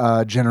very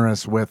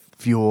generous with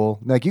fuel.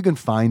 Like you can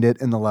find it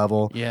in the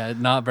level. Yeah,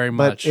 not very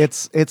much.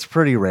 But it's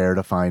pretty rare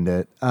to find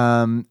it.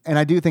 And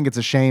I do think it's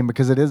a shame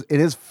because it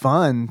is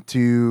fun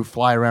to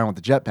fly around with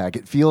the jetpack.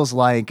 It feels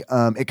like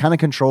it kind of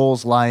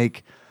controls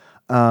like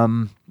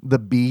the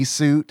bee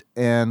suit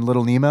in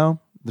Little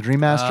Nemo, the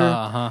Dream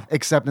Master,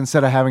 except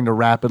instead of having to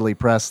rapidly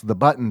press the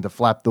button to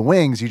flap the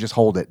wings, you just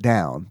hold it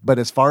down. But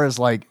as far as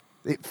like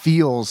it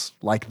feels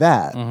like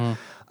that.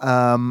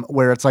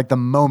 Where it's like the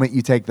moment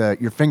you take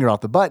your finger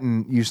off the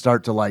button, you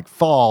start to like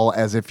fall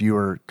as if you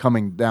were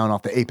coming down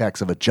off the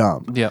apex of a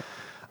jump. Yep.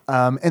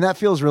 And that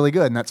feels really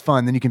good, and that's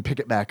fun. Then you can pick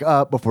it back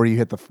up before you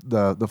hit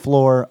the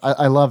floor.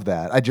 I love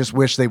that. I just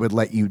wish they would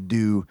let you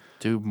do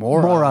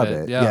more of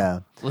it.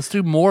 Yeah. Let's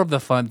do more of the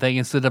fun thing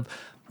instead of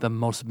the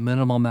most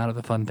minimal amount of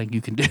the fun thing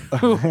you can do.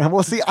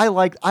 Well, see, I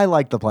like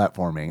the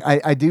platforming.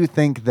 I do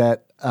think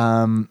that.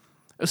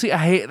 See,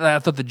 I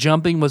thought the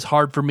jumping was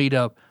hard for me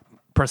to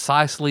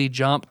precisely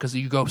jump because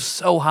you go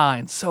so high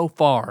and so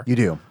far. You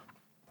do.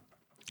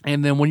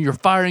 And then when you're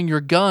firing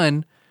your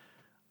gun,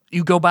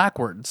 you go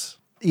backwards.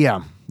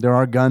 Yeah, there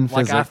are gun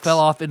physics. Like I fell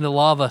off into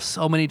lava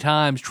so many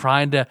times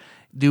trying to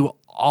do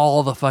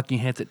all the fucking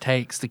hits it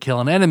takes to kill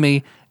an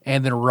enemy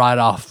and then ride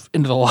off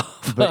into the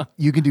lava. But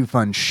you can do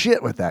fun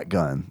shit with that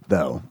gun,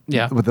 though.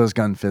 Yeah. With those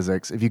gun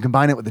physics. If you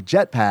combine it with the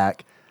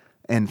jetpack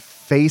and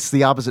face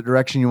the opposite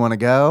direction you want to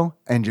go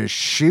and just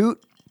shoot,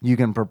 you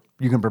can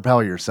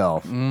propel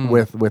yourself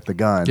with the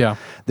gun. Yeah.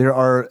 There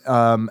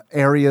are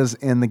areas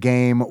in the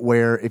game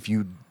where if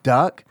you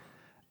duck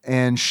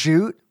and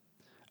shoot,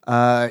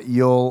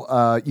 you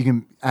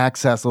can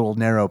access little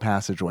narrow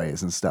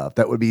passageways and stuff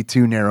that would be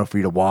too narrow for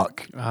you to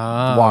walk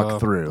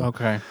through.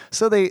 Okay.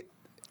 So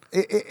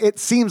it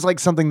seems like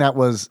something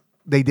that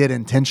they did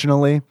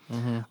intentionally.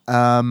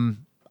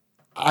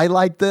 I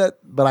liked it,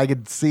 but I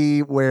could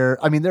see where,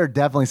 there are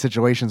definitely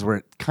situations where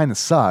it kind of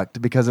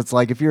sucked because it's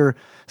like if you're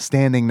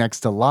standing next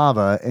to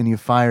lava and you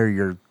fire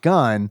your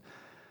gun,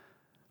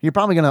 you're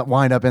probably going to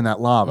wind up in that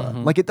lava.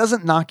 Like it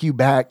doesn't knock you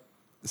back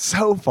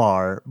so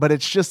far, but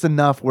it's just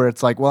enough where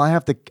it's like, well, I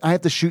have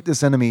to shoot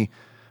this enemy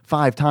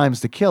 5 times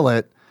to kill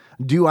it.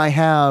 Do I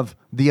have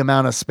the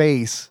amount of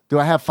space? Do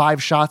I have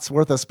 5 shots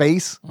worth of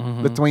space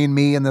between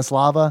me and this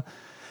lava?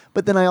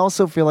 But then I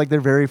also feel like they're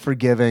very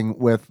forgiving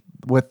with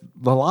with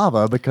the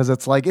lava because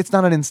it's like it's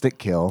not an instant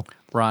kill.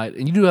 Right.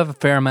 And you do have a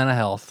fair amount of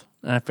health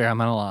and a fair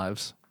amount of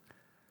lives.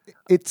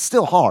 It's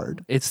still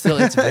hard. It's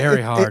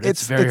very hard.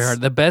 It's very it's-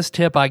 hard. The best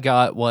tip I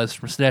got was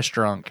from Snesh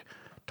Drunk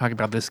talking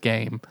about this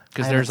game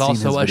because I there's haven't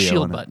seen also his a video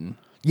shield on it. button.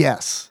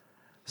 Yes.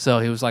 So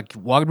he was like,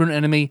 walk up to an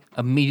enemy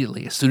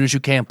immediately. As soon as you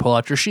can, pull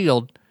out your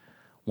shield.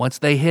 Once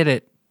they hit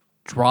it,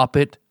 drop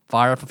it,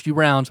 fire off a few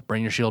rounds,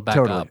 bring your shield back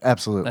Totally. up.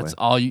 Absolutely.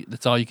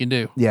 That's all you can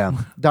do. Yeah.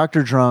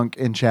 Dr. Drunk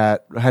in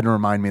chat had to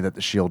remind me that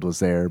the shield was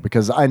there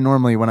because I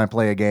normally, when I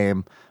play a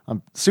game,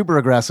 I'm super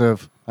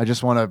aggressive. I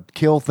just want to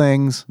kill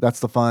things. That's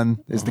the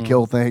fun, is to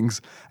kill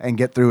things and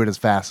get through it as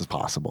fast as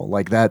possible.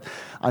 Like that,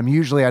 I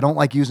don't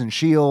like using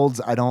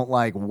shields. I don't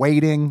like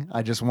waiting.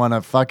 I just want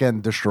to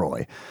fucking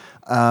destroy.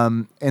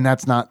 And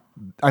that's not,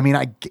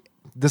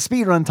 the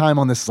speed run time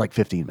on this is like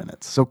 15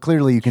 minutes. So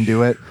clearly you can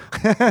do it.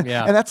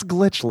 Yeah. And that's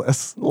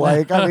glitchless.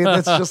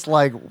 It's just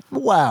like,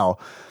 wow.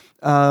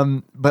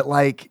 But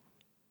like,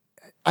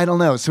 I don't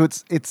know. So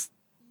it's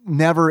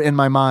never in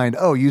my mind,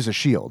 oh, use a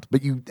shield.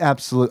 But you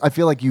absolutely, I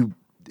feel like you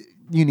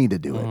need to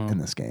do it in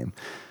this game.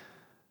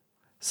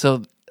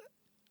 So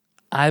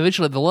I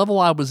eventually, the level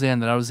I was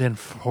in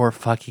for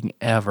fucking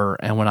ever.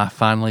 And when I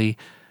finally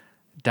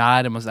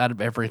died and was out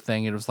of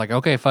everything, it was like,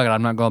 okay, fuck it,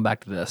 I'm not going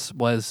back to this.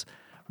 Was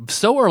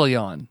so early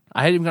on.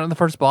 I hadn't even gotten to the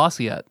first boss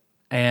yet.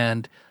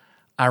 And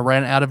I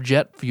ran out of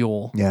jet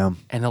fuel. Yeah.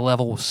 And the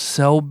level was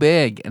so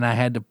big, and I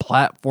had to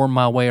platform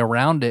my way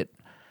around it.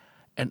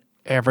 And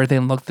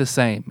everything looked the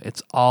same.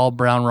 It's all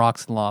brown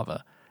rocks and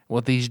lava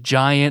with these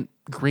giant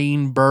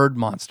green bird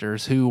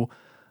monsters who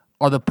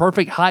are the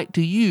perfect height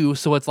to you.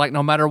 So it's like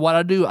no matter what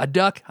I do, I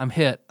duck, I'm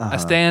hit. I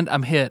stand,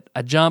 I'm hit.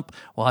 I jump.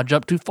 Well, I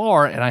jump too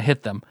far and I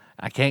hit them.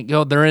 I can't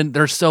go.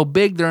 They're so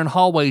big. They're in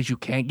hallways. You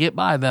can't get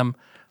by them.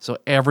 So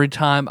every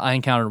time I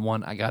encountered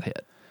one, I got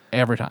hit.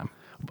 Every time.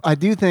 I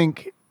do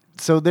think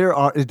so.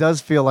 It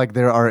does feel like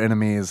there are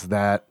enemies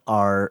that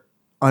are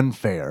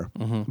unfair,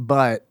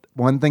 but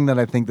one thing that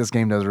I think this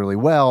game does really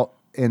well,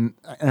 and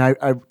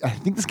I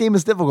think this game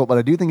is difficult, but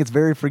I do think it's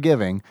very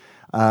forgiving.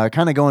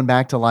 Kind of going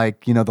back to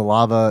the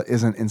lava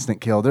isn't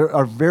instant kill. There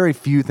are very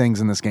few things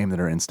in this game that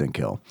are instant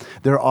kill.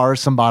 There are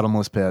some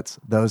bottomless pits.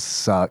 Those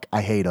suck.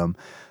 I hate them.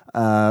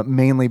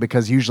 Mainly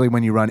because usually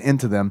when you run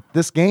into them,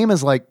 this game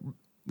is like,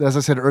 as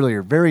I said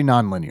earlier, very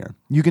nonlinear.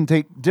 You can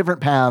take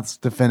different paths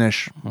to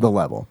finish the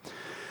level.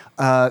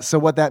 So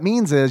what that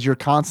means is you're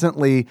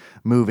constantly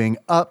moving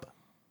up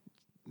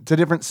to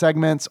different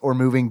segments or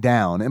moving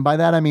down. And by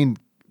that, I mean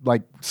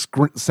like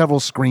several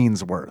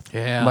screens worth.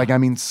 Yeah.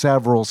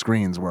 Several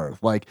screens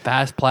worth. Like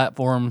Fast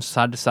platforms,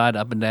 side to side,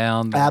 up and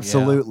down.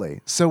 absolutely.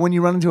 So when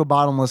you run into a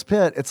bottomless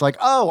pit, it's like,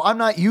 oh, I'm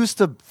not used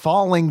to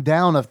falling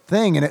down a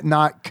thing and it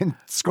not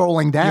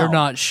scrolling down. You're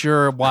not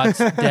sure what's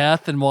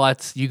death and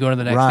what's you go to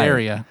the next Right.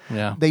 area.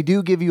 Yeah. They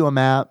do give you a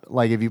map.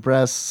 Like if you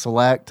press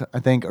select,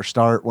 I think, or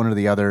start, one or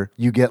the other,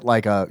 you get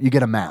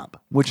a map,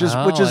 which is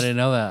I didn't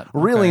know that.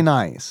 really Okay.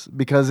 nice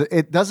because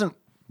it doesn't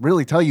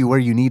really tell you where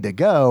you need to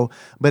go,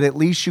 but at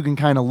least you can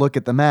kind of look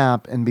at the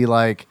map and be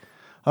like,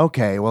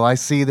 okay, well, I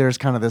see there's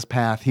kind of this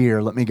path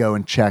here. Let me go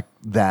and check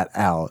that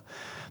out.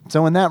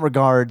 So in that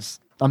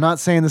regards, I'm not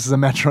saying this is a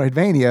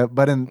Metroidvania,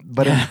 but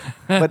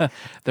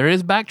There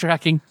is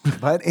backtracking.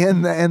 but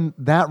in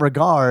that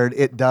regard,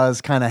 it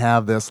does kind of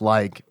have this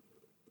like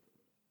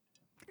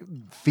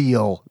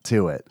feel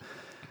to it,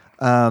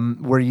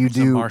 where you It's a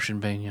do.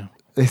 Martianvania.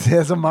 It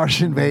is a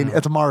Martian vein.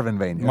 It's a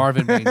Marvinvania.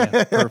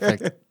 Marvinvania.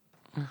 Perfect.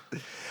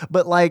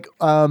 But like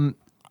one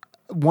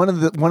of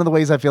the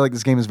ways I feel like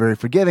this game is very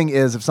forgiving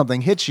is if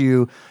something hits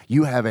you,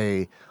 you have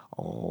a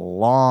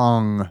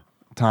long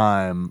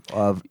time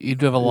of You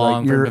do have a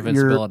long your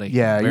invincibility.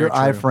 your Very true.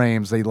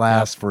 iframes, they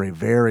last for a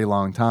very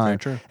long time.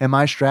 Very true. And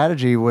my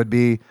strategy would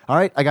be, all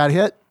right, I got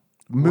hit.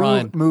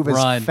 Move as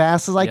Run.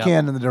 fast as I Yep.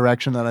 can in the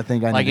direction that I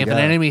think I Like need if to go.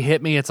 an enemy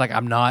hit me, it's like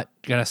I'm not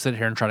gonna sit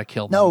here and try to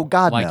kill them. No,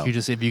 God, like no. you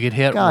just if you get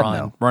hit, God, run.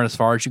 no. Run as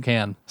far as you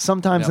can.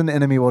 Sometimes Yep. an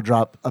enemy will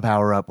drop a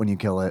power up when you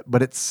kill it,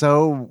 but it's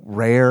so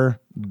rare.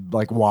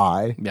 Like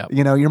why? Yep.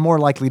 You're more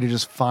likely to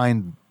just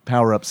find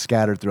power ups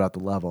scattered throughout the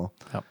level.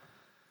 Yep.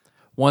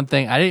 One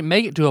thing, I didn't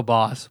make it to a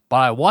boss, but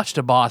I watched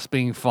a boss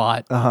being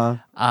fought.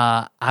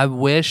 I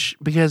wish,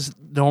 because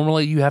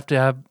normally you have to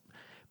have,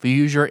 if you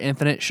use your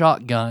infinite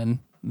shotgun,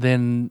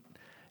 then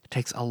it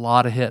takes a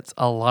lot of hits,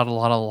 a lot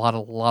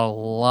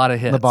of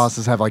hits. The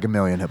bosses have like 1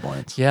 million hit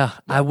points. Yeah,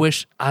 I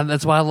wish.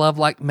 That's why I love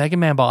like Mega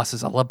Man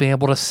bosses. I love being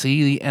able to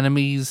see the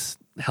enemy's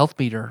health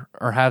meter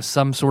or have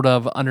some sort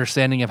of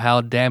understanding of how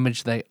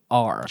damaged they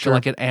are. I feel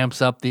like it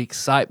amps up the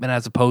excitement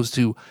as opposed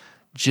to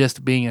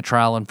just being a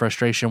trial and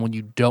frustration when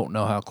you don't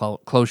know how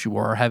close you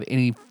were or have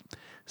any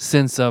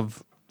sense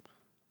of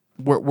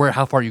where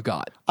how far you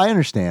got. I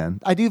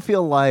understand. I do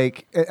feel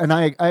like, and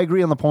I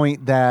agree on the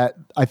point that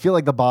I feel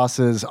like the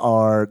bosses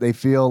they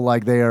feel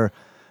like they are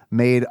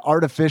made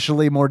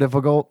artificially more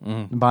difficult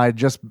by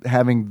just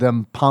having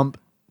them pump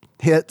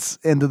hits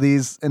into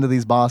these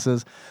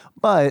bosses.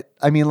 But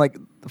I mean, like,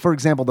 for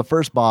example, the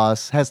first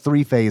boss has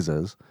 3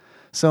 phases.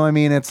 So I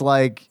mean, it's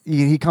like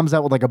he comes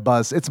out with like a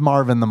buzz. It's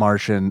Marvin the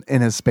Martian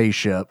in his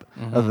spaceship,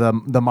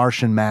 the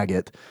Martian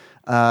maggot,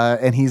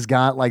 and he's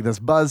got like this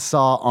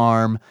buzzsaw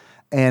arm.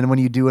 And when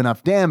you do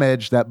enough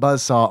damage, that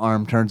buzzsaw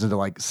arm turns into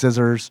like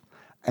scissors,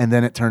 and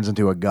then it turns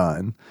into a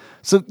gun.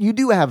 So you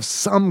do have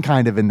some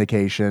kind of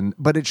indication,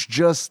 but it's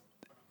just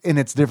in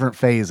its different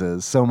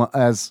phases. So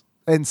as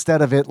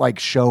instead of it like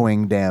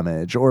showing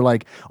damage or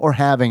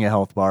having a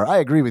health bar, I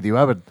agree with you.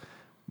 I would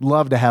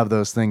love to have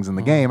those things in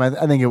the game. I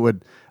think it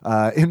would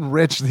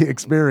enrich the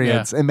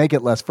experience and make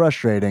it less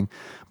frustrating.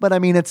 But I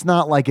mean, it's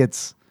not like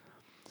it's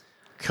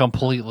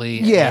completely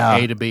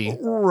A to B.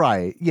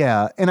 Right.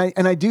 Yeah. And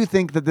I do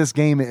think that this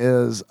game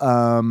is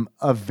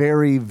a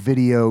very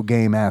video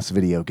game.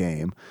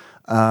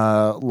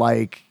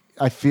 Like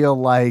I feel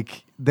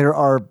like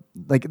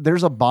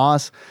there's a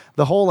boss,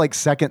 the whole like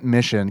second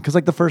mission, because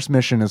like the first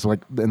mission is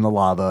like in the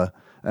lava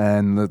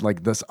and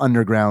like this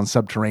underground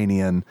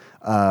subterranean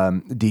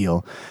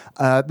deal.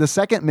 The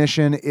second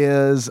mission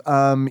is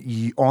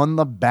on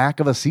the back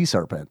of a sea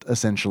serpent,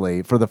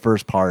 essentially, for the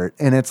first part,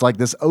 and it's like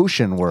this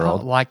ocean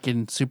world, like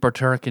in Super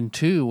Turrican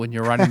 2 when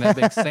you're running that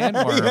big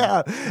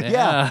sandworm.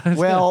 yeah.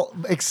 Well,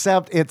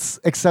 except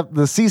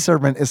the sea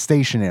serpent is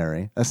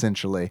stationary,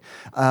 essentially,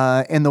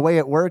 and the way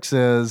it works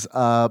is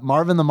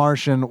Marvin the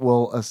Martian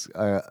will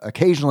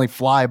occasionally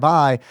fly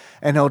by,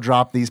 and he'll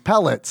drop these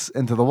pellets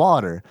into the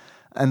water.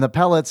 And the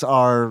pellets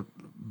are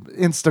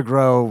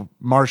insta-grow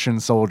Martian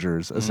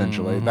soldiers,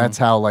 essentially. That's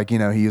how, like, he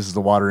uses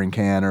the watering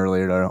can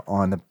earlier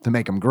to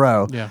make them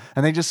grow. Yeah.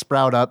 And they just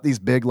sprout up these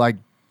big, like,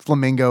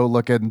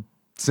 flamingo-looking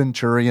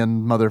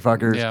centurion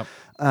motherfuckers.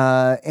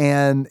 Yeah.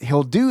 And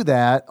he'll do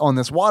that on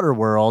this water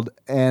world,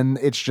 and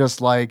it's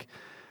just like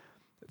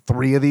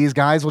 3 of these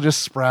guys will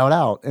just sprout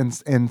out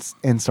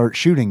and start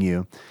shooting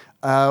you,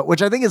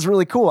 which I think is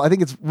really cool. I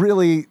think it's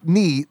really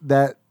neat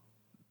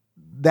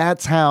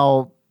that's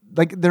how...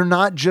 Like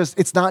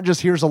it's not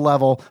just here's a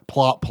level,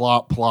 plop,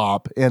 plop,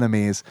 plop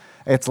enemies.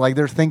 It's like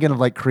they're thinking of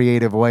like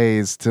creative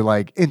ways to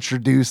like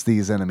introduce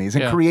these enemies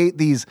and create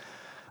these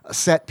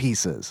set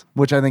pieces,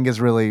 which I think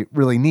is really,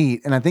 really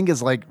neat. And I think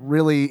is like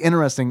really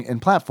interesting in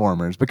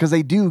platformers because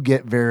they do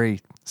get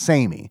very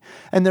samey.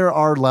 And there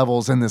are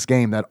levels in this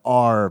game that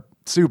are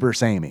super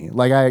samey.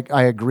 Like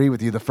I agree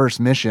with you. The first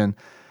mission,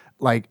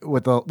 like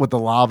with the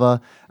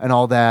lava and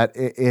all that,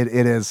 it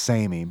is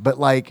samey. But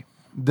like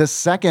the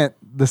second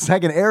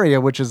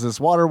area, which is this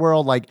water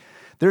world, like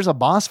there's a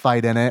boss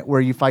fight in it where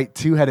you fight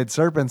 2-headed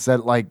serpents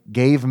that like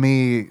gave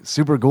me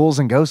Super Ghouls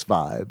and Ghost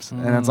vibes.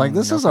 And it's like,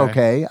 this is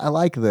okay. I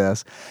like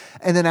this.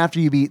 And then after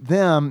you beat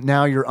them,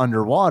 now you're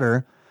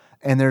underwater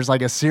and there's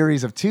like a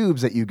series of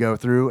tubes that you go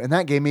through. And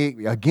that gave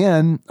me,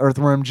 again,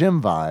 Earthworm Jim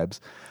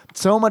vibes.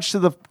 So much to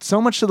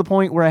the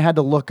point where I had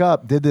to look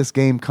up, did this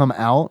game come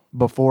out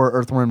before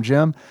Earthworm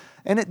Jim?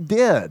 And it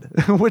did,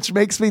 which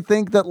makes me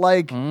think that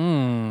like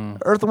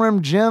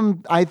Earthworm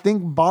Jim, I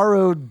think,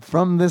 borrowed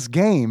from this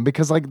game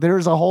because like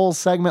there's a whole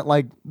segment,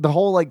 like the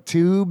whole like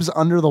tubes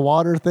under the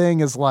water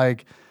thing is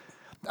like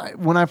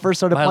when I first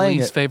started playing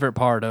my least favorite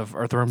part of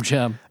Earthworm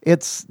Jim.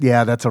 That's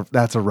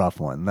a rough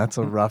one. That's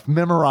a rough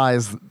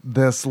memorize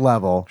this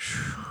level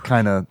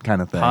kind of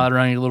thing. Pod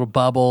around your little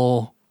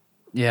bubble.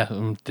 Yeah.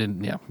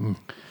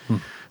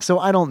 So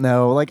I don't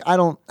know. Like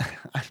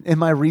in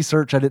my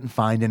research, I didn't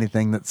find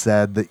anything that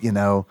said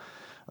that,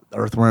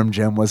 Earthworm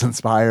Jim was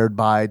inspired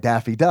by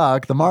Daffy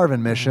Duck, the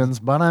Marvin missions.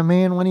 But I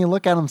mean, when you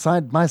look at them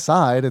side by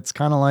side, it's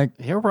kind of like...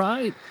 You're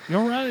right. I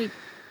don't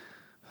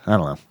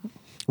know.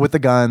 With the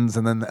guns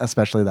and then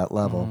especially that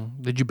level.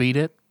 Did you beat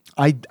it?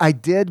 I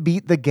did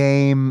beat the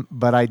game,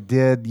 but I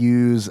did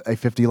use a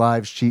 50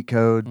 lives cheat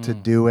code to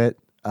do it.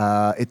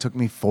 It took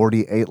me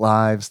 48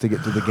 lives to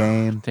get to the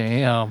game.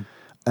 Damn.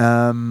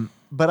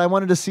 But I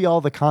wanted to see all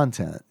the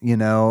content,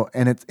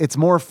 and it's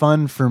more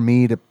fun for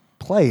me to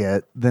play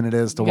it than it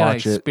is to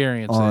watch it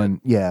on.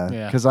 Yeah,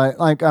 because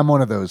I'm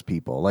one of those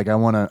people. Like I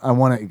want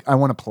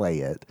to play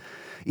it,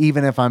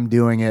 even if I'm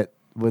doing it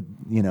with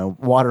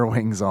water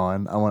wings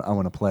on. I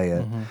want to play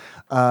it.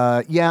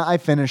 I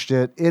finished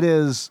it. It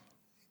is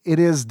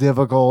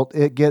difficult.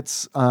 It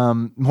gets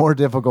more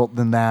difficult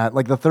than that.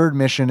 Like the third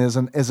mission is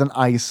an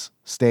ice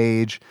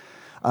stage,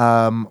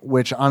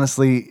 which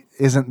honestly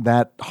isn't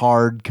that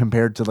hard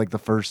compared to like the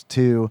first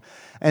 2.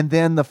 And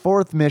then the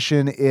fourth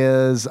mission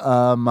is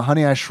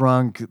Honey, I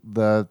Shrunk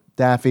the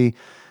Daffy.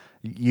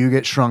 You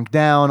get shrunk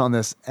down on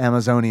this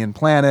Amazonian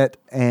planet,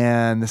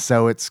 and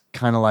so it's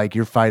kind of like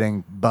you're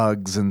fighting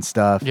bugs and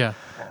stuff. Yeah.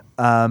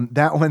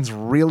 That one's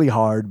really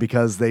hard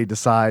because they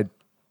decide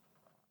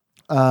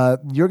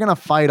you're going to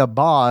fight a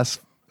boss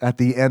at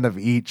the end of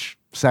each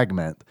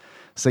segment.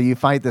 So you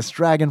fight this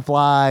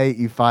dragonfly,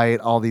 you fight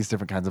all these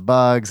different kinds of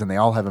bugs, and they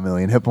all have 1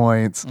 million hit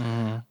points.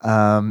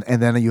 And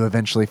then you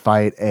eventually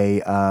fight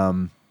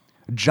a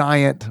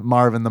giant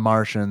Marvin the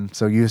Martian.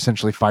 So you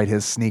essentially fight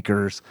his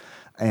sneakers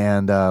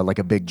and like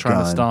a big trying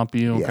gun. to stomp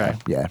you. Yeah, okay.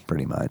 Yeah,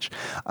 pretty much.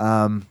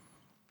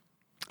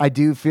 I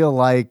do feel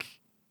like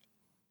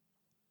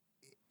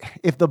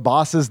if the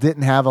bosses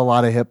didn't have a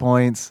lot of hit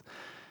points,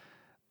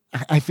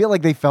 I feel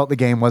like they felt the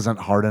game wasn't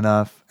hard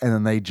enough, and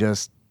then they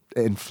just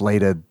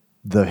inflated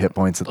the hit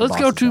points. Let's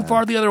go too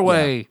far the other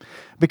way.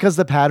 Because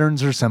the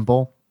patterns are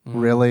simple,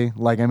 really.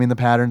 Like, I mean, the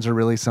patterns are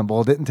really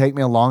simple. It didn't take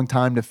me a long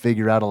time to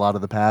figure out a lot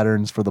of the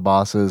patterns for the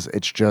bosses.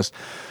 It's just,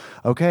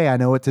 okay, I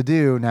know what to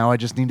do. Now I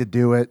just need to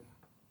do it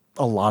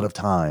a lot of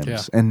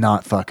times and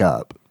not fuck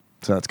up.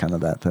 So that's kind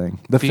of that thing.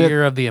 The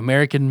fear of the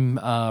American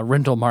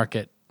rental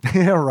market.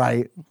 Yeah,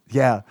 right.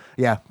 Yeah,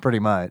 pretty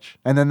much.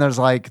 And then there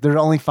are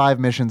only 5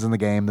 missions in the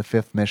game. The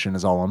 5th mission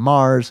is all on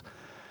Mars.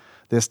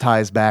 This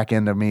ties back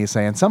into me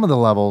saying some of the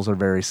levels are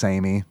very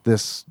samey.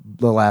 The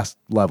last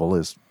level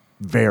is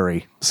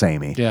very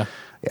samey. Yeah.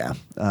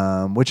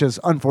 Which is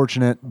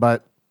unfortunate,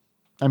 but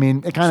I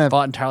mean, it kind of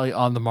fought entirely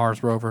on the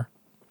Mars rover.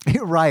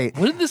 Right.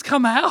 When did this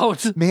come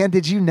out? Man,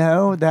 did you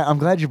know that? I'm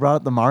glad you brought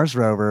up the Mars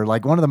rover.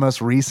 Like one of the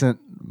most recent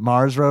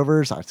Mars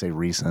rovers, I'd say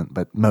recent,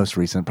 but most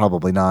recent,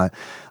 probably not.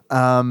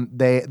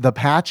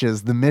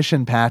 The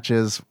mission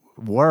patches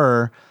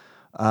were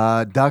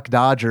Duck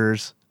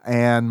Dodgers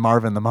and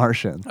Marvin the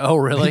Martian. Oh,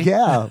 really?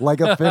 Yeah,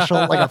 like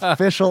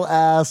official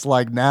ass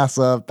like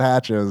NASA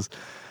patches.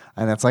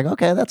 And it's like,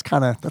 okay, that's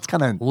kind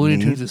of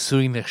Looney Tunes is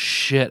suing the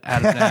shit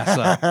out of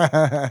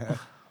NASA.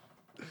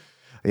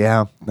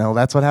 Yeah, no,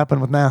 that's what happened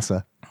with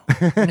NASA.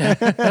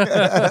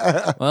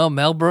 Well,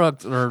 Mel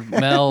Brooks or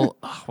Mel,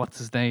 what's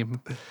his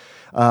name?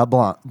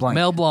 Blanc.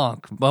 Mel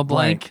Blanc. Mel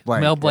Blanc.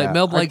 Mel Blanc. Yeah.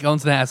 Mel Blanc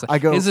owns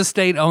NASA. His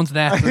estate owns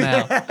NASA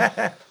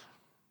now.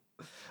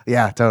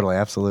 Yeah, totally,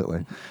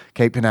 absolutely.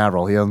 Cape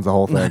Canaveral, he owns the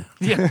whole thing.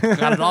 Yeah,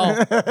 got it all.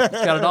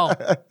 Got it all.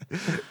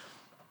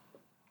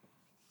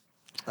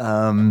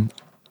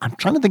 I'm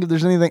trying to think if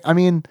there's anything. I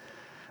mean,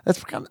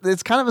 it's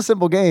kind of a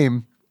simple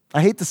game.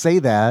 I hate to say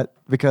that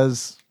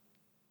because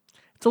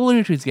it's a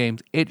Looney Tunes game.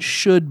 It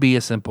should be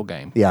a simple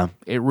game. Yeah.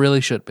 It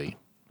really should be.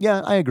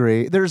 Yeah, I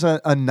agree. There's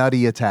a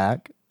nutty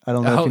attack. I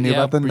don't know if you knew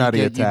about the nutty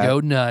attack. You go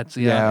nuts.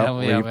 You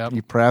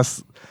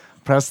press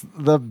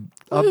a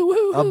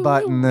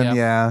button,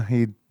 and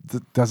he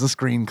does a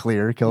screen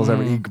clear, kills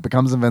he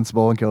becomes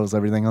invincible and kills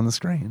everything on the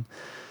screen.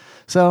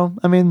 So,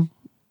 I mean,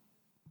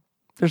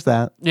 there's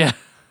that. Yeah.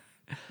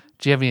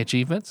 Do you have any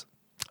achievements?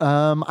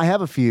 I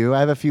have a few.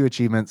 I have a few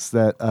achievements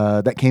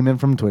that came in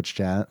from Twitch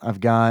chat. I've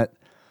got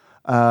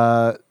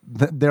there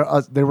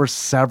were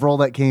several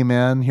that came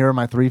in. Here are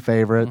my 3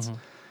 favorites.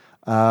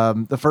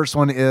 The first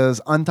one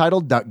is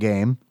Untitled Duck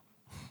Game,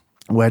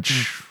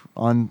 which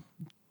on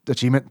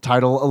achievement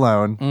title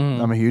alone,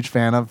 I'm a huge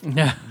fan of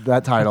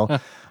that title.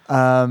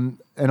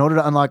 In order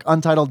to unlock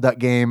Untitled Duck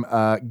Game,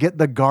 get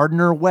the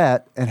gardener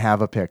wet and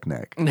have a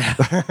picnic.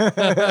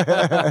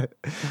 That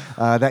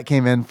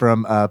came in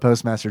from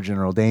Postmaster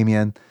General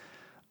Damien.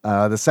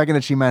 The second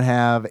achievement I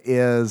have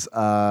is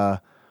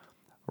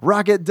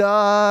Rocket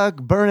Duck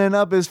burning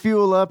up his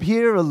fuel up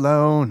here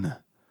alone.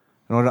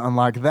 In order to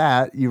unlock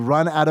that, you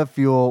run out of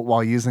fuel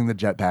while using the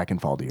jetpack and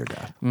fall to your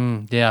death.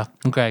 Yeah.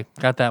 Okay.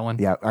 Got that one.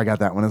 Yeah, I got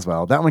that one as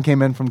well. That one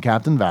came in from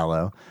Captain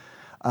Valo.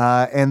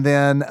 And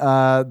then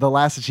the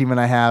last achievement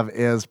I have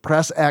is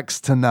press X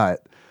to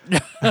nut.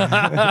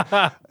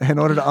 In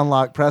order to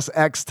unlock press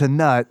X to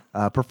nut,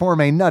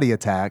 perform a nutty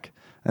attack.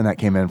 And that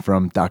came in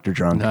from Dr.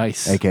 Drunk,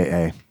 nice.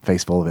 a.k.a.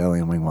 Faceful of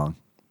Alien Wing Wong.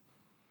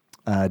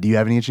 Do you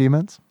have any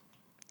achievements?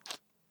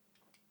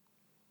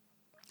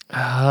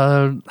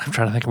 I'm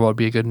trying to think of what would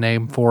be a good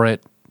name for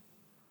it.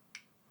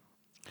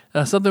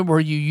 Something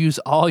where you use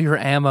all your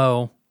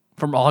ammo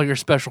from all your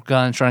special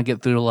guns trying to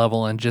get through the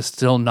level and just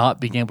still not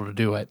being able to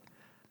do it.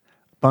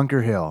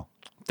 Bunker Hill.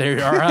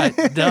 There, all right,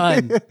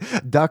 done.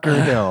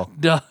 Ducker Hill.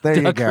 There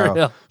you Ducker go.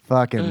 Hill.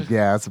 Fucking,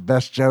 yeah, it's the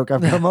best joke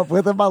I've come up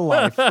with in my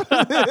life.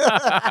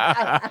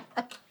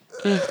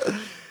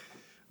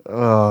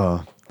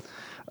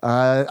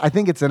 I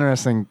think it's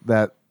interesting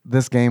that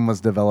this game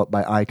was developed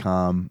by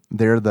ICOM.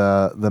 They're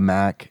the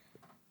Mac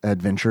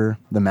Adventure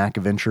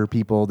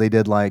people. They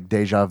did like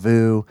Deja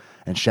Vu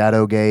and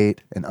Shadowgate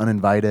and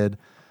Uninvited.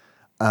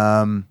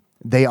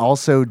 They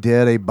also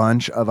did a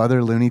bunch of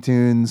other Looney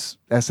Tunes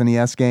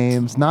SNES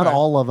games. Not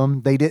all of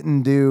them. They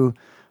didn't do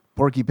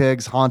Porky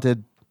Pig's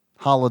Haunted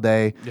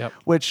Holiday,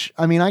 which,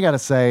 I mean, I got to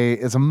say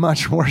is a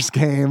much worse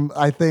game,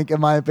 I think, in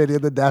my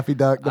opinion, than Daffy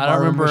Duck. I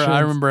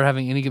remember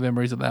having any good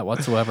memories of that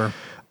whatsoever.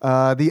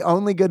 The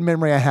only good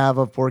memory I have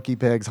of Porky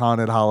Pig's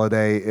Haunted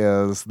Holiday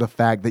is the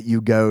fact that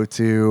you go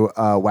to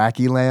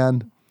Wacky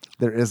Land.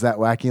 There is that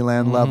Wacky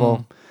Land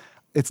level.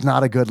 It's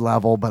not a good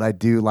level, but I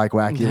do like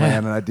Wacky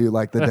Land and I do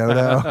like the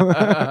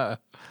dodo.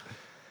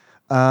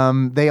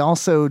 They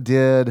also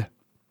did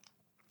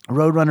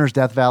Roadrunner's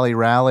Death Valley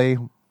Rally,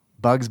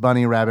 Bugs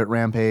Bunny Rabbit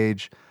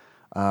Rampage,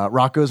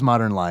 Rocco's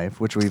Modern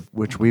Life, which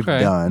we've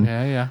done.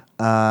 Yeah.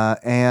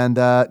 And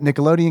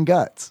Nickelodeon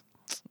Guts.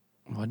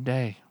 One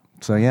day.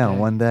 So yeah,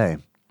 one day.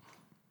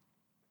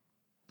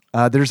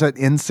 There's an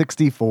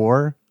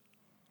N64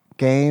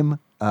 game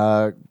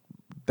that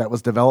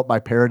was developed by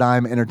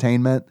Paradigm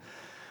Entertainment.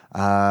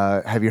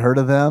 Have you heard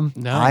of them?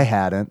 No. I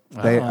hadn't.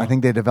 I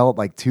think they developed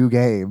like 2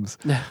 games.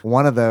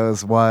 One of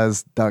those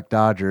was Duck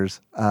Dodgers.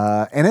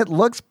 And it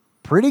looks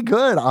pretty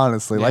good,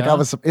 honestly.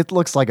 Yeah. It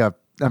looks like a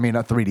I mean,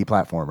 a 3D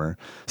platformer.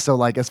 So,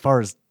 like, as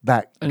far as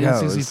that An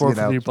goes, N64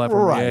 3D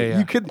platformer. right? Yeah, yeah.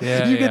 You could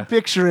Yeah, could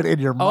picture it in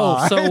your Oh,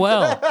 mind. so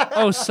well.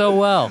 Oh, so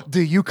well.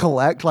 Do you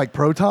collect like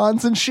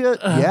protons and shit?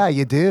 Yeah,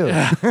 you do.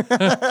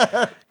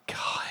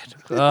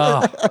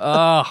 God.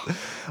 Oh.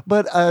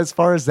 But as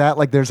far as that,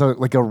 like, there's a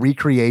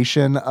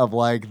recreation of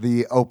like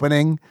the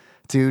opening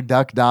to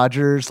Duck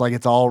Dodgers. Like,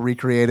 it's all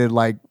recreated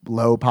like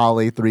low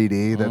poly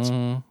 3D. That's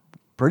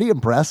pretty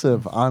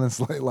impressive,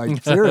 honestly.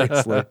 Like,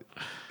 seriously.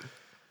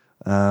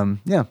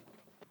 Yeah.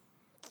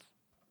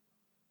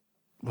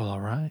 Well, all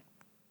right.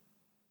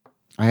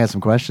 I had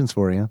some questions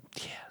for you,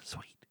 Yeah,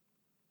 sweet.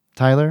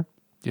 Tyler.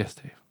 Yes,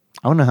 Dave.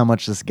 I want to know how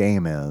much this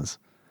game is.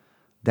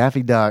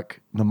 Daffy Duck,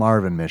 the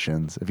Marvin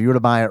missions. If you were to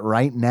buy it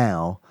right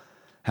now,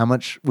 how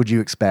much would you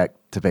expect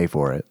to pay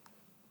for it?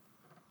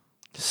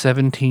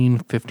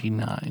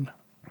 $17.59.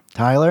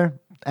 Tyler,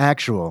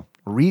 actual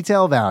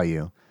retail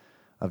value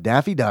of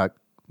Daffy Duck,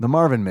 the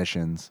Marvin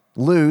missions,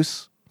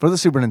 loose for the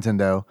Super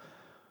Nintendo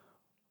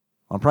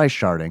on price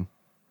charting,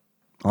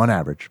 on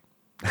average,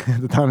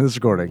 at the time of this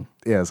recording,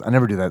 is, I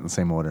never do that in the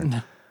same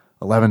order,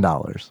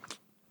 $11.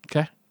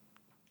 Okay.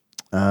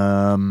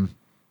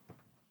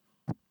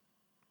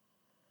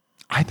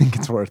 I think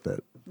it's worth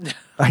it.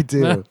 I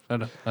do. I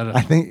don't.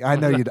 I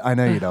know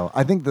you don't.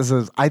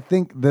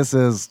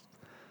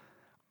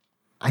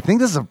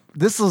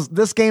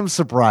 This game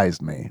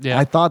surprised me. Yeah.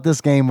 I thought this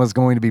game was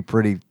going to be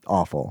pretty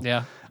awful.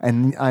 Yeah.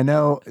 And I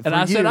know. And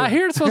I said, I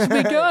hear it's supposed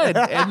to be good.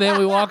 And then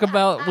we walk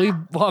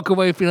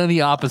away feeling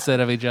the opposite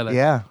of each other.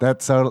 Yeah,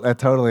 that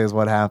totally is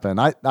what happened.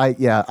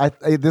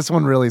 This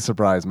one really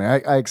surprised me.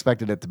 I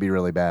expected it to be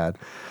really bad.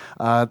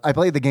 I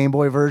played the Game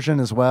Boy version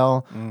as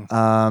well.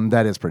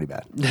 That is pretty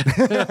bad.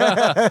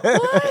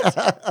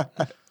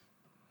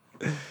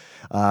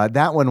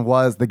 That one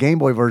the Game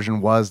Boy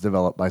version was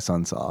developed by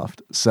Sunsoft.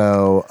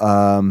 So,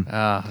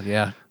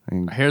 yeah.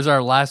 Here's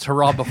our last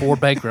hurrah before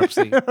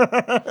bankruptcy.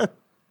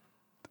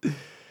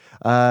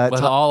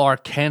 With all our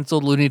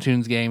canceled Looney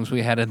Tunes games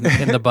we had in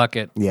the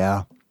bucket.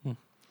 Yeah.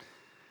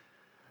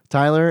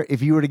 Tyler,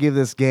 if you were to give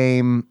this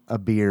game a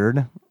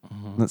beard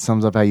that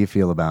sums up how you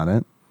feel about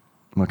it,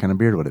 what kind of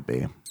beard would it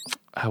be?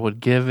 I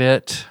would give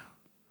it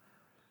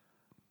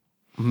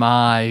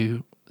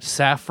my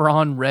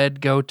saffron red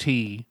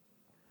goatee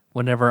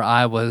whenever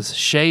I was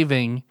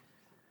shaving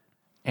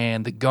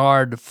and the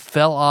guard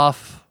fell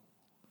off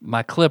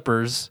my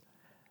clippers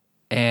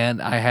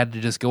and I had to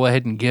just go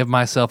ahead and give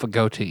myself a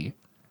goatee.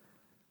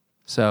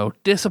 So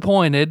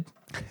disappointed,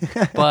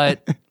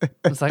 but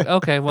it's like,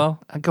 okay, well,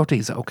 a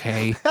goatee's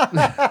okay.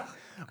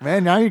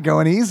 Man, now you're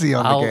going easy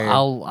on the game.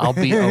 I'll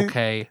be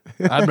okay.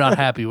 I'm not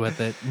happy with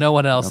it. No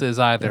one else is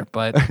either,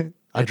 but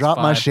I dropped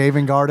my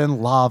shaving guard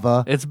in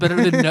lava. It's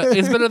better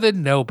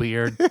than no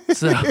beard.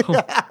 So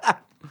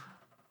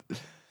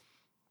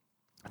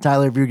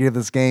Tyler, if you give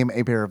this game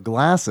a pair of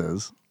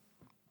glasses,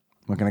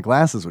 what kind of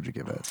glasses would you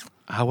give it?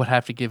 I would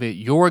have to give it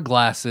your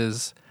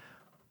glasses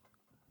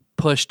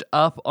pushed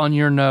up on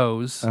your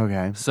nose.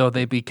 Okay. So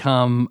they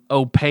become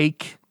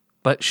opaque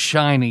but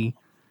shiny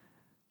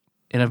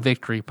in a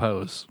victory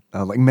pose.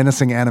 Like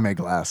menacing anime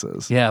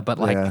glasses. Yeah, but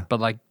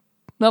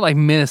not like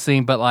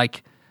menacing, but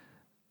like,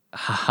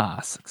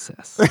 haha,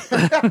 success.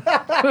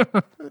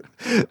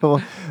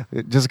 Well,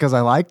 just because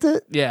I liked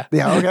it? Yeah.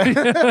 Yeah, okay.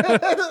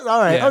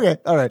 All right, Yeah. okay,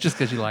 all right. Just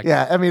because you like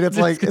Yeah, I mean, it's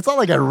not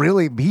like I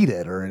really beat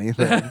it or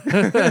anything.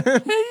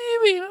 it.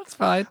 You mean, that's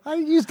fine. I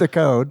used the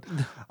code.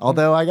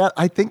 Although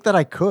I think that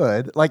I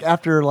could, like,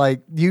 after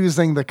like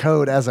using the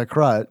code as a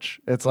crutch,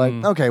 it's like,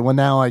 okay, well,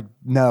 now I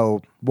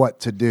know what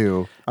to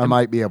do. I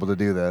might be able to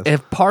do this.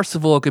 If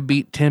Parsifal could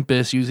beat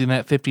Tempest using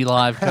that 50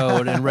 live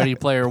code in Ready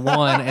Player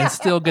One and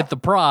still get the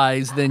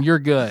prize, then you're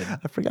good.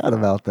 I forgot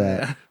about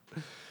that.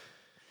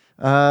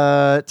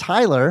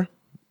 Tyler,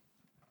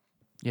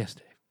 Yes,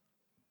 Dave.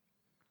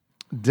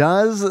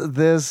 does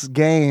this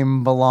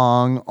game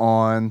belong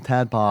on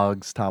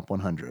Tadpog's Top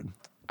 100?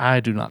 I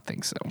do not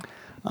think so.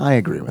 I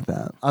agree with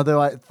that.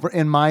 Although,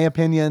 in my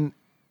opinion,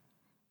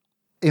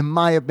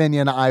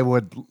 I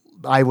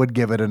would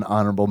give it an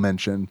honorable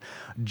mention,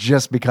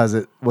 just because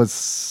it was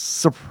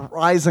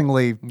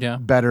surprisingly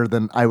better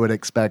than I would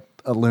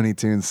expect a Looney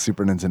Tunes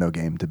Super Nintendo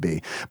game to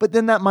be. But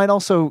then that might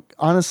also,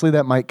 honestly,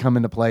 that might come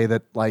into play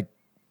that, like,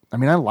 I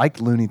mean, I liked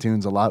Looney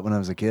Tunes a lot when I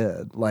was a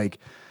kid, like,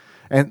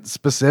 and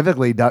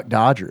specifically Duck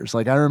Dodgers.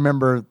 Like, I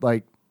remember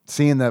like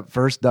seeing that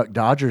first Duck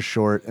Dodgers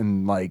short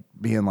and like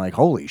being like,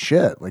 holy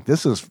shit, like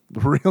this is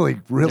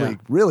really, really,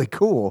 really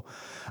cool.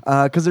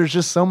 Cause there's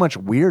just so much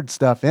weird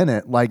stuff in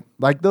it. Like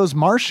those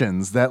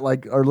Martians that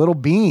like are little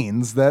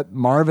beans that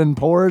Marvin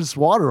pours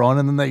water on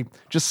and then they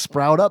just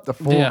sprout up the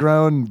full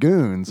grown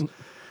goons.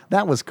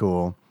 That was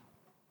cool.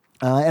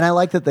 And I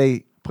like that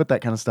they put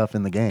that kind of stuff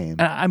in the game.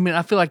 I mean,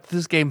 I feel like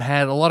this game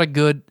had a lot of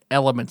good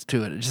elements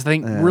to it. I just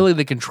think really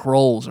the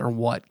controls are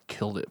what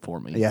killed it for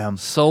me. Yeah.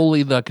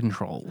 Solely the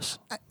controls.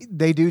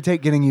 They do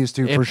take getting used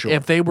to for sure.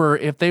 If they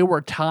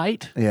were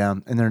tight,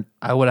 and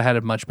I would have had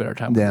a much better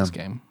time with this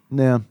game.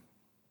 Yeah.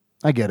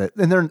 I get it.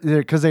 And they're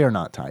because they are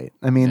not tight.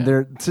 I mean,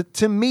 they're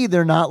to me,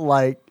 they're not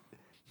like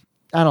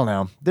I don't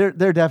know.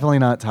 They're definitely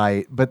not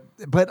tight, but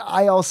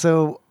I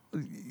also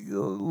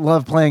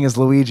love playing as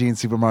Luigi in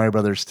Super Mario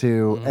Brothers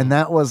 2, and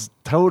that was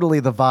totally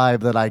the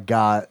vibe that I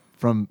got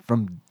from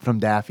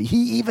Daffy.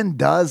 He even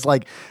does,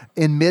 like,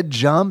 in mid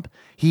jump,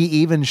 he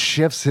even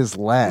shifts his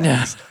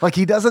legs. Like,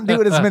 he doesn't do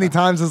it as many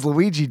times as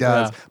Luigi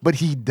does, but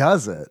he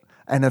does it,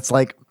 and it's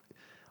like,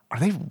 are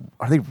they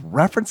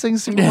referencing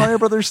Super Mario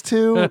Brothers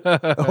 2,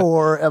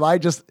 or am I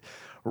just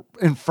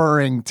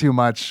inferring too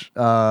much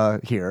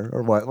here,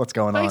 or what's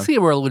going on? I see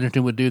where Luigi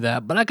would do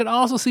that, but I could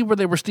also see where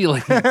they were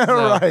stealing it.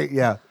 So. Right,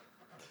 yeah.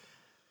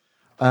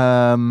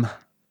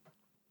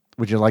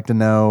 Would you like to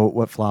know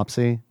what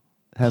Flopsy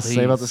has to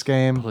say about this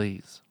game?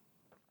 Please.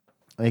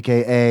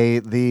 AKA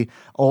the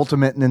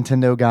Ultimate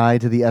Nintendo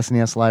Guide to the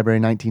SNES Library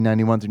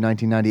 1991 through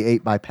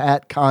 1998 by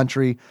Pat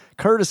Contry,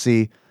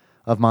 courtesy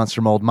of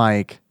Monster Mold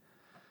Mike.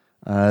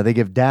 They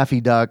give Daffy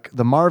Duck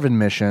the Marvin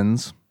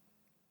missions,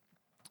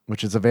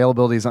 which its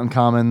availability is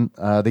uncommon.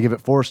 They give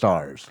it 4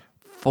 stars.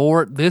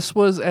 This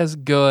was as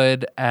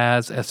good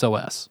as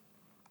SOS.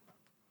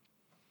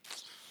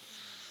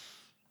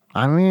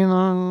 I mean,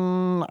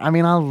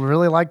 I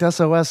really liked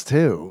SOS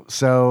too.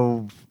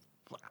 So,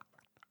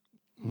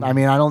 I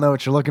mean, I don't know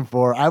what you're looking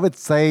for. I would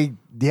say,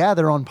 yeah,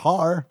 they're on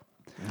par.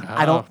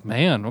 I don't.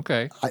 Man,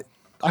 okay.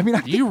 I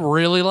mean, You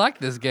really like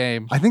this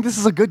game. I think this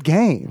is a good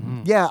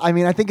game. Yeah, I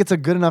mean, I think it's a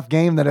good enough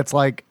game that it's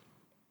like.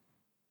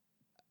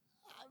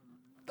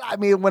 I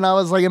mean, when I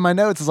was like in my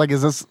notes, it's like,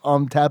 is this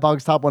on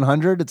Tadpog's top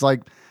 100? It's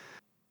like,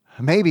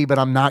 maybe, but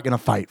I'm not going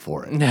to fight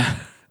for it.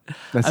 I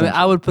mean,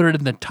 I would put it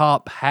in the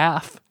top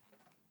half.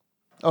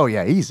 Oh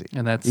yeah, easy.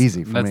 And that's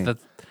easy for me.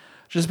 That's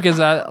just because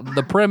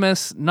the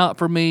premise, not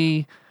for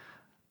me.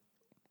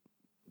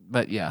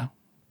 But yeah,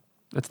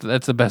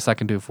 that's the best I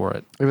can do for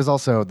it. It was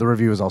also, the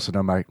review was also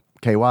done by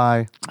KY.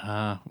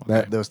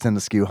 Okay. Those tend to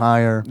skew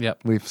higher.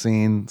 Yep. We've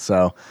seen.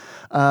 So,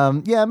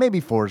 yeah, maybe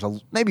four's a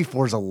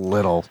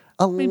little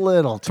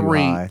too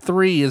high.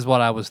 3 is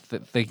what I was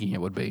thinking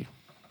it would be.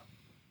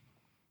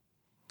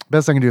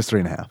 Best I can do is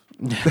 3.5.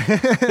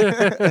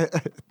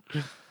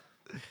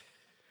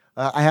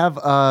 I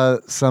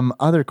have some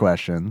other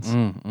questions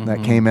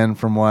that came in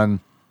from one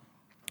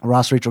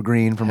Ross Rachel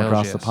Green from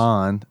across the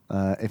pond.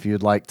 If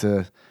you'd like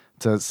to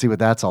see what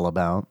that's all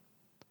about,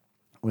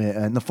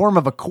 in the form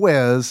of a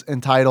quiz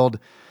entitled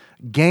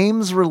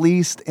 "Games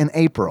Released in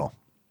April."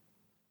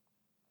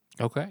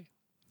 Okay.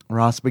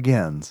 Ross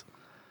begins.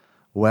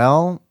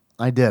 Well,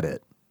 I did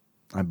it.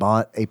 I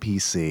bought a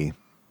PC.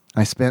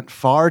 I spent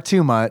far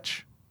too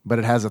much, but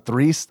it has a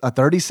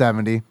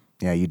 3070.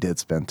 Yeah, you did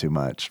spend too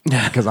much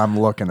because I'm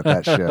looking at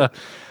that shit.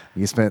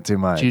 You spent too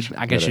much.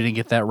 I guess you didn't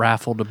get that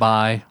raffle to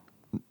buy.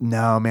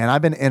 No, man.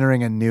 I've been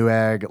entering a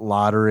Newegg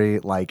lottery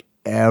like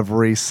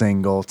every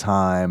single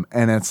time.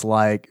 And it's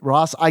like,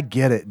 Ross, I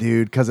get it,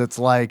 dude. Because it's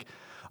like,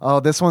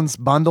 oh, this one's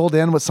bundled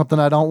in with something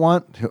I don't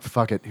want.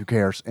 Fuck it. Who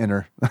cares?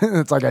 Enter.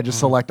 It's like I just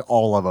select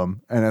all of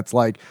them. And it's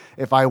like,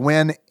 if I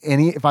win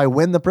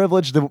the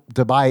privilege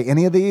to buy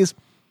any of these,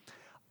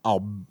 I'll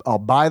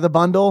buy the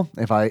bundle.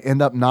 If I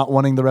end up not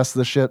wanting the rest of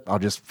the shit, I'll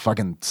just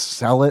fucking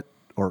sell it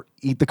or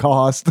eat the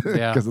cost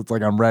because it's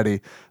like I'm ready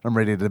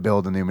to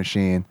build a new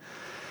machine.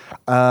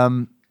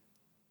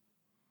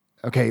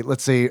 Okay,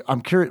 let's see.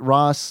 I'm curious,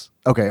 Ross.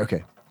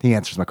 Okay. He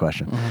answers my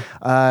question.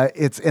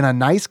 It's in a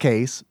nice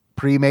case.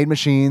 Pre-made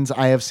machines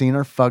I have seen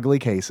are fugly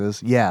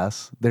cases.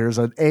 Yes, there's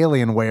an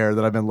Alienware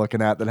that I've been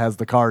looking at that has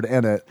the card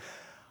in it.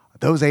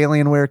 Those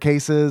Alienware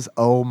cases,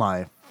 oh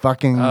my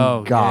fucking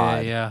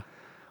God. Yeah.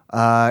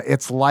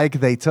 It's like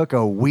they took a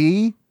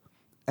Wii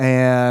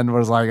and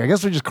was like, I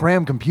guess we just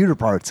cram computer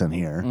parts in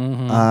here,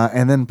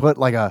 and then put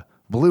like a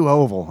blue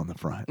oval on the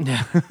front.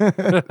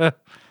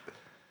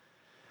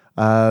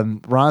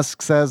 Ross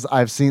says,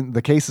 I've seen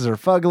the cases are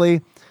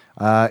fugly.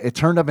 It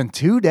turned up in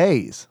 2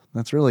 days.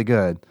 That's really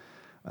good.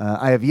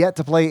 I have yet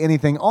to play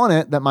anything on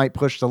it that might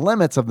push the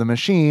limits of the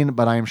machine,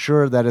 but I am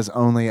sure that is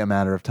only a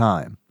matter of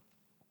time.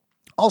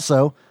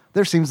 Also,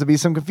 there seems to be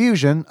some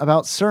confusion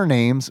about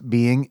surnames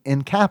being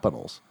in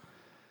capitals.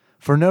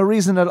 For no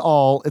reason at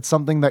all, it's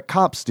something that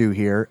cops do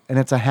here, and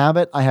it's a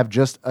habit I have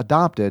just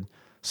adopted,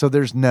 so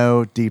there's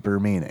no deeper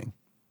meaning.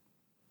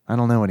 I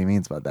don't know what he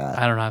means by that.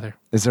 I don't either.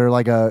 Is there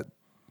like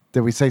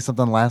did we say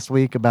something last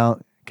week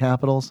about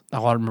capitals? I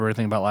don't remember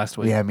anything about last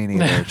week. Yeah, me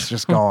neither. It's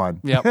just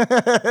gone.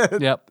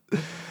 Yep.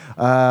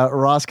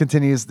 Ross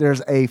continues,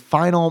 there's a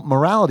final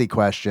morality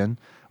question,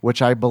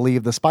 which I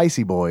believe the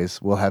Spicy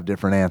Boys will have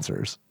different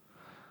answers.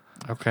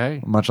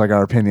 Okay. Much like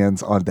our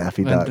opinions on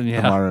Daffy Duck,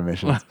 Yeah. the Mario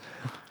missions.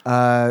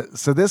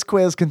 So this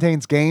quiz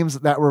contains games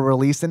that were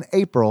released in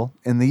April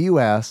in the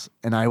U.S.,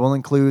 and I will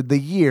include the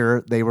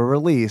year they were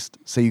released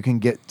so you can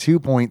get 2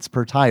 points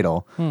per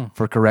title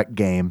for correct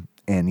game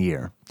and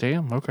year.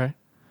 Damn, okay.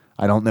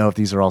 I don't know if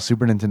these are all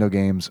Super Nintendo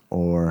games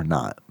or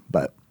not,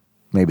 but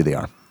maybe they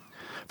are.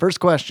 First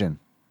question.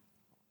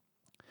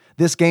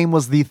 This game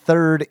was the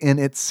third in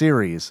its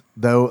series,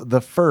 though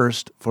the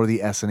first for the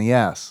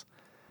SNES.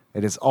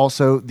 It is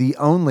also the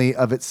only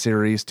of its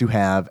series to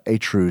have a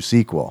true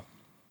sequel.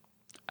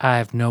 I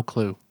have no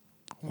clue.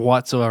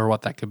 whatsoever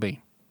what that could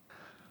be.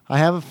 I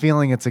have a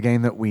feeling it's a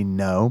game that we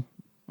know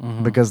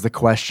because the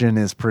question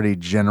is pretty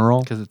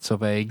general. Because it's so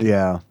vague.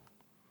 Yeah.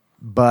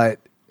 But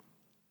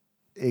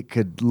it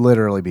could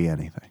literally be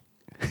anything.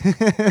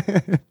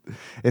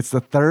 It's the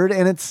third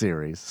in its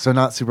series, so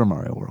not Super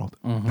Mario World.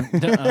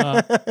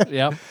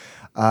 Yep.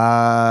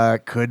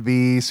 Could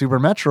be Super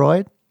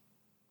Metroid.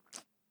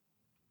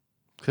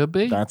 Could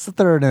be. That's the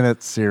third in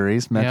its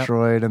series.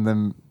 Metroid and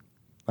then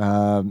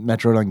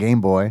Metroid on Game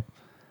Boy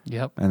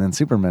Yep. and then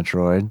Super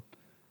Metroid.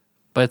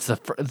 But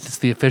it's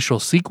the official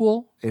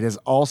sequel. It is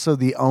also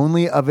the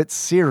only of its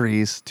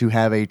series to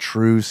have a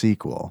true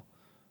sequel.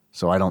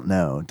 So I don't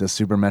know. Does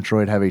Super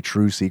Metroid have a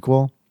true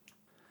sequel?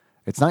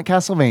 It's not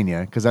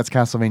Castlevania, because that's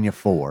Castlevania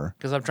 4.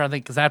 Because I'm trying to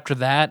think, because after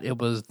that, it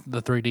was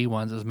the 3D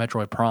ones. It was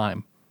Metroid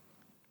Prime.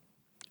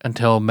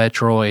 Until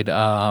Metroid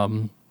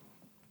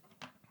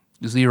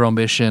Zero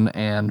Mission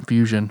and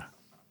Fusion.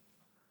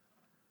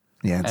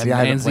 Yeah, and And, see,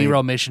 I haven't played,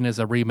 Zero Mission is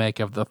a remake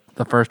of the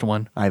first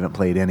one. I haven't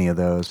played any of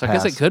those. So I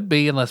guess it could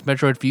be, unless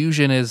Metroid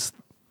Fusion is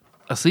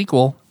a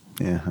sequel.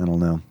 Yeah, I don't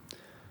know.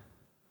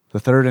 The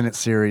third in its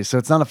series, so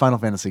it's not a Final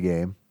Fantasy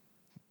game.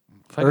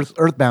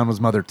 Earthbound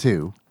was Mother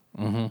 2,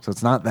 so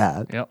it's not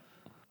that. Yep.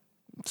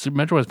 Super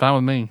Metroid's fine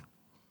with me.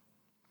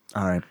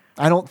 All right.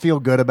 I don't feel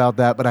good about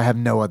that, but I have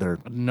no other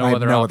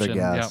option. guess.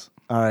 Yep.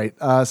 All right.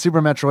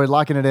 Super Metroid,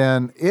 locking it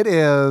in. It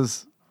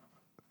is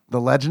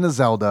The Legend of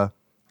Zelda,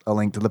 A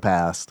Link to the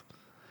Past.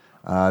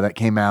 That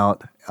came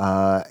out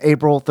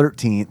April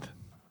 13th.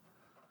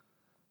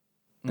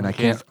 And I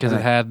can't... Because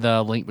it had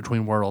the Link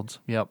Between Worlds.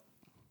 Yep.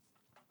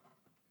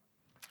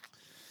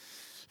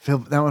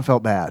 That one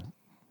felt bad.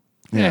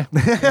 Yeah.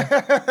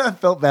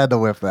 Felt bad to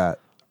whiff that.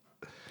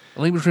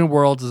 Link Between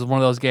Worlds is one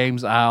of those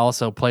games I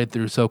also played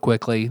through so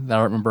quickly that I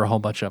don't remember a whole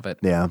bunch of it.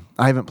 Yeah.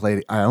 I haven't played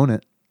it. I own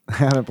it. I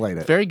haven't played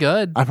it. Very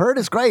good. I've heard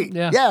it's great.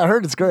 Yeah. I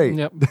heard it's great.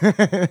 Yep.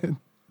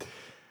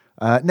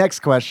 Next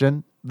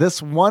question.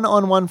 This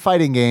one-on-one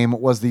fighting game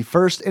was the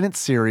first in its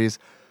series,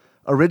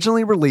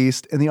 originally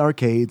released in the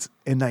arcades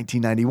in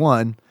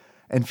 1991,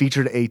 and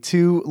featured a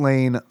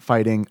 2-lane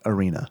fighting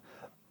arena.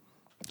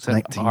 Is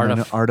that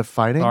Art of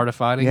Fighting? Art of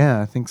Fighting? Yeah,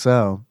 I think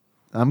so.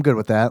 I'm good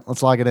with that.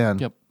 Let's log it in.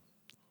 Yep.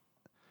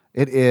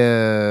 It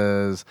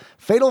is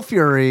Fatal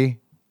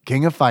Fury,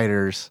 King of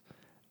Fighters,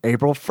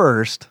 April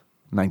 1st,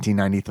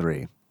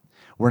 1993.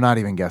 We're not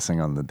even guessing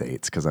on the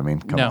dates because, I mean,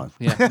 come on.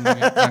 Yeah, not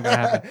gonna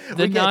happen.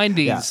 The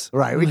 90s. Yeah,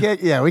 right. We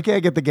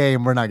can't get the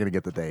game. We're not going to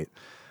get the date.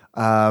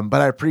 But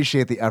I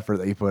appreciate the effort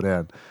that you put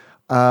in.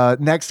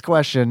 Next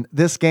question.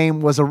 This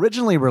game was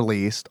originally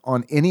released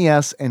on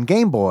NES and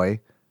Game Boy,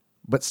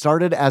 but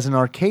started as an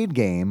arcade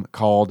game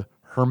called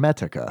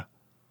Hermetica.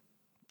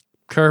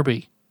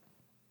 Kirby.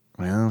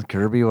 Well,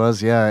 Kirby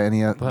was,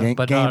 NES,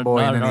 But Game not-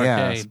 Boy not and an NES,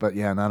 arcade. but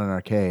not an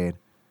arcade.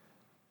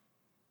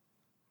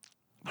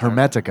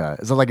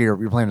 Hermetica. Is it like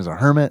you're playing as a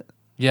hermit?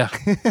 Yeah.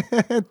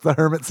 It's the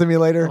hermit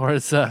simulator. Or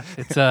it's a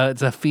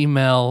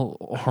female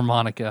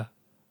harmonica.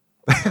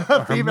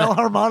 Female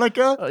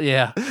harmonica?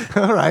 Yeah.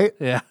 All right.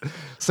 Yeah.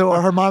 So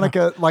a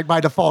harmonica, like by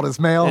default, is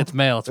male? It's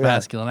male. It's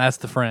masculine. That's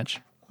the French.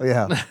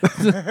 Yeah.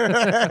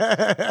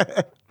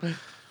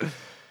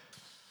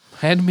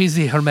 Hand me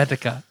the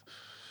hermetica.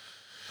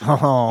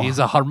 Oh. He's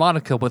a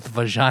harmonica with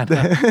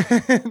vagina.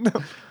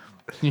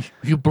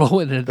 You blow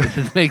it and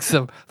it makes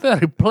a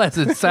very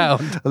pleasant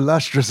sound.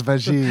 Lustrous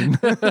vagine.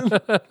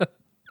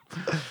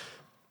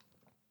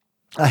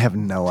 I have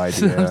no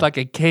idea. It's like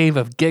a cave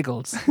of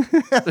giggles.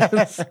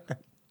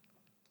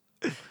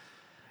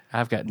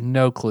 I've got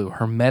no clue.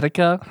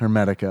 Hermetica?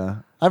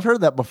 Hermetica. I've heard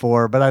that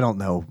before, but I don't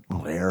know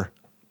where.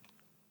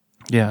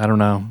 Yeah, I don't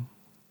know.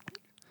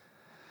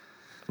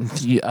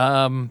 NES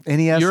and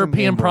Game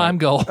European Boy. Prime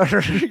Goal.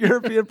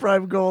 European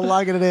Prime Goal.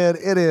 Locking it in.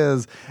 It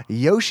is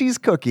Yoshi's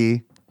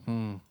Cookie,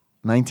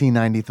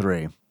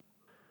 1993.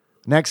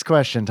 Next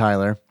question,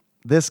 Tyler.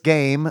 This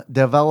game,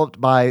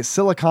 developed by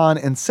Silicon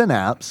and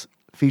Synapse,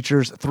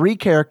 features 3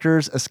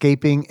 characters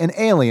escaping an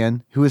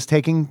alien who is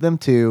taking them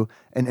to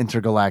an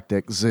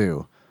intergalactic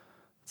zoo.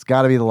 It's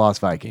got to be the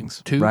Lost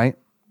Vikings, 2? right?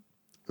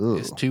 Ooh.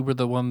 Is 2 were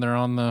the one they're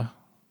on the...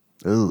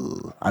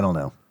 Ooh. I don't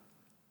know.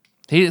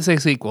 He didn't say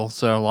sequel,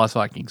 so Lost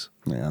Vikings.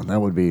 Yeah, that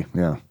would be,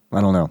 I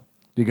don't know.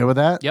 You good with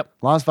that? Yep.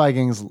 Lost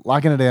Vikings,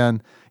 locking it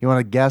in. You want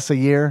to guess a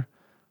year?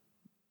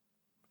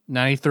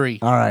 93.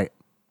 All right.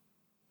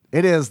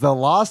 It is the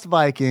Lost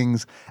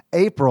Vikings,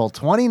 April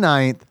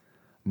 29th,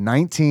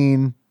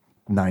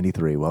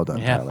 1993. Well done,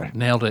 Yeah, Tyler.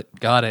 nailed it.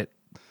 Got it.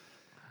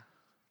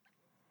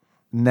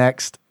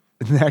 Next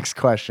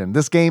question.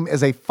 This game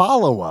is a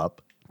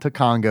follow-up to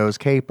Congo's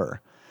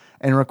Caper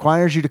and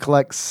requires you to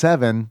collect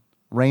 7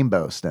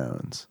 rainbow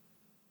stones.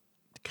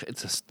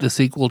 It's the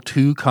sequel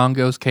to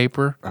Congo's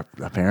Caper.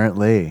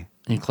 Apparently.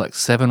 You collect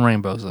 7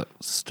 rainbows of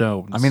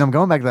stones. I mean, I'm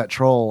going back to that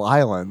Troll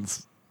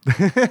Islands.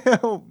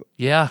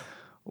 yeah.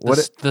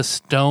 The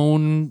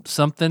stone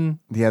something.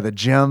 Yeah, the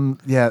gemstone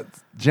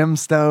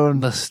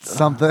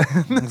something.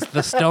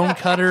 The stone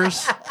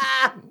cutters.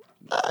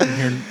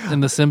 in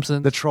The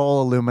Simpsons. The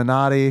Troll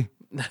Illuminati.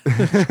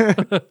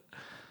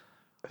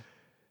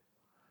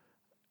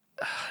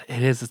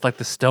 It is. It's like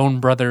the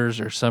Stone Brothers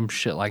or some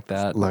shit like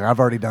that. Look, I've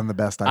already done the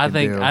best I can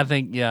do. I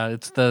think, yeah,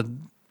 it's the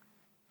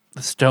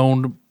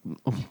Stone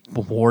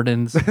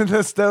Wardens.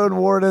 The Stone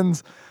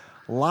Wardens,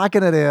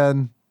 locking it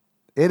in.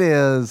 It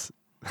is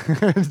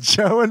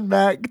Joe and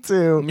Mac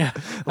 2,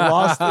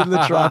 Lost in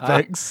the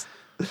Tropics,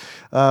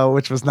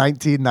 which was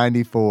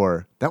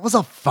 1994. That was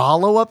a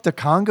follow-up to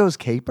Congo's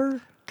Caper?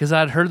 Because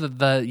I'd heard that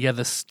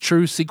the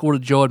true sequel to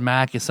Joe and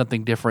Mac is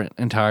something different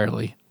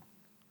entirely.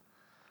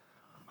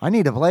 I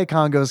need to play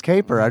Congo's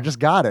Caper. I just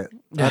got it.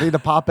 I need to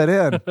pop it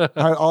in.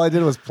 All I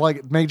did was plug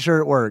it, made sure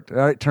it worked. All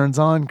right, turns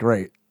on.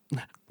 Great.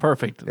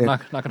 Perfect. I'm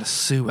not going to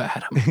sue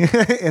Adam.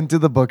 Into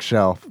the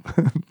bookshelf.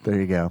 There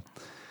you go.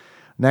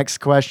 Next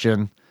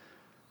question.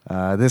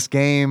 This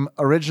game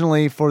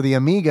originally for the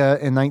Amiga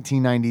in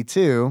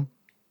 1992,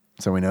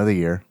 so we know the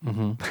year.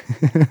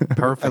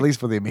 Perfect. At least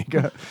for the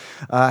Amiga,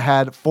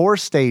 had 4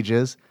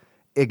 stages: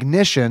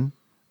 Ignition,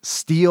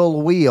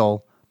 Steel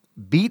Wheel,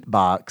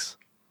 Beatbox,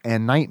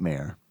 and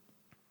Nightmare.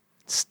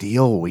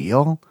 Steel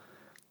Wheel?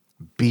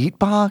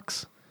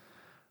 Beatbox?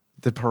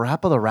 Did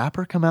Parappa the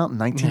Rapper come out in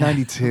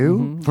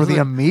 1992 for the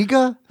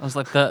Amiga? I was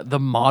like the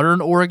modern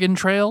Oregon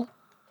Trail,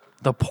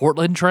 the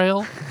Portland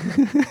Trail.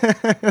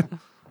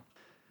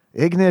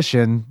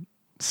 Ignition,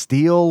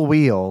 Steel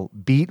Wheel,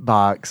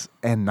 Beatbox,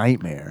 and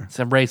Nightmare. It's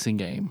a racing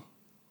game.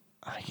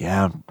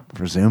 Yeah,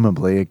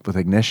 presumably with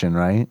Ignition,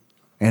 right?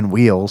 And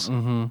wheels.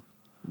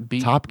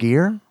 Top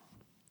Gear?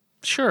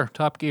 Sure,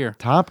 Top Gear.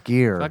 Top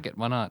Gear. Fuck it,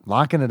 why not?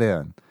 Locking it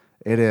in.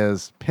 It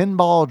is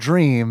Pinball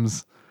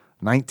Dreams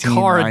 1994.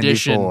 Car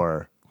edition.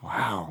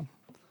 Wow.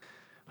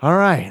 All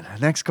right.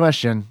 Next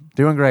question.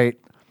 Doing great.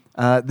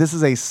 This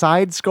is a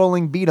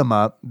side-scrolling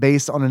beat-em-up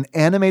based on an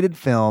animated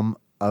film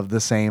of the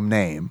same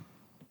name.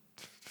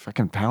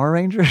 Fucking Power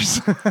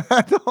Rangers?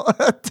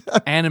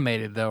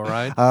 Animated though,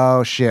 right?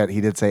 Oh, shit.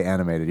 He did say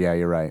animated. Yeah,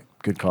 you're right.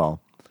 Good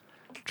call.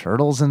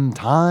 Turtles in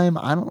Time?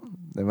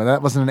 Well,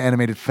 that wasn't an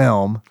animated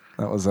film.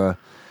 That was a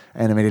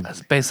animated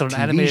It's based on an TV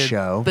animated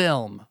show.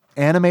 film.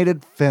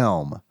 Animated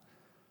film.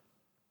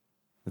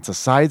 It's a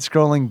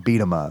side-scrolling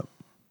beat-em-up.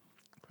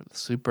 For the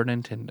Super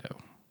Nintendo.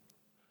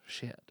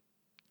 Shit.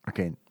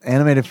 Okay,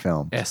 animated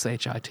film.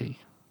 SHIT.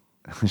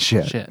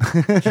 Shit. Shit.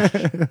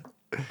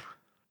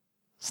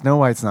 Snow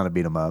White's not a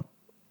beat-em-up.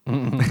 No,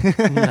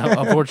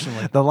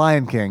 unfortunately. The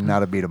Lion King,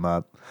 not a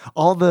beat-em-up.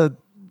 All the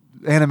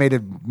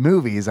animated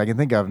movies I can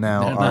think of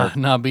now are...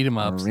 No, beat 'em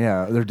ups.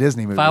 Yeah, they're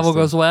Disney movies. Five still.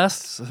 Goes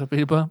West. Is that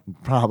beat 'em up?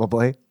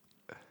 Probably.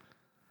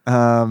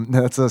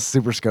 That's a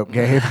Super Scope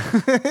game.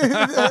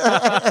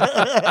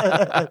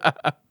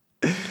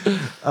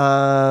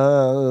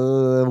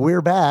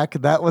 We're back.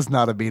 That was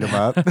not a beat 'em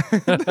up.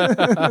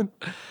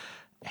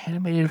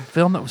 Animated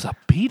film that was a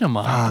beat 'em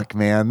up. Fuck,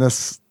 man.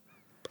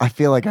 I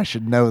feel like I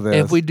should know this.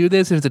 If we do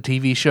this and it's a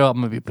TV show, I'm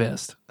gonna be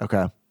pissed.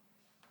 Okay.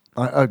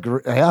 I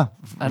agree. Yeah.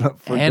 An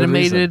For good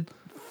animated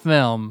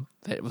film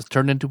that was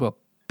turned into a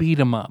beat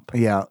 'em up.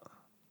 reason. Yeah.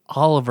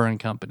 Oliver and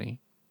Company.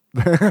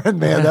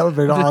 Man, that would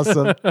be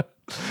awesome.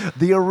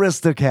 The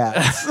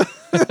Aristocats.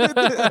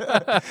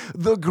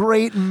 The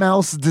Great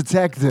Mouse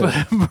Detective.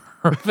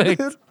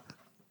 Perfect.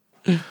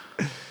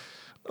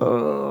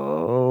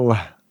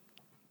 Oh.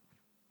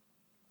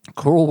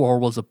 Cool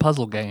World was a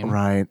puzzle game.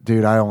 Right.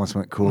 Dude, I almost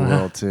went Cool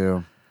World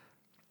too.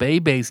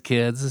 Bebe's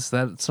Kids.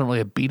 That's not really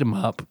a beat 'em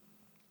up.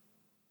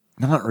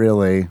 Not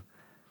really.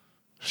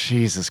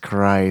 Jesus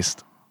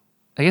Christ.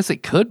 I guess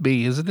it could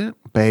be, isn't it?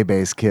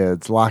 Bebe's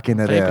Kids. Locking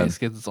it Bebe's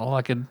Kids is all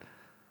I can.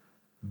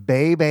 in.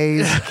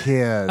 Bebe's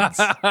Kids.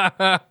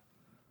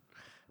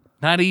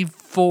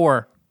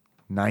 94.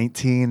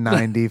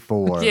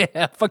 1994.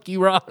 Yeah, fuck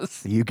you,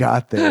 Ross. You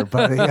got there,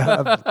 buddy.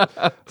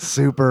 I'm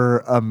super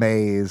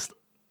amazed.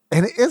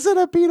 And is it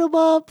a beat 'em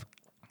up?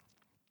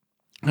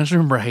 I just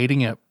remember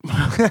hating it.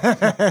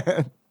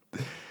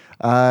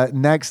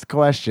 Next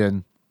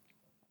question.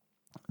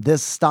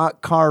 This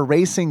stock car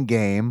racing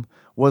game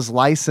was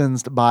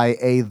licensed by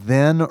a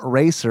then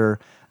racer,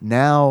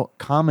 now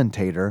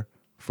commentator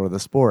for the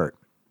sport.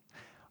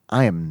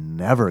 I am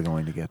never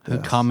going to get this.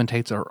 Who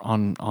commentates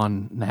on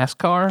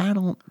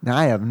NASCAR?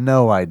 I have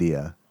no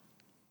idea.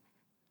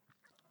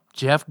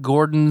 Jeff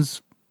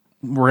Gordon's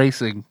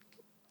Racing.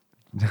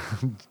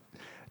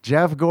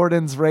 Jeff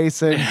Gordon's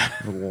Racing.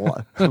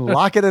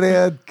 Locking it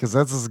in because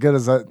that's as good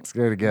as it's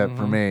going to get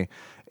for me.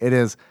 It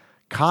is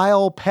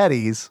Kyle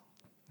Petty's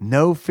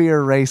No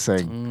Fear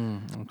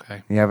Racing.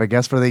 Okay. You have a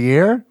guess for the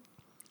year?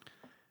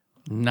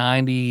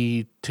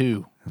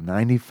 92.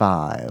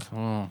 95.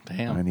 Oh,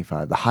 damn.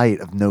 95. The height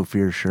of No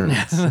Fear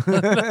shirts.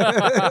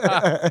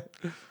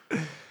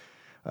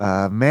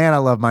 Man, I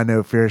love my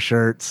No Fear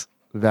shirts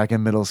back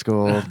in middle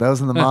school.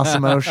 Those and the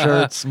Massimo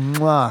shirts.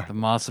 Mwah. The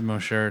Massimo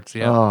shirts,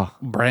 yeah. Oh.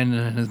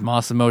 Brandon in his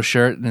Massimo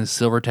shirt and his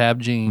silver tab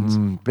jeans.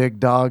 Big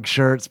Dog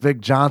shirts,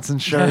 Big Johnson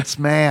shirts.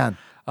 Man.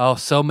 Oh,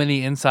 so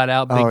many Inside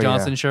Out Big Oh, yeah.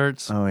 Johnson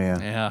shirts. Oh, yeah.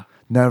 Yeah.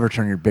 Never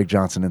turn your Big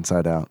Johnson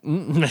inside out.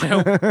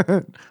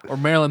 Or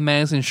Marilyn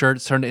Manson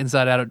shirts turned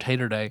inside out at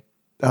Tater Day.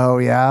 Oh,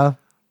 yeah?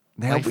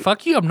 Like,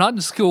 fuck you, I'm not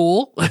in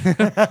school.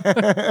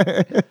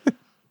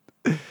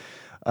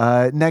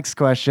 Next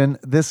question.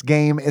 This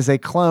game is a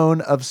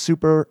clone of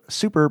Super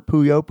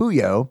Puyo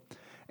Puyo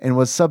and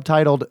was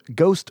subtitled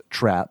Ghost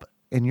Trap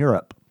in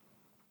Europe.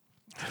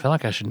 I feel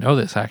like I should know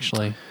this,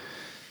 actually.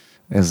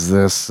 Is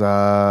this,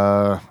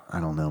 I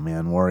don't know,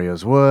 man,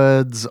 Wario's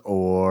Woods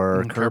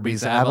or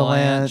Kirby's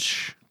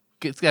Avalanche?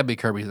 It's got to be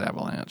Kirby's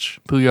Avalanche.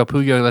 Puyo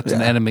Puyo, that's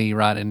an enemy,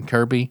 right, in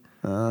Kirby?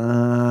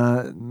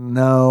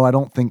 No, I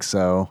don't think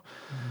so.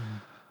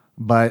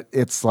 But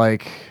it's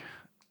like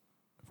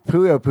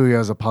Puyo Puyo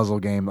is a puzzle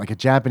game, like a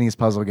Japanese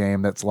puzzle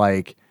game that's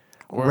like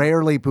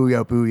rarely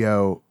Puyo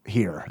Puyo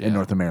here in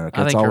North America.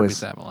 I It's think always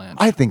Kirby's Avalanche.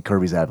 I think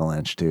Kirby's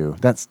Avalanche too.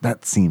 That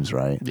seems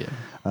right. Yeah.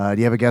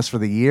 Do you have a guess for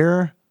the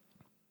year?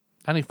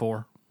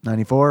 94.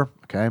 94.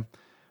 Okay.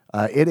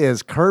 It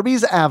is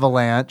Kirby's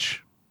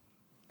Avalanche,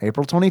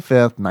 April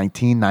 25th,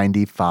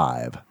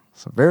 1995.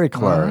 So very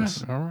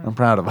close. All right. I'm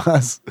proud of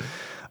us.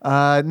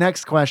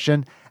 Next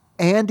question.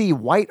 Andy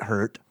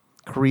Whitehurt,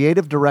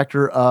 creative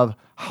director of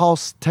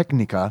Haus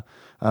Technica,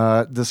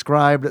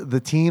 described the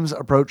team's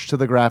approach to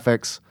the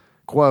graphics.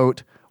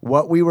 Quote,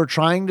 "What we were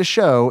trying to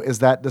show is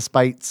that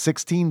despite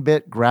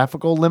 16-bit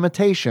graphical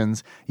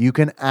limitations, you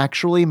can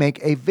actually make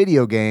a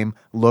video game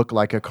look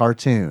like a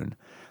cartoon.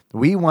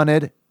 We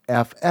wanted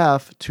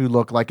FF to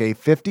look like a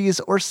 50s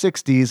or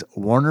 60s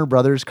Warner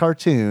Brothers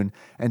cartoon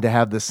and to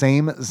have the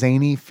same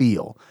zany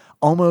feel,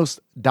 almost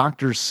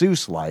Dr.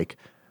 Seuss-like,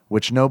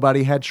 which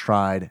nobody has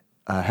tried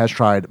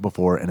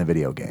before in a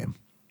video game."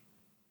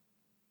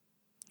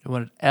 You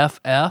wanted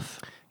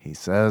FF? He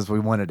says we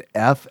wanted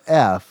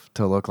FF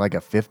to look like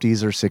a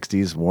 50s or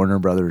 60s Warner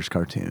Brothers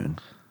cartoon.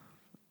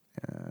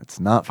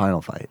 It's not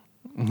Final Fight.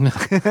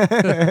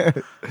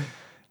 It's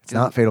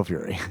not Fatal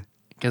Fury.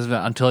 Because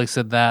until he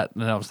said that,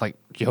 then I was like,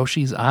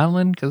 Yoshi's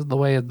Island? Because of the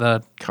way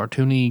the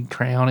cartoony,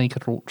 crayony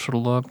sort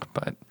of look.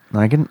 But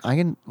I can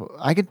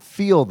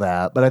feel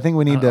that, but I think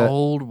we need to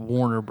old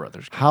Warner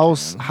Brothers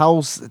cartoon.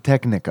 Haus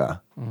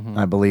Technica,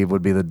 I believe,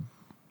 would be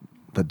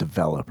the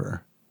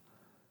developer.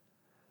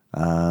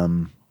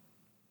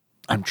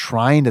 I'm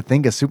trying to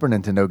think of Super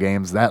Nintendo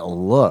games that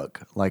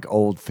look like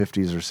old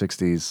 50s or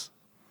 60s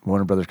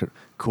Warner Brothers.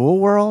 Cool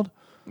World?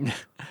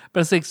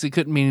 But it's like he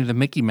couldn't mean the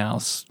Mickey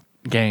Mouse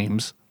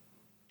games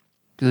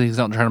because he's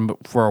not trying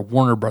for a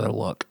Warner Brother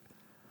look.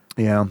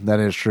 Yeah, that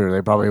is true.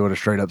 They probably would have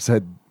straight up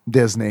said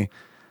Disney.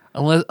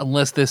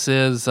 Unless this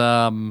is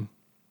a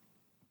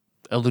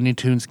Looney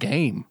Tunes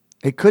game.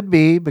 It could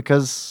be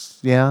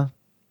because,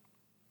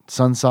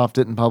 Sunsoft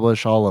didn't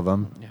publish all of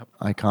them. Yep.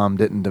 ICOM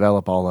didn't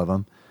develop all of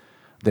them.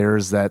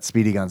 There's that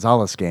Speedy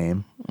Gonzales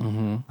game,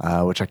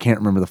 which I can't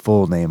remember the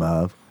full name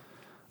of.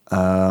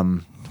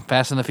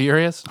 Fast and the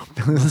Furious?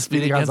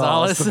 Speedy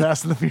Gonzales. The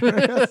Fast and the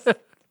Furious.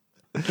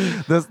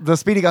 the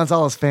Speedy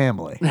Gonzales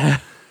family.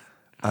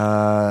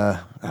 I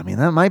mean,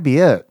 that might be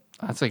it.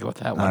 I'd say go with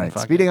that one. All right,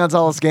 Speedy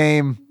Gonzales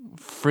game.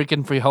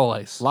 Freaking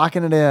frijoles.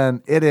 Locking it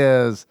in. It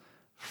is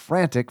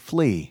Frantic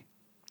Flea.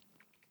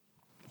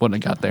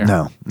 Wouldn't have got there.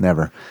 No,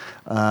 never.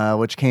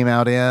 Which came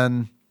out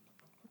in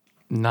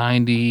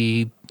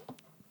 92.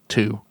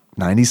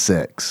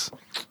 96.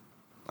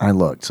 I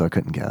looked, so I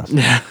couldn't guess.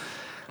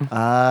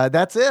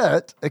 That's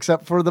it,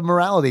 except for the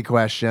morality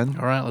question.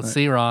 All right, let's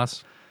see,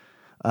 Ross.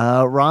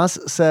 Ross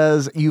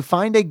says, you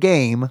find a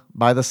game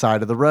by the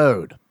side of the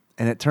road,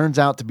 and it turns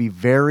out to be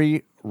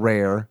very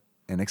rare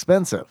and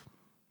expensive.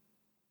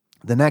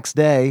 The next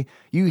day,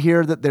 you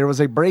hear that there was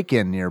a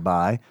break-in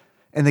nearby,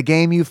 and the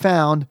game you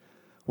found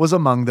was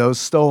among those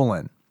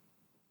stolen.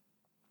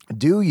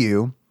 Do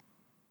you,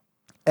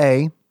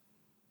 A,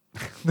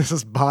 this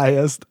is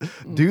biased,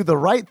 do the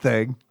right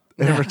thing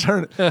and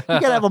return it? You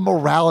gotta have a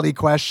morality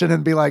question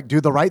and be like, do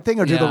the right thing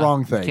or do the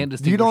wrong thing. You can't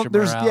distinguish your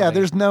morality.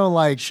 There's no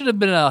like. Should have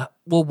been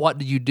what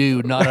do you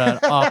do,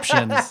 not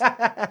options.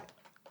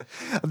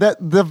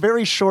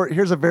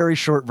 Here's a very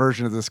short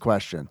version of this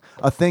question.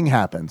 A thing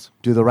happens.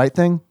 Do the right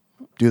thing,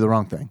 do the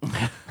wrong thing.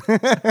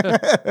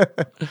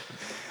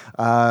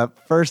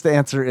 First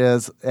answer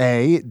is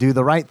A, do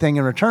the right thing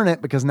and return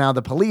it because now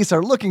the police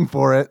are looking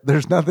for it.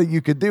 There's nothing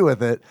you could do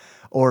with it.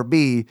 Or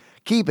B,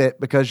 keep it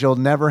because you'll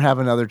never have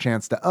another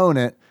chance to own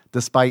it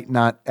despite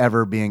not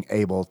ever being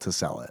able to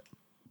sell it.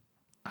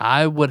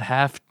 I would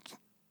have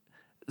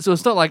so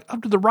it's not like, I'll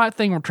do the right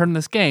thing, return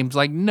this game. It's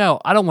like,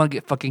 no, I don't want to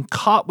get fucking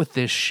caught with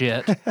this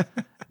shit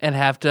and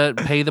have to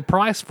pay the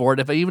price for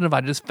it. Even if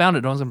I just found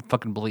it, no one's going to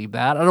fucking believe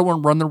that. I don't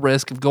want to run the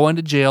risk of going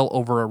to jail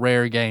over a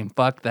rare game.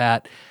 Fuck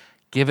that.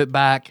 Give it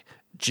back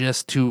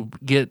just to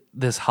get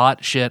this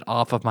hot shit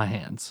off of my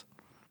hands.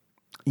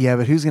 Yeah,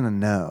 but who's going to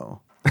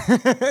know?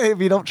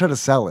 If you don't try to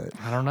sell it.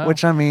 I don't know.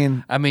 Which, I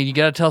mean, you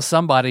got to tell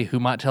somebody who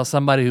might tell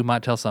somebody who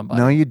might tell somebody.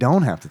 No, you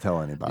don't have to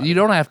tell anybody. You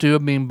don't have to.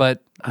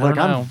 But I Look,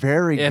 don't know. I'm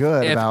very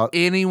good about... If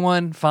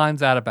anyone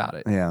finds out about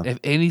it, Yeah. If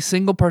any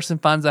single person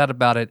finds out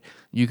about it,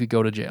 you could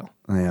go to jail.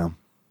 Yeah.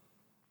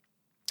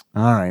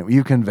 All right,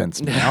 you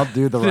convinced me. I'll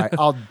do the right.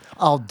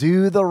 I'll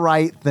do the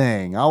right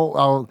thing.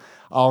 I'll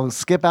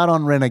skip out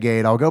on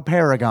Renegade. I'll go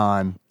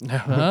Paragon All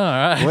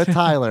right. with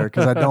Tyler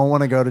because I don't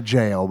want to go to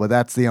jail. But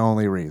that's the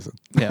only reason.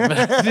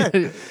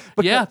 Yeah.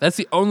 Yeah, that's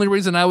the only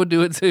reason I would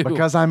do it too.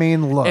 Because I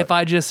mean, look, if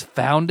I just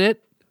found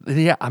it,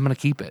 yeah, I'm gonna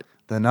keep it.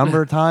 the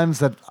number of times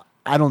that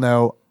I don't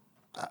know,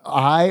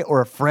 I or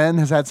a friend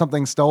has had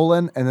something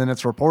stolen, and then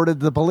it's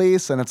reported to the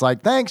police, and it's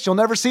like, thanks, you'll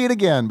never see it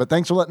again, but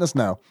thanks for letting us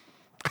know.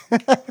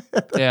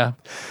 Yeah.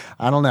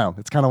 I don't know.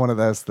 It's kind of one of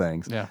those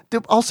things. Yeah.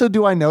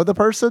 Do I know the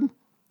person?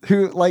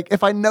 Who, like,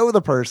 if I know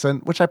the person,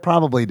 which I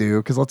probably do,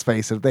 because let's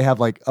face it, if they have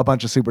like a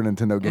bunch of Super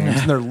Nintendo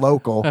games and they're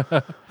local,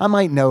 I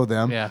might know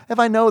them. Yeah. If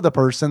I know the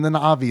person, then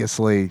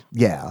obviously,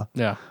 yeah.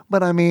 Yeah.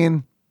 But I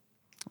mean,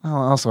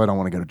 also I don't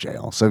want to go to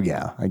jail, so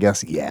yeah, I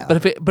guess yeah.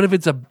 But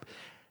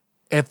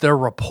if they're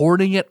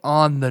reporting it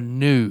on the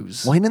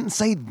news, Well, he didn't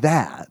say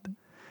that.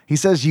 He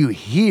says you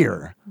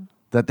hear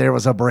that there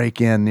was a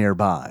break-in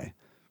nearby.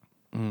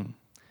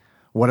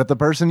 What if the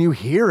person you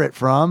hear it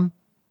from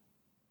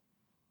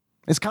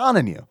is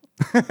conning you?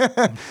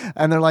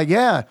 And they're like,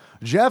 yeah,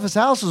 Jeff's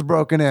house was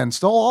broken in,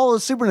 stole all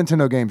his Super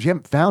Nintendo games. You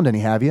haven't found any,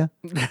 have you?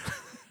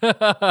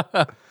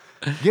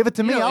 Give it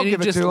to me. you know, I'll and give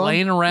he's it just to him.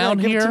 laying around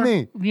give here. it to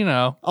me. You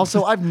know,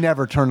 Also, I've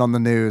never turned on the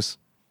news.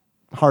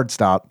 Hard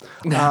stop.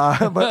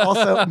 But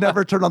also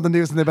never turned on the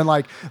news and they've been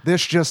like,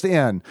 this just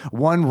in.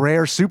 One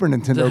rare Super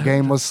Nintendo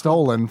game was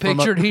stolen.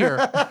 pictured here,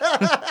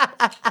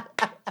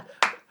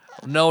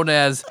 known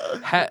as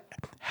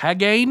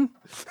Hagane.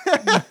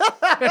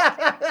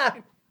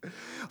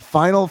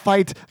 Final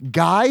Fight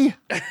guy.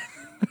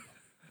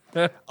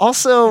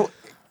 Also,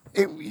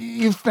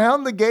 you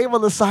found the game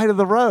on the side of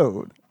the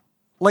road.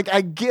 Like,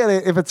 I get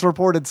it if it's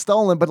reported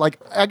stolen, but like,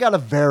 I gotta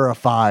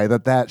verify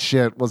that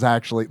shit was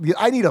actually.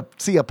 I need to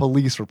see a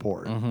police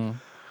report.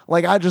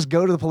 Like, I just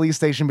go to the police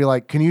station and be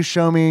like, can you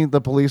show me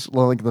the police,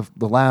 like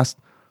the last,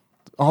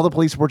 all the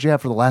police reports you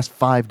have for the last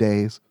 5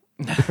 days?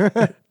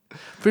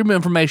 Freedom of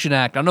Information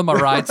Act. I know my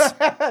rights.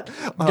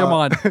 Come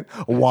on.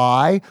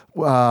 Why?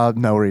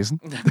 No reason.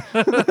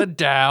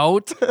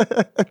 Doubt.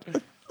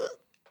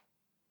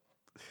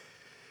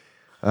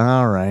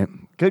 All right.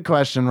 Good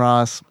question,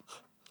 Ross.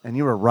 And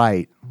you were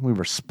right. We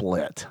were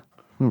split.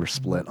 We were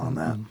split on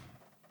that.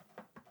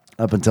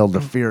 Up until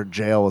the fear of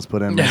jail was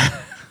put in.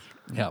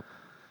 Yep.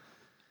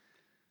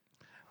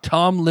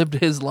 Tom lived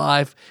his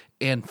life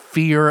in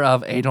fear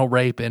of anal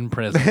rape in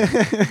prison.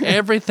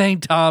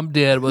 Everything Tom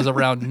did was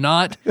around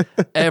not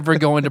ever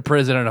going to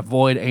prison and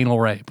avoid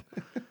anal rape.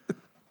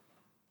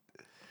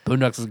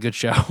 Boondocks is a good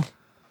show.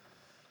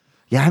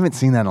 Yeah, I haven't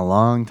seen that in a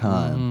long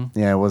time.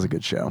 Yeah, it was a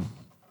good show.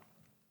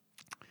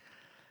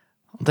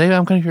 Dave,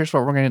 I'm kind of curious what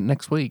we're going to get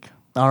next week.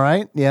 All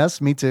right.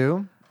 Yes, me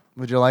too.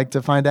 Would you like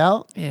to find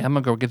out? Yeah, I'm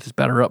going to go get this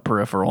Better Up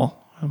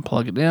peripheral and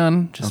plug it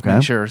in. Just Okay.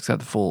 make sure it's got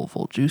the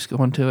full juice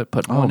going to it.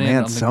 Put one in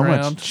on the so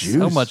ground. much juice.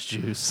 So much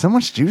juice. So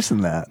much juice in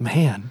that.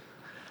 Man.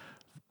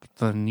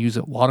 Then use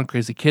it Wild and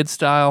Crazy Kid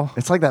style.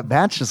 It's like that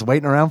batch just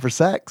waiting around for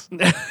sex.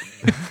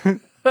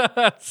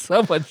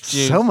 So much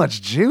juice. So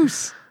much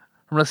juice.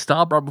 I'm going to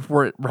stop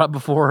right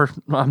before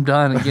I'm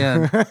done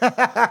again.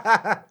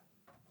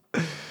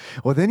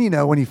 Well, then you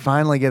know when you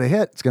finally get a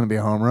hit, it's going to be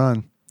a home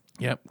run.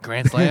 Yep,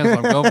 Grand Slam's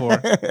what I'm going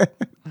for.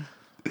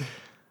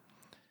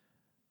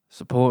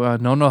 Support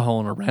no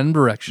hole in a random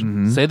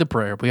direction. Say the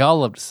prayer. We all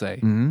love to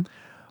say. No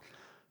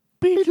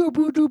whammies,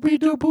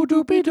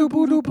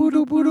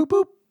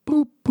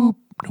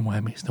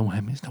 no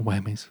whammies, no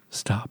whammies.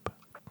 Stop.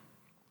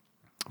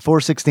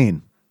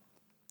 416.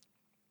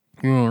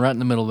 Right in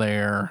the middle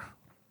there.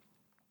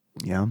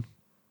 Yeah.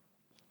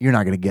 You're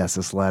not going to guess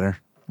this letter.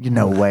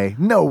 No way.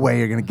 No way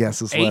you're going to guess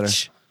this letter.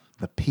 H.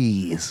 The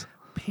P's.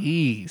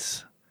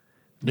 Peas.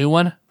 New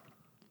one?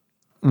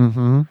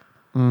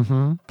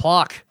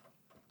 Plock.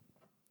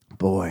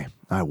 Boy,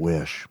 I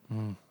wish.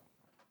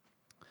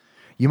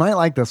 You might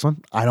like this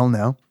one. I don't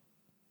know.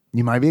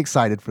 You might be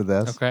excited for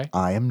this. Okay.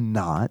 I am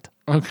not.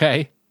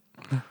 Okay.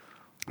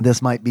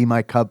 This might be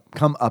my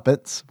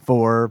come-uppets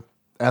for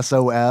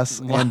SOS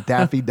and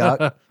Daffy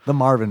Duck, the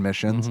Marvin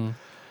missions.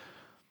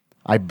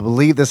 I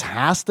believe this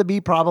has to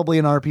be probably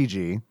an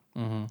RPG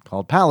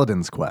called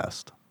Paladin's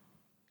Quest.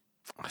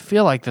 I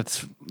feel like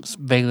that's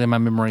vaguely in my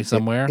memory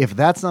somewhere. If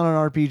that's not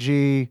an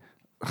RPG,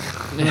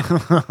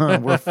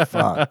 we're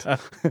fucked.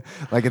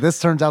 Like if this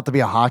turns out to be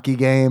a hockey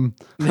game,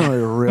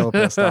 we're real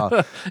pissed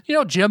off. You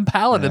know, Jim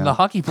Paladin, the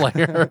hockey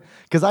player.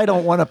 Because I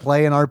don't want to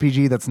play an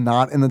RPG that's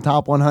not in the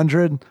top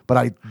 100, but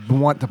I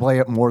want to play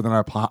it more than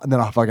a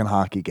fucking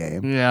hockey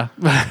game. Yeah.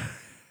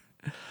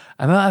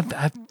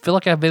 I feel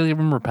like I vaguely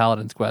remember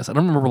Paladin's Quest. I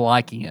don't remember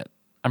liking it.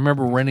 I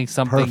remember renting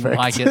something Perfect.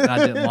 like it, and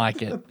I didn't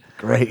like it.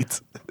 Great.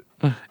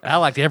 I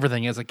liked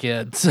everything as a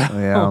kid. So.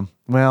 Yeah.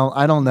 Well,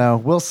 I don't know.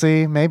 We'll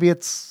see. Maybe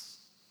it's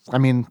not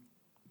an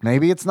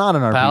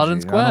RPG.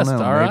 Paladin's I don't Quest,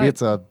 know. all Maybe right.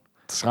 it's a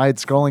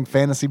side-scrolling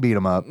fantasy beat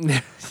 'em up,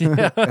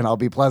 and I'll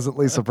be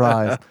pleasantly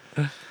surprised.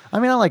 I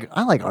mean, I like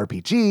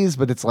RPGs,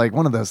 but it's like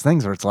one of those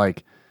things where it's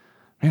like,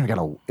 man,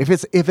 if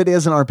it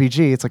is an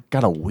RPG, it's like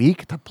got a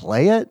week to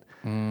play it.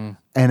 and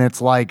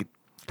it's like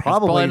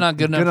probably not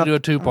good enough to do a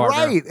two-parter.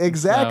 Right,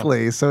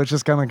 exactly. So it's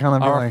just kind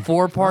of Our like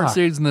 4-part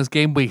series in this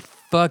game we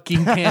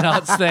fucking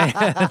cannot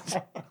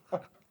stand.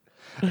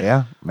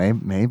 Yeah,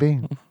 maybe.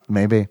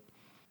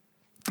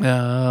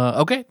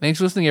 Okay, thanks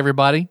for listening,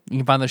 everybody. You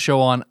can find the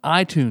show on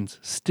iTunes,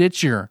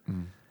 Stitcher.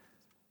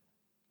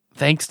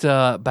 Thanks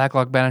to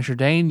Backlog Banisher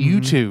Dane,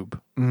 YouTube.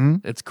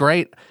 It's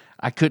great.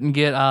 I couldn't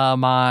get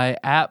my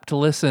app to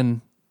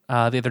listen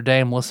the other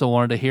day. Melissa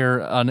wanted to hear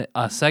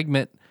a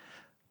segment.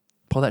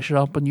 Pull that shit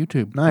up on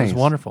YouTube. Nice. It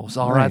was wonderful. It's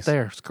all right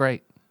there. It's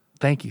great.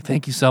 Thank you.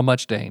 Thank you so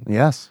much, Dane.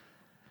 Yes.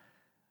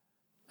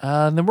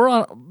 And then we're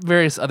on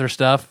various other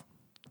stuff.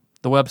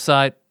 The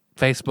website,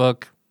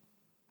 Facebook,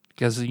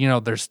 because,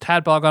 there's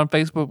Tadpog on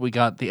Facebook. We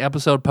got the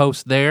episode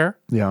post there.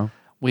 Yeah.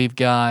 We've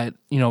got,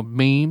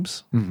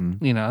 memes.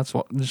 That's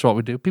what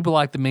we do. People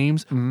like the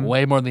memes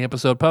way more than the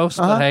episode posts,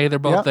 but hey, they're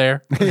both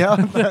there.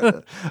 Yeah.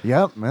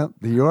 Yep.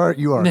 You are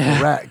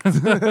correct.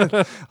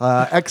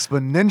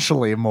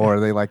 Exponentially more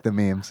they like the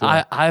memes.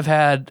 Yeah. I've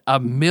had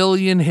 1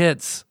 million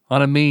hits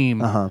on a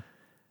meme.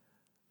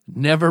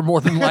 Never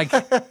more than like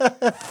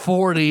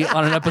 40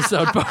 on an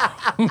episode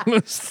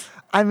post.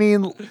 I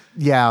mean,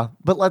 yeah,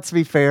 but let's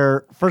be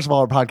fair. First of all,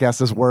 our podcast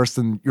is worse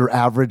than your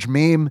average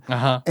meme.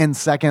 And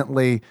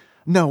secondly,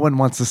 no one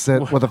wants to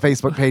sit with a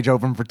Facebook page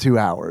open for 2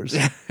 hours.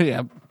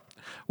 Yeah.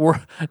 We're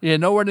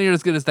nowhere near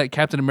as good as that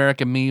Captain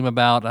America meme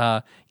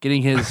about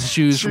getting his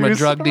shoes from a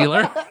drug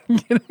dealer.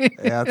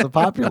 Yeah, it's a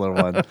popular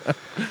one.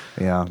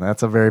 Yeah,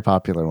 that's a very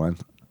popular one.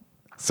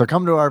 So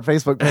come to our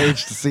Facebook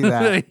page to see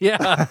that.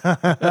 Yeah.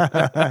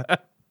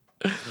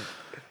 And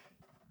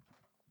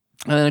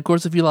then, of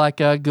course, if you like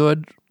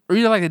good, or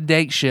you like the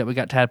date shit, we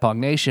got Tadpog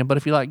Nation. But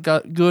if you like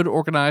good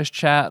organized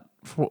chat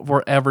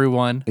for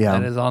everyone,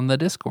 that is on the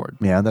Discord.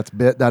 Yeah, that's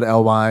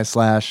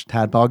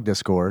bit.ly/Tadpog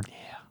Discord.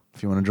 Yeah.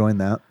 If you want to join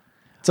that.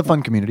 It's a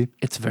fun community.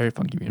 It's a very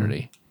fun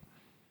community.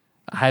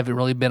 I haven't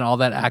really been all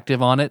that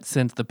active on it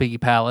since the Piggy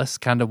Palace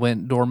kind of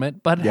went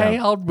dormant. But hey,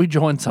 I'll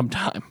rejoin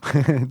sometime.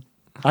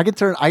 I can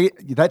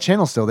that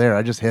channel's still there.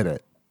 I just hit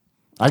it.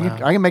 I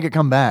can make it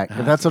come back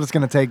if that's what it's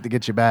going to take to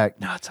get you back.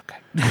 No, it's okay.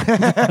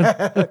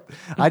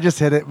 I just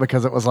hit it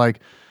because it was like,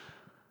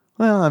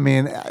 well, I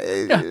mean,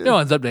 no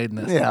one's updating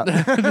this. Yeah,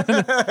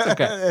 it's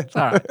okay. It's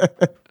all right.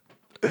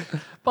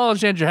 Paul and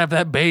Chandra have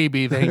that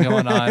baby thing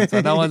going on,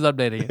 so no one's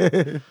updating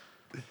it.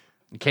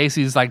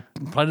 Casey's like,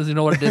 probably doesn't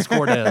know what a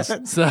Discord is.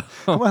 So,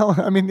 well,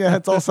 I mean, yeah,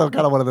 it's also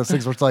kind of one of those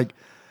things where it's like,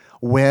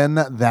 when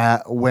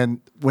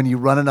you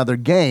run another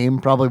game,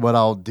 probably what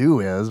I'll do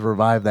is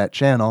revive that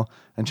channel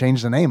and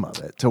change the name of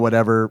it to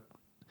whatever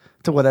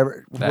game good.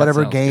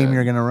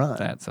 You're going to run.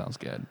 That sounds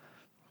good.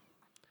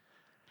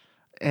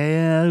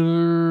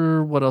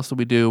 And what else do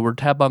we do? We're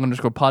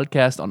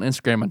Tadpog_podcast on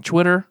Instagram and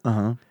Twitter.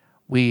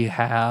 We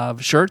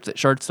have shirts at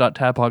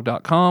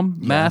shirts.tadpog.com,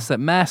 masks at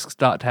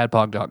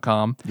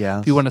masks.tadpog.com.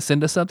 Yes. If you want to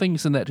send us something, you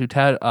send that to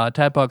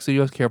Tadpog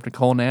Studios, care of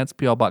Nicole Nance,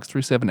 P.O. Box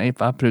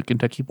 3785, Paducah,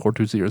 Kentucky,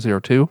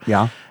 42002.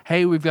 Yeah.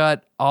 Hey, we've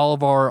got all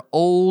of our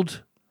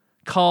old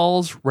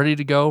calls ready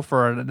to go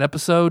for an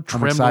episode,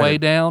 trimmed way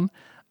down.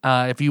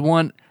 If you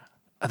want,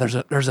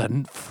 there's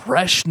a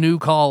fresh new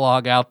call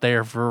log out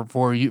there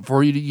for you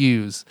to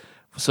use.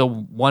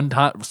 So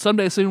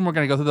someday soon, we're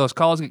going to go through those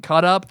calls and get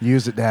caught up.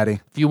 Use it,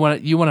 Daddy. If you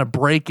want to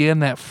break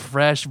in that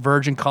fresh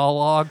virgin call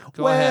log,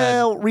 go ahead.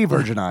 Well,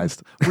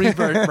 re-virginized.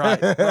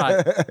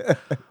 Right.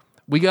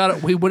 We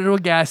went to a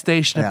gas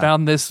station and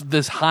found this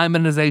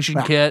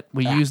hymenization kit.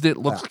 We used it.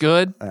 Looks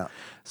good. Yeah.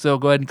 So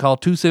go ahead and call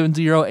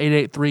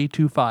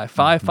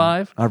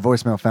 270-883-2555. Our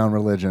voicemail found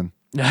religion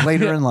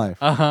later in life.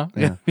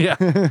 Yeah.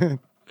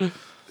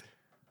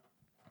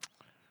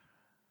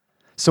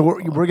 So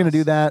we're going to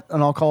do that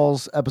on All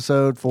Calls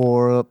episode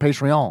for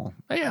Patreon,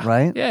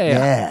 right?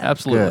 Yeah,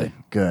 absolutely.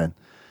 Good.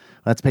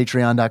 That's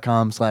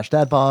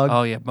patreon.com/Tadpog.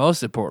 Oh, yeah,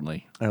 most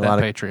importantly,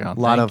 Patreon. A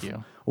lot of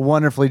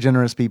wonderfully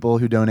generous people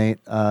who donate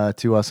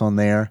to us on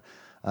there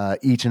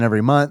each and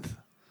every month.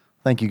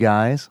 Thank you,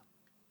 guys.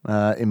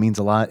 It means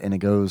a lot, and it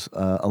goes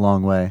a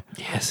long way.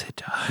 Yes, it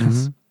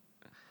does.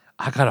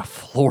 I got a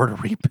floor to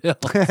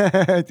rebuild.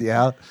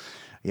 Yeah.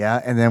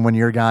 And then when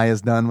your guy is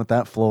done with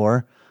that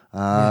floor,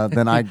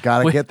 then I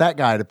gotta get that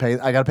guy to pay.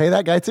 I gotta pay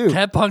that guy too.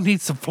 Tadpog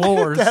needs some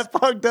floors.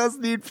 Tadpog does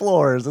need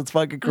floors. It's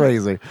fucking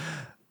crazy.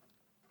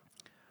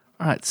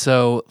 All right,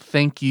 so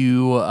thank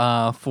you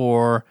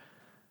for.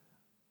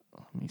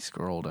 Let me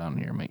scroll down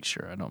here, make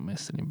sure I don't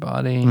miss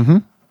anybody.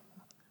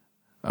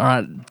 All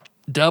right,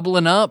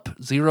 doubling up,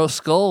 Zero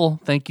Skull.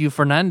 Thank you,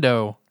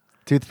 Fernando.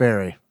 Tooth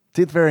Fairy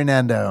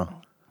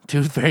Nando.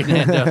 Tooth Fairy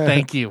Nando.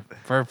 Thank you.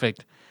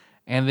 Perfect.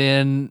 And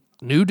then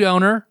new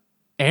donor,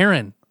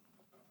 Aaron.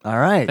 All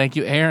right. Thank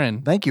you,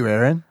 Aaron. Thank you,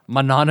 Aaron.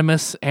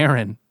 Mononymous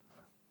Aaron.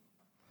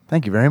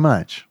 Thank you very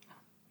much.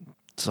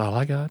 That's all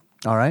I got.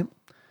 All right.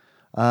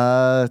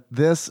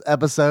 This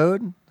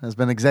episode has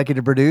been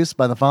executive produced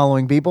by the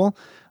following people.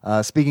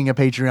 Speaking of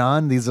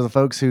Patreon, these are the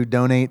folks who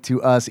donate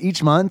to us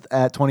each month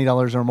at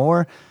 $20 or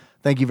more.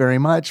 Thank you very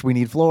much. We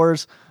need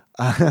floors.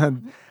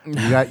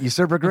 You got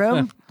Usurper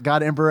Grim,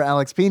 God Emperor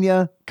Alex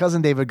Pena,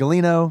 Cousin David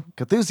Galino,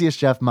 Cthusiast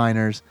Jeff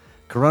Miners,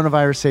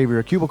 Coronavirus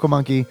Savior Cubicle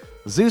Monkey,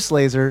 Zeus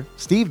Laser,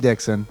 Steve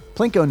Dixon,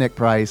 Plinko Nick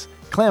Price,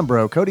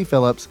 Clambro Cody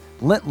Phillips,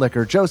 Lint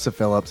Liquor Joseph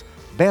Phillips,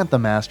 Bantha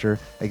Master,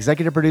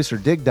 Executive Producer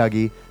Dig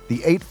Duggy,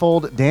 The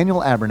Eightfold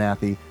Daniel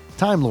Abernathy,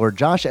 Time Lord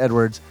Josh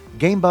Edwards,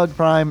 Gamebug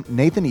Prime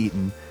Nathan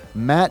Eaton,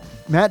 Matt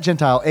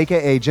Gentile,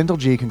 aka Gentle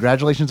G,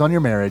 congratulations on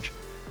your marriage,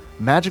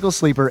 Magical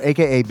Sleeper,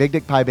 aka Big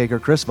Dick Pie Baker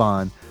Chris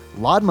Vaughn,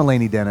 Laud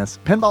Mulaney Dennis,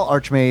 Pinball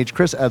Archmage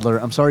Chris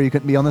Edler, I'm sorry you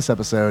couldn't be on this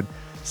episode,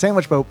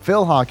 Sandwich Boat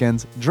Phil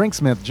Hawkins,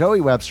 Drinksmith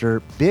Joey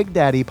Webster, Big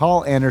Daddy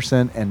Paul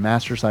Anderson, and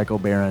Master Cycle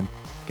Baron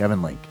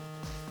Kevin Link.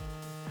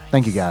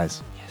 Thank you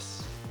guys.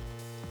 Yes.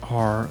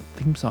 Our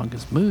theme song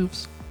is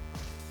Moves.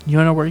 You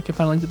want to know where you can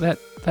find a link to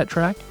that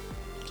track?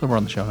 Somewhere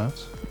on the show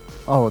notes.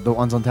 Oh, the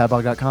ones on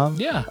tadpog.com?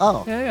 Yeah.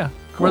 Oh. Yeah.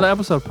 Cool. Where the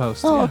episode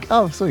posts. Oh, yeah.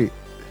 oh, sweet.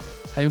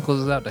 How you gonna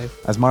close this out, Dave?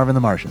 As Marvin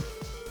the Martian.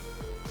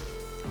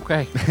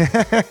 Okay.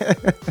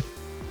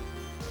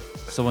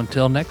 So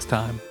until next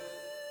time.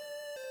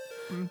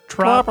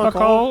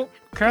 Tropical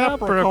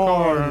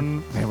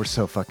Capricorn. Man, we're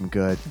so fucking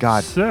good.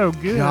 God. So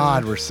good.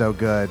 God, we're so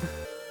good.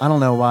 I don't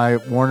know why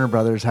Warner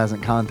Brothers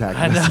hasn't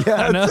contacted us yet.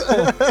 I know.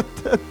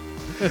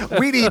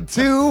 We need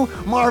two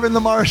Marvin the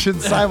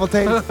Martians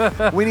simultaneously.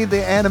 We need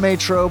the anime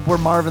trope where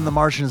Marvin the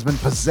Martian has been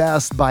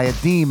possessed by a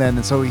demon,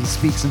 and so he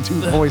speaks in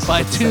two voices By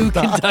at the two same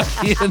time.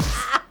 Kentuckians.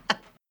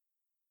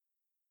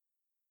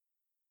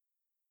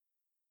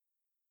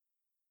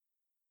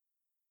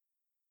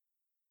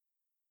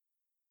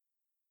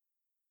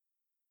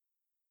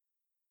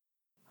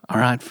 All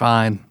right,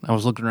 fine. I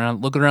was looking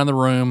around the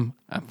room.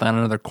 I found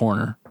another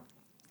corner.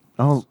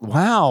 Oh,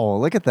 wow.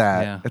 Look at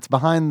that. Yeah. It's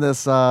behind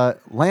this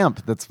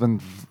lamp that's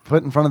been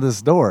put in front of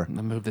this door.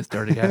 I moved this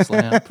dirty ass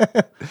lamp.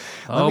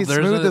 Let me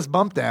smooth this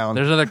bump down.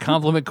 There's another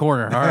compliment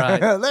corner. All right.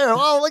 There.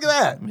 Oh, look at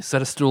that. Let me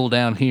set a stool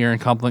down here in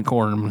compliment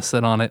corner. I'm going to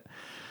sit on it.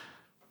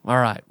 All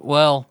right.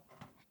 Well,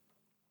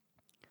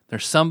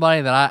 there's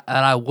somebody that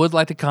I would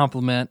like to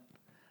compliment.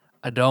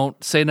 I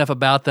don't say enough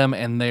about them,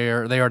 and they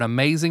are an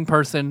amazing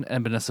person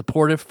and been a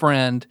supportive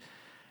friend,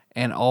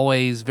 and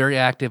always very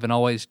active and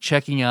always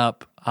checking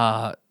up.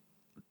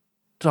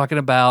 Talking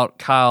about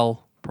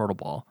Kyle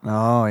Pertleball.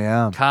 Oh,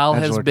 yeah. Kyle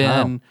has Edgelord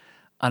been Kyle.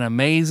 an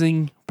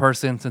amazing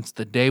person since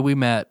the day we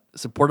met,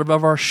 supportive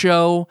of our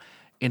show,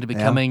 into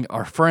becoming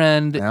our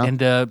friend, Yeah.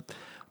 into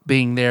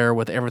being there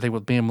with everything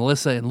with me and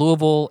Melissa in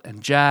Louisville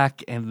and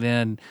Jack, and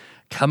then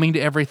coming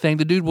to everything.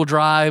 The dude will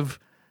drive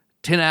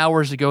 10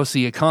 hours to go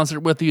see a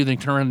concert with you, then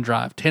turn around and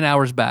drive 10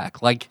 hours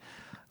back. Like,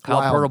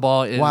 Kyle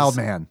Pertleball is... Wild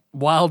man.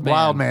 Wild man.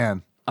 Wild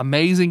man.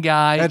 Amazing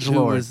guy.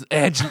 Edgelord.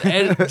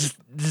 Who is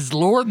just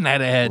lording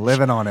that edge.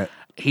 Living on it.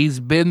 He's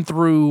been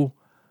through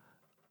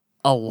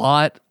a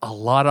lot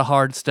of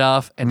hard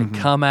stuff, and to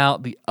come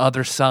out the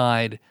other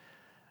side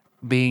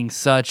being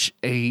such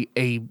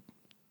a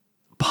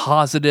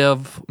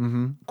positive,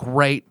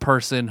 great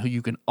person who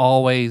you can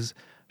always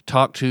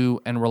talk to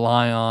and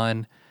rely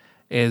on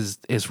is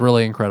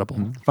really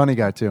incredible. Funny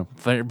guy, too.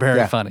 Very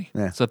Yeah. funny.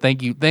 Yeah. So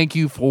thank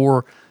you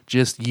for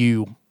just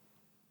you,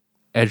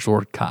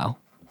 Edgelord Kyle.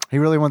 He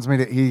really wants me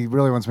to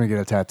get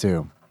a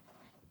tattoo.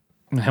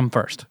 Him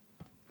first.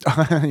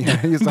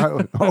 Yeah, he's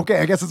not, okay,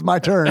 I guess it's my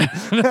turn.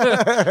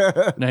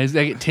 No, I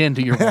get 10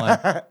 to your 1.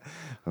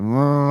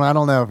 I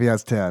don't know if he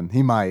has 10.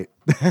 He might.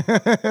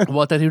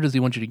 What tattoo does he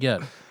want you to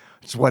get?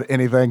 Just what,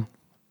 anything?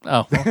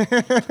 Oh. Well.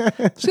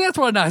 See, that's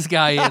what a nice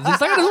guy is.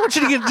 He's like, I just want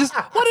you to get just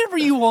whatever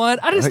you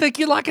want. I just think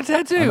you like a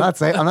tattoo. I'm not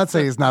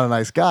saying he's not a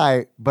nice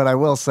guy, but I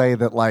will say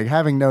that like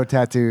having no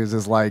tattoos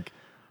is like,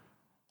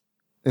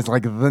 it's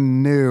like the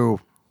new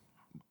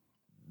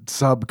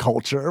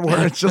subculture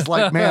where it's just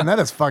like, man, that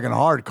is fucking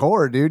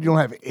hardcore, dude. You don't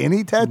have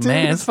any tattoos?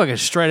 Man, it's fucking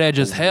straight edge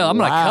as hell. I'm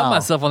going to cut Wow.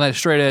 myself on that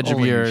straight edge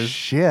Holy of yours.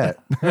 shit.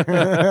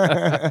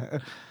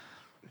 But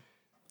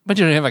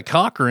you don't have a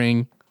cock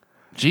ring.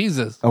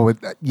 Jesus. Oh,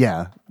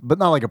 yeah, but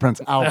not like a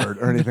Prince Albert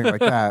or anything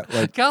like that.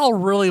 Like, Kyle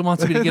really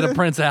wants me to get a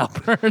Prince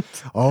Albert.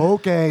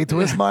 okay,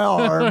 twist my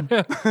arm.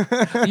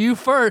 You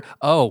first.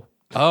 Oh.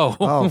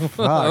 Oh,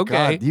 fuck.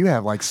 Okay. God, you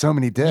have like so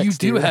many dicks. You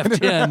do dude. have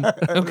 10. I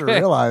didn't Okay.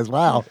 realize.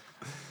 Wow.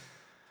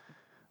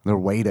 They're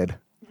weighted.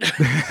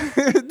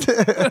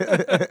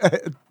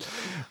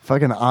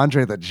 Fucking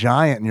Andre the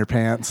Giant in your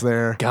pants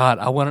there. God,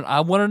 I want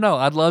to know.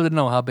 I'd love to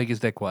know how big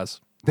his dick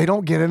was. They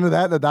don't get into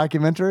that in the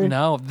documentary?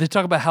 No, they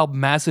talk about how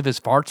massive his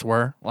farts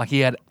were. Like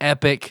he had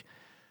epic,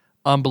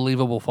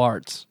 unbelievable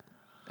farts.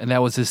 And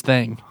that was his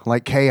thing.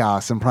 Like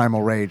Chaos and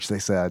Primal Rage, they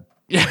said.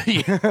 Yeah,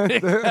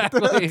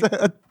 exactly.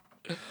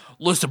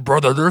 Listen,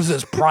 brother, there's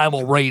this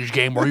Primal Rage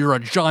game where you're a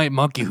giant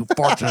monkey who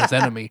farts at his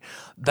enemy.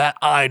 That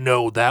I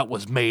know that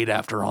was made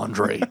after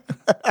Andre.